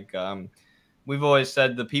organization. Like, we've always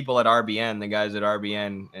said the people at RBN, the guys at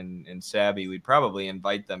RBN and Savvy, we'd probably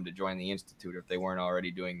invite them to join the Institute if they weren't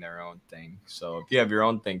already doing their own thing. So if you have your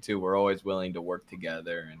own thing too, we're always willing to work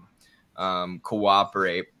together and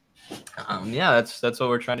cooperate. Yeah, that's what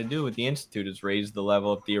we're trying to do with the Institute, is raise the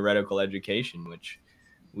level of theoretical education, which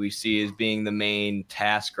we see as being the main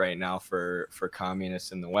task right now for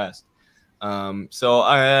communists in the West. Unless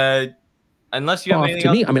you have anything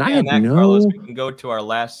else I mean, I on had that, Carlos, no. we can go to our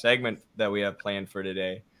last segment that we have planned for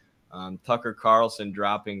today. Tucker Carlson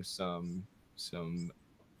dropping some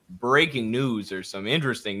breaking news, or some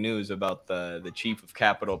interesting news about the chief of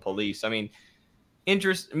Capitol Police. I mean,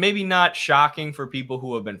 maybe not shocking for people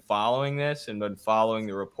who have been following this and been following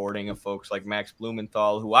the reporting of folks like Max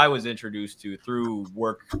Blumenthal, who I was introduced to through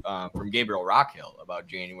work from Gabriel Rockhill about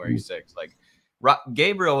January 6th. Like,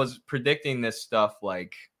 Gabriel was predicting this stuff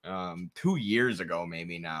like 2 years ago,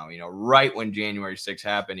 maybe now, right when January 6th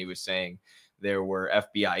happened. He was saying there were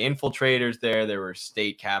FBI infiltrators there were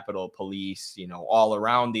state capitol police, all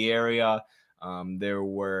around the area. There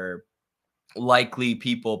were likely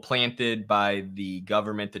people planted by the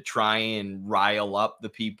government to try and rile up the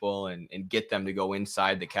people and get them to go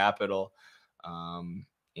inside the Capitol.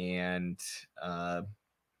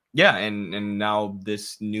 Yeah, and now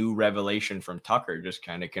this new revelation from Tucker just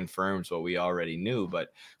kind of confirms what we already knew. But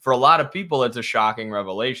for a lot of people, it's a shocking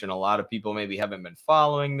revelation. A lot of people maybe haven't been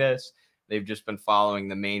following this. They've just been following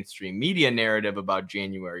the mainstream media narrative about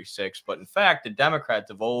January 6th. But in fact, the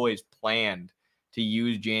Democrats have always planned to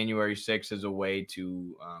use January 6th as a way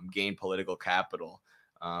to gain political capital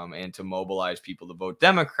and to mobilize people to vote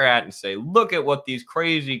Democrat and say, look at what these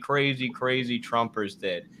crazy Trumpers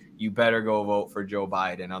did. You better go vote for Joe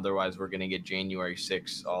Biden. Otherwise, we're going to get January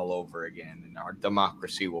 6th all over again, and our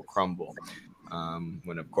democracy will crumble.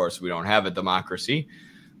 When, of course, we don't have a democracy.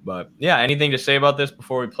 But, yeah, anything to say about this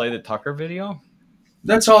before we play the Tucker video?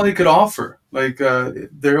 That's all they could offer. Like,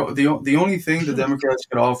 the only thing the Democrats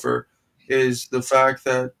could offer is the fact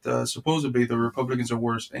that supposedly the Republicans are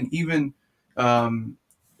worse. And even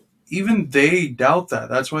they doubt that.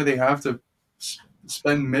 That's why they have to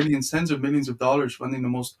spend millions, tens of millions of dollars funding the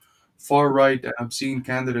most far-right and obscene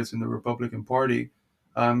candidates in the Republican Party,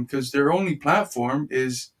 because their only platform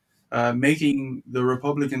is making the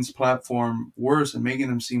Republicans' platform worse and making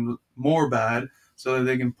them seem more bad, so that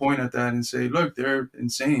they can point at that and say, look, they're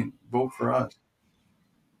insane. Vote for us.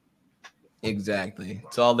 Exactly.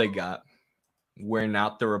 It's all they got. We're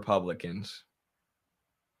not the Republicans.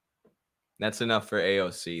 That's enough for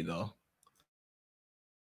AOC, though.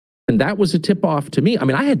 And that was a tip-off to me. I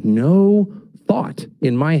mean, I had no thought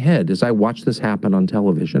in my head as I watched this happen on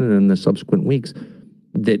television and in the subsequent weeks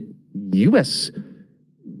that U.S.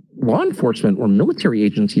 law enforcement or military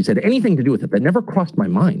agencies had anything to do with it. That never crossed my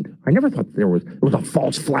mind. I never thought it was a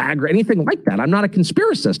false flag or anything like that. I'm not a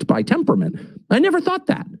conspiracist by temperament. I never thought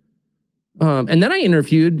that. And then I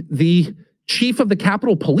interviewed the chief of the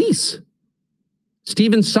Capitol Police,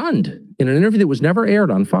 Stephen Sund, in an interview that was never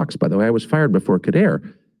aired on Fox, by the way. I was fired before it could air.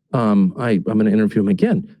 I'm going to interview him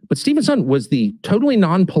again. But Stephen Sund was the totally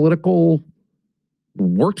non-political,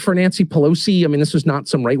 worked for Nancy Pelosi. I mean, this was not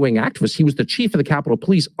some right-wing activist. He was the chief of the Capitol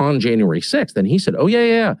Police on January 6th. And he said, oh,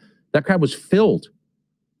 yeah. That crowd was filled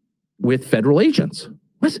with federal agents.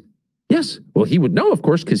 What? Yes. Well, he would know, of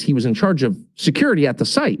course, because he was in charge of security at the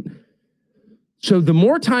site. So the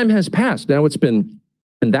more time has passed, now it's been,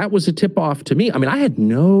 and that was a tip-off to me. I mean, I had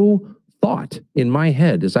no thought in my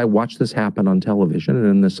head as I watched this happen on television and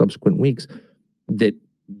in the subsequent weeks that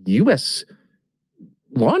U.S.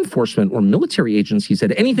 law enforcement or military agencies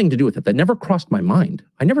had anything to do with it. That never crossed my mind.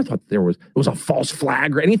 I never thought it was a false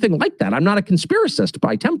flag or anything like that. I'm not a conspiracist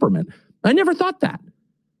by temperament. I never thought that.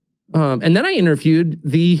 And then I interviewed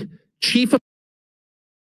the chief of...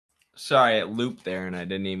 Sorry, it looped there and I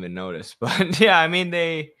didn't even notice. But yeah, I mean,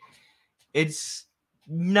 it's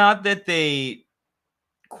not that they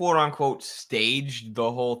quote unquote staged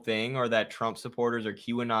the whole thing or that Trump supporters or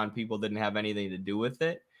QAnon people didn't have anything to do with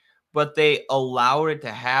it, but they allowed it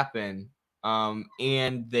to happen.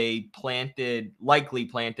 And they likely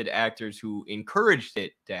planted actors who encouraged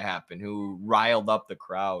it to happen, who riled up the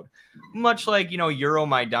crowd. Much like,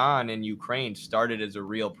 Euromaidan in Ukraine started as a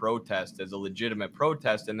real protest, as a legitimate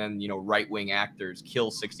protest, and then, right-wing actors kill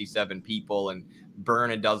 67 people and burn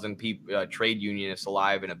a dozen trade unionists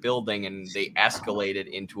alive in a building, and they escalated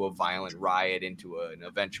into a violent riot, into an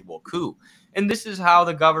eventual coup. And this is how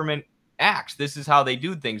the government acts. This is how they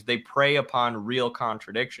do things. They prey upon real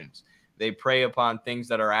contradictions. They prey upon things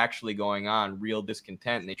that are actually going on, real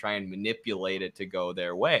discontent, and they try and manipulate it to go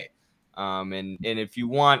their way. And if you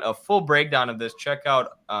want a full breakdown of this, check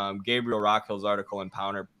out Gabriel Rockhill's article in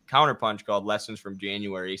Counterpunch called Lessons from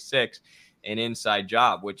January 6th, an Inside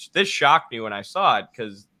Job, which this shocked me when I saw it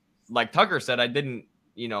because, like Tucker said, I didn't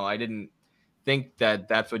think that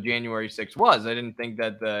that's what January 6th was. I didn't think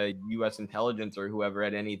that the U.S. intelligence or whoever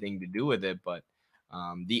had anything to do with it, but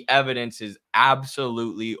the evidence is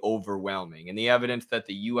absolutely overwhelming. And the evidence that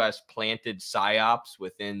the U.S. planted psyops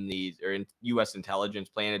within these, or U.S. intelligence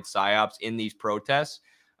planted psyops in these protests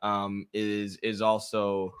is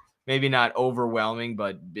also maybe not overwhelming,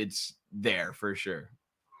 but it's there for sure.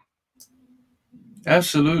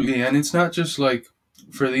 Absolutely, and it's not just like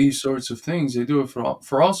for these sorts of things. They do it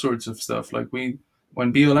for all sorts of stuff. Like when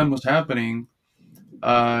BLM was happening,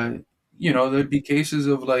 uh, there'd be cases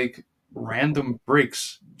of like random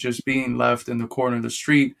bricks just being left in the corner of the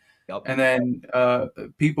street, Yep. and then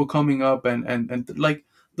people coming up and like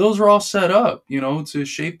those were all set up, to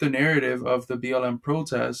shape the narrative of the BLM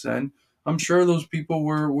protests. And I'm sure those people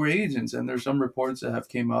were agents, and there's some reports that have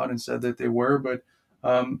came out and said that they were, but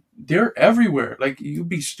they're everywhere. Like, you'd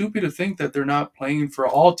be stupid to think that they're not playing for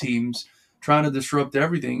all teams, trying to disrupt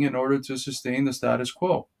everything in order to sustain the status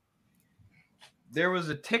quo. There was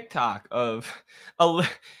a TikTok of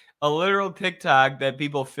a literal TikTok that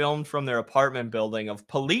people filmed from their apartment building of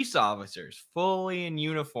police officers fully in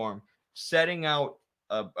uniform setting out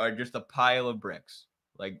just a pile of bricks,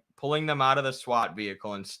 like pulling them out of the SWAT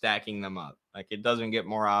vehicle and stacking them up. Like, it doesn't get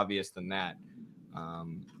more obvious than that.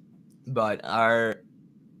 But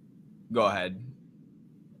go ahead.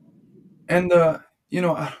 And I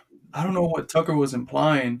don't know what Tucker was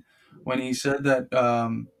implying when he said that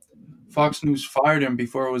Fox News fired him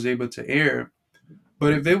before it was able to air.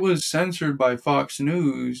 But if it was censored by Fox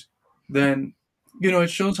News, then it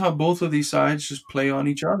shows how both of these sides just play on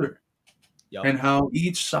each other. Yep. And how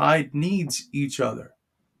each side needs each other.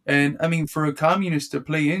 And I mean, for a communist to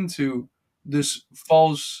play into this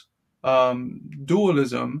false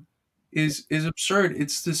dualism is absurd.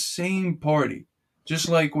 It's the same party. Just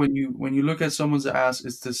like when you look at someone's ass,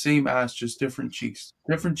 it's the same ass, just different cheeks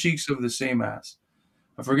of the same ass.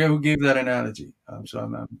 I forget who gave that analogy, so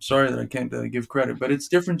I'm sorry that I can't give credit, but it's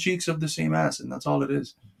different cheeks of the same ass, and that's all it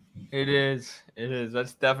is. It is.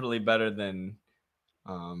 That's definitely better than,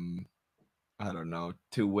 I don't know,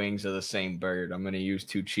 two wings of the same bird. I'm going to use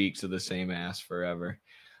two cheeks of the same ass forever.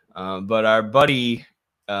 But our buddy,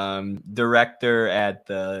 director at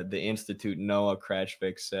the Institute, Noah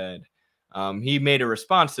Krashvik, said, he made a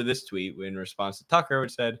response to this tweet in response to Tucker,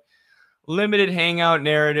 which said, limited hangout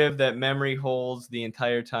narrative that memory holds the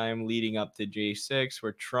entire time leading up to J6,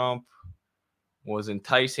 where Trump was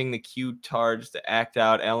enticing the Q-tards to act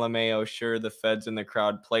out. LMAO, sure, the feds in the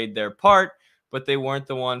crowd played their part, but they weren't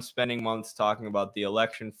the ones spending months talking about the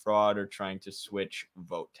election fraud or trying to switch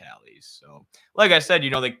vote tallies. So, like I said,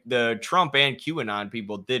 the Trump and QAnon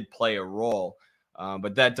people did play a role,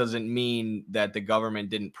 but that doesn't mean that the government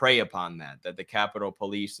didn't prey upon that the Capitol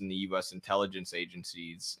Police and the U.S. intelligence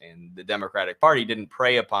agencies and the Democratic Party didn't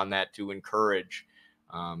prey upon that to encourage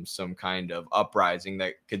some kind of uprising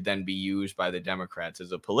that could then be used by the Democrats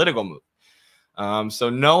as a political move. So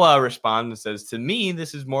Noah responds and says, to me,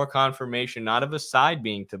 this is more confirmation not of a side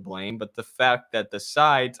being to blame, but the fact that the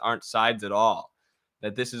sides aren't sides at all.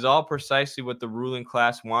 That this is all precisely what the ruling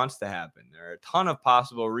class wants to happen. There are a ton of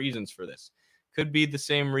possible reasons for this. Could be the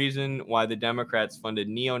same reason why the Democrats funded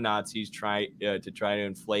neo-Nazis to try to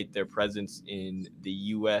inflate their presence in the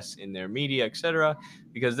U.S. in their media, etc.,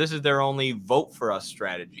 because this is their only vote for us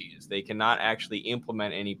strategy, is they cannot actually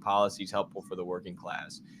implement any policies helpful for the working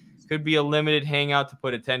class. Could be a limited hangout to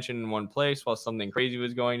put attention in one place while something crazy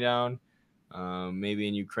was going down. Maybe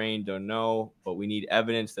in Ukraine, don't know, but we need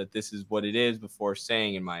evidence that this is what it is before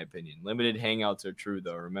saying, in my opinion. Limited hangouts are true,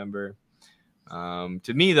 though, remember?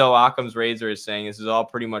 To me, though, Occam's razor is saying this is all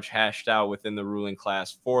pretty much hashed out within the ruling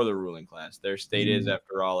class for the ruling class. Their state is,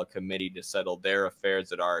 after all, a committee to settle their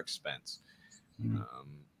affairs at our expense.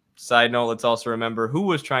 Side note, let's also remember who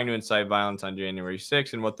was trying to incite violence on January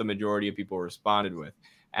 6th and what the majority of people responded with.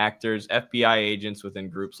 Actors, FBI agents within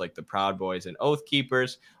groups like the Proud Boys and Oath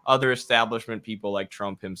Keepers, other establishment people like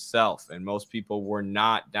Trump himself, and most people were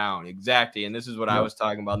not down. Exactly, and this is what I was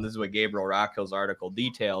talking about, and this is what Gabriel Rockhill's article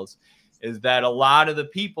details, is that a lot of the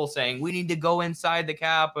people saying, we need to go inside the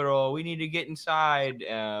Capitol, we need to get inside,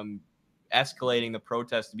 escalating the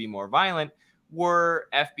protests to be more violent, were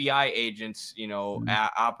FBI agents,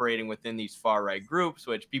 operating within these far-right groups,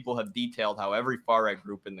 which people have detailed how every far-right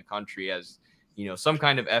group in the country has, some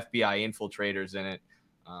kind of FBI infiltrators in it,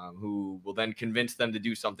 who will then convince them to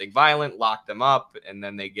do something violent, lock them up, and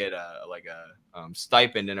then they get a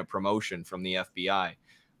stipend and a promotion from the FBI.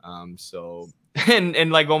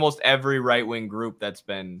 And like almost every right-wing group that's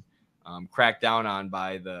been cracked down on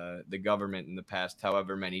by the government in the past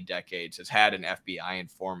however many decades has had an FBI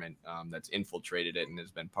informant that's infiltrated it and has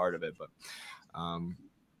been part of it. But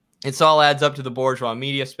It all adds up to the bourgeois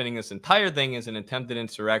media spinning this entire thing as an attempted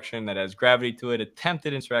insurrection that has gravity to it.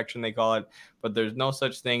 Attempted insurrection, they call it. But there's no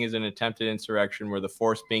such thing as an attempted insurrection where the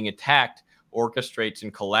force being attacked orchestrates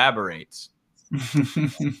and collaborates.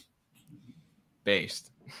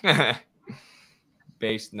 Based.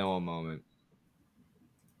 Based Noah moment.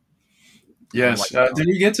 Yes. Did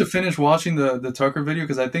you get to finish watching the Tucker video?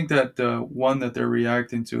 Because I think that the one that they're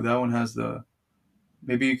reacting to, that one has the...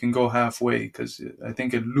 Maybe you can go halfway, because I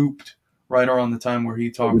think it looped right around the time where he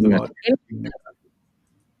talked about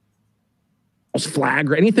flag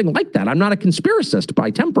or anything like that. I'm not a conspiracist by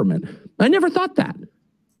temperament. I never thought that.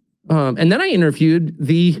 And then I interviewed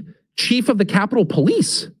the chief of the Capitol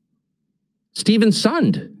Police, Stephen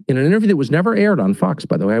Sund, in an interview that was never aired on Fox,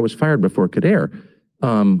 by the way. I was fired before it could air.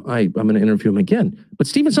 I'm going to interview him again. But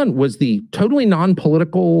Stephen Sund was the totally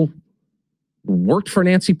non-political, worked for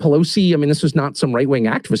Nancy Pelosi. I mean, this was not some right-wing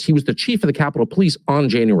activist. He was the chief of the Capitol Police on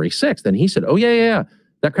January 6th. And he said, oh, yeah.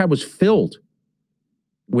 That crowd was filled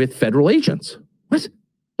with federal agents. What?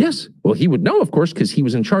 Yes. Well, he would know, of course, because he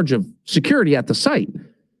was in charge of security at the site.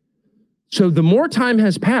 So the more time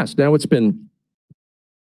has passed, now it's been...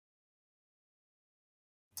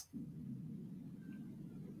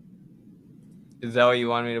 Is that what you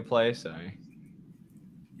want me to play? Sorry.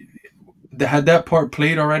 Had that part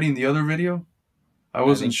played already in the other video? I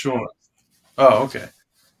wasn't sure. Oh, okay.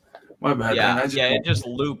 My bad. Yeah, it just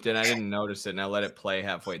looped and I didn't notice it, and I let it play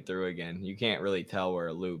halfway through again. You can't really tell where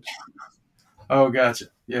it loops. Oh, gotcha.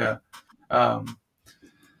 Yeah. But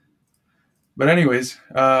anyways,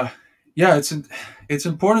 yeah, it's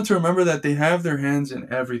important to remember that they have their hands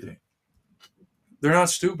in everything. They're not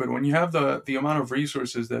stupid. When you have the amount of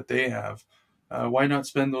resources that they have, why not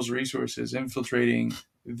spend those resources infiltrating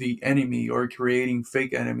the enemy or creating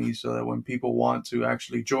fake enemies so that when people want to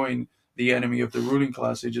actually join the enemy of the ruling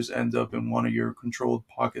class, they just end up in one of your controlled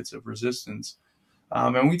pockets of resistance.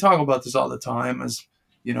 And we talk about this all the time as,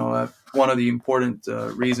 you know, one of the important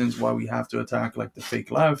reasons why we have to attack like the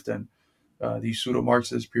fake left and these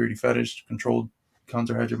pseudo-Marxist, purity fetish, controlled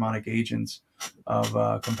counter-hegemonic agents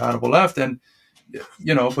of compatible left. And,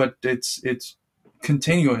 you know, but it's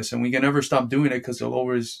continuous, and we can never stop doing it because they'll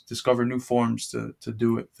always discover new forms to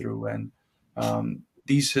do it through. And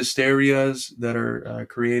these hysterias that are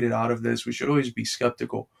created out of this, we should always be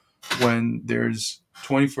skeptical when there's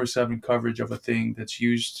 24/7 coverage of a thing that's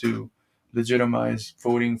used to legitimize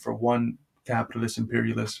voting for one capitalist,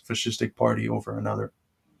 imperialist, fascistic party over another.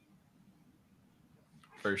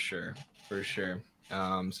 For sure.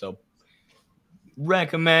 So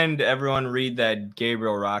recommend everyone read that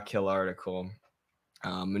Gabriel Rockhill article.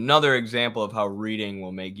 Another example of how reading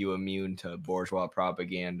will make you immune to bourgeois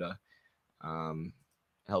propaganda.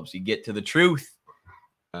 Helps you get to the truth.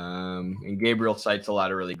 And Gabriel cites a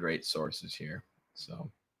lot of really great sources here. So,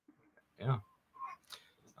 yeah.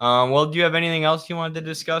 Well, do you have anything else you wanted to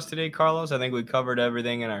discuss today, Carlos? I think we covered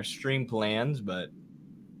everything in our stream plans, but...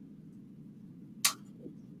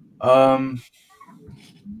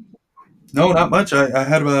 No, not much. I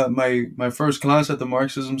had my first class at the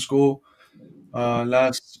Marxism school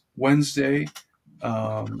last Wednesday.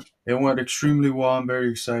 It went extremely well. I'm very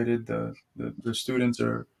excited. The students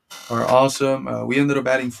are awesome. We ended up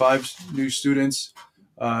adding 5 new students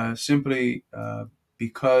simply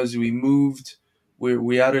because we moved.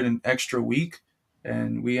 We added an extra week,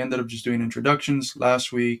 and we ended up just doing introductions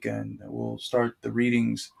last week, and we'll start the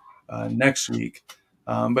readings next week.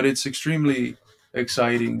 But it's extremely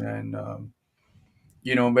exciting, and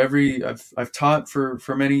you know, I've taught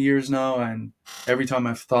for many years now, and every time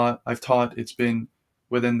I've taught, it's been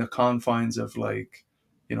within the confines of, like,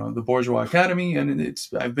 you know, the bourgeois academy, and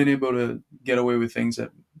I've been able to get away with things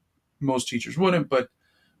that most teachers wouldn't. But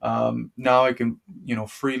now I can, you know,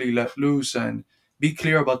 freely let loose and be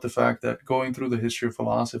clear about the fact that going through the history of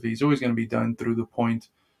philosophy is always going to be done through the point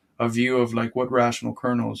of view of, like, what rational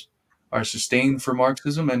kernels are sustained for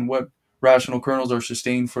Marxism and what rational kernels are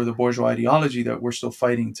sustained for the bourgeois ideology that we're still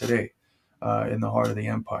fighting today in the heart of the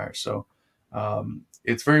empire. So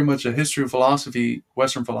it's very much a history of philosophy,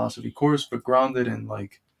 Western philosophy course, but grounded in,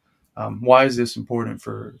 like, why is this important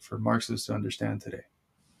for Marxists to understand today?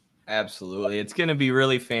 Absolutely. It's going to be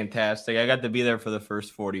really fantastic. I got to be there for the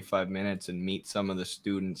first 45 minutes and meet some of the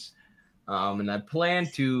students. And I plan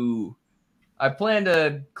to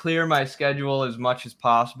clear my schedule as much as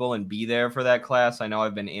possible and be there for that class. I know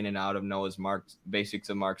I've been in and out of Noah's Basics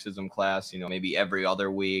of Marxism class, you know, maybe every other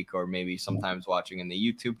week or maybe sometimes watching in the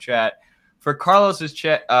YouTube chat. For Carlos's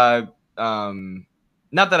chat, not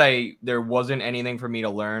that there wasn't anything for me to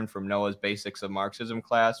learn from Noah's Basics of Marxism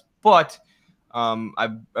class, but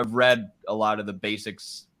I've read a lot of the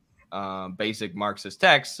basics basic Marxist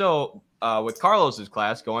texts. So with Carlos's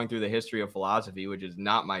class, going through the history of philosophy, which is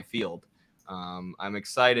not my field, I'm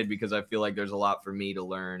excited because I feel like there's a lot for me to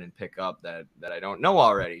learn and pick up that I don't know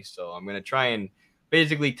already. So I'm going to try and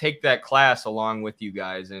basically take that class along with you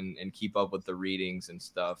guys and keep up with the readings and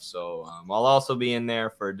stuff. So I'll also be in there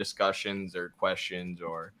for discussions or questions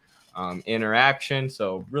or interaction.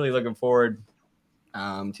 So really looking forward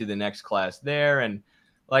to the next class there. And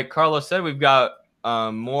like Carlos said, we've got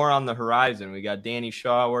more on the horizon. We got Danny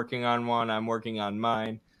Shaw working on one. I'm working on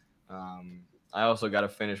mine. I also got to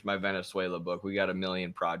finish my Venezuela book. We got a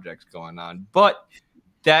million projects going on, but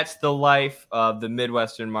that's the life of the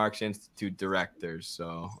Midwestern Marx Institute directors.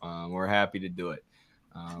 So we're happy to do it.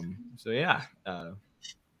 So yeah.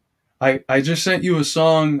 I just sent you a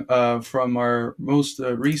song from our most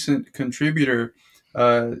recent contributor,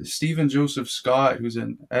 Stephen Joseph Scott, who's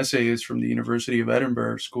an essayist from the University of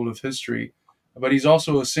Edinburgh School of History, but he's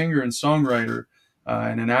also a singer and songwriter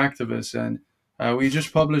and an activist. And we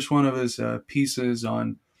just published one of his pieces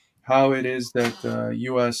on how it is that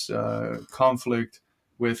U.S. conflict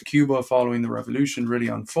with Cuba following the revolution really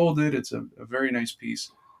unfolded. It's a very nice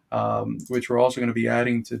piece, which we're also going to be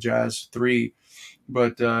adding to Jazz 3.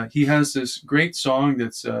 But he has this great song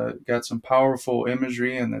that's got some powerful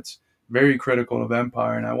imagery and that's very critical of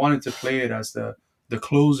empire. And I wanted to play it as the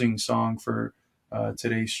closing song for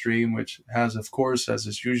today's stream, which has, of course, as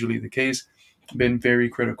is usually the case, been very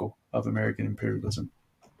critical of American imperialism.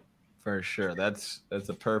 For sure. That's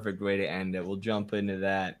a perfect way to end it. We'll jump into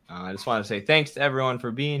that. I just want to say thanks to everyone for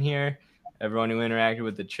being here, everyone who interacted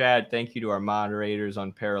with the chat. Thank you to our moderators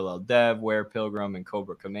on Parallel Dev, Ware Pilgrim, and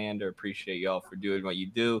Cobra Commander. Appreciate y'all for doing what you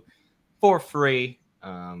do for free,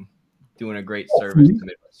 doing a great service to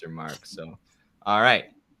Midwestern Marx. So, all right.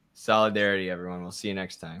 Solidarity, everyone. We'll see you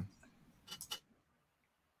next time.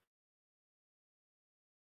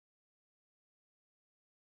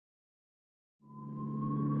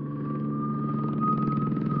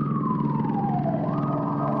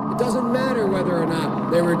 It doesn't matter whether or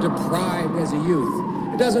not they were deprived as a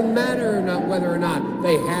youth. It doesn't matter or not whether or not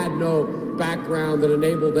they had no background that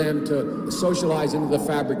enabled them to socialize into the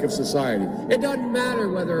fabric of society. It doesn't matter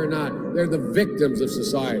whether or not they're the victims of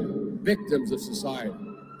society. Victims of society.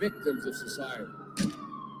 Victims of society.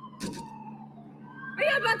 Are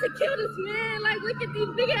you about to kill this man? Like, look at these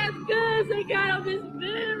big ass guns they got on this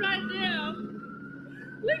man right now.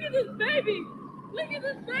 Look at this baby. Look at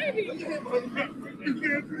this baby. I can't breathe. I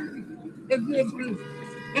can't breathe. I can't breathe.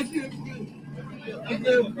 I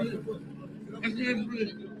can't breathe. I can't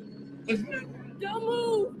breathe. I can't. Don't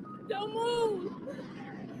move. Don't move.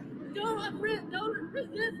 Don't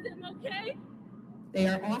resist him, okay? They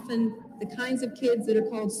are often the kinds of kids that are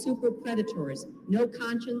called super predators. No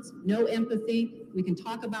conscience, no empathy. We can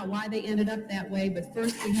talk about why they ended up that way, but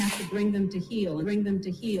first we have to bring them to heal, and bring them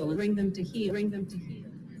to heal, and bring them to heal, bring them to heal.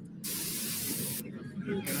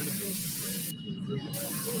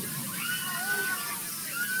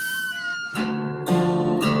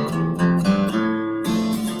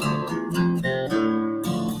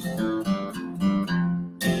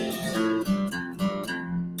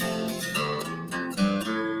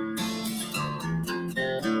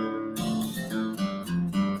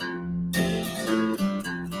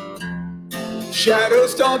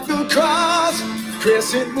 Shadows stalk the cross,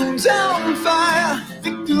 crescent moons on fire,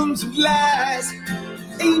 victims of lies.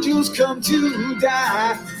 Angels come to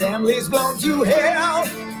die, families blown to hell,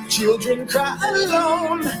 children cry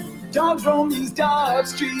alone. Dogs roam these dark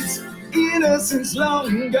streets, innocence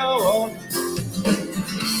long gone.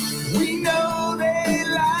 We know they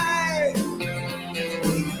lie,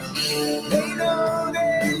 they know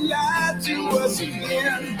they lied to us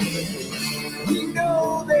again. We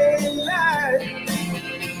know they lied,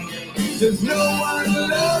 there's no one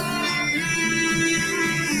love me.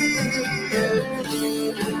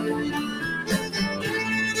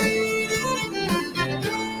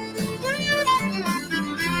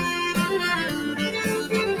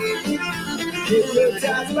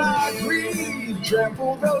 Hypnotized by greed,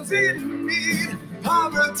 trample those in need.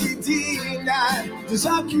 Poverty denied,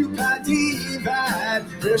 disoccupied, divide.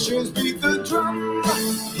 Pressures beat the drum,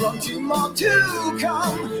 wanting more to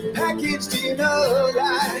come. Packaged in a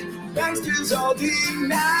lie, gangsters all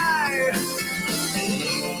deny.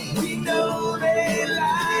 We know they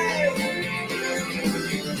lie,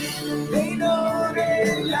 they know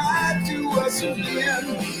they lied to us again.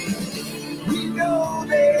 We know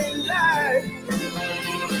they lied,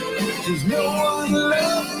 there's no one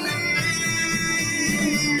love me.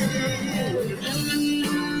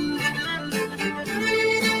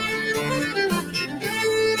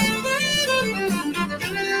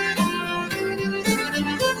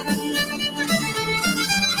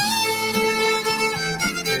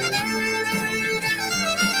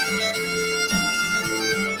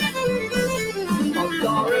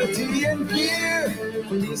 brutality and fear.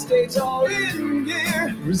 Police states all in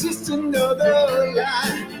gear. Resist another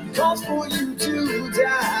lie. Calls for you to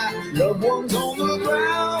die. Loved ones on the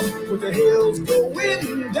ground. With the hills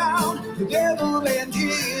going down. The devil and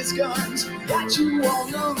his guns got you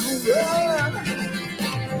on the run.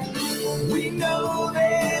 We know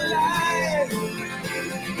they lie.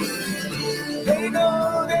 They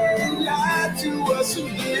know they lied to us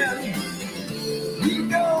again. We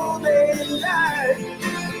know they lie.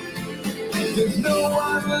 There's no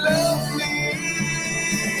one lovely.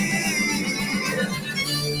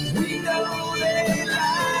 We know they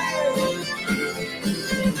lie.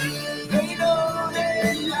 They know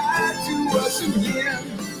they lied to us again.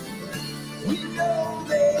 We know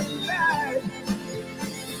they lie.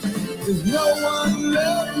 There's no one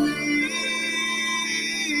lovely.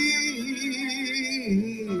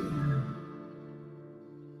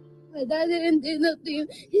 My dad didn't do nothing.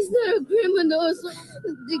 He's not a criminal. So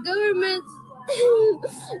the government,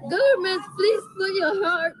 please put your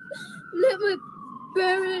heart. Let my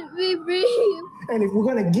parents be free. And if we're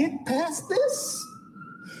going to get past this,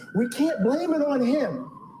 we can't blame it on him.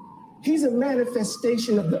 He's a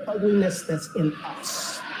manifestation of the ugliness that's in us.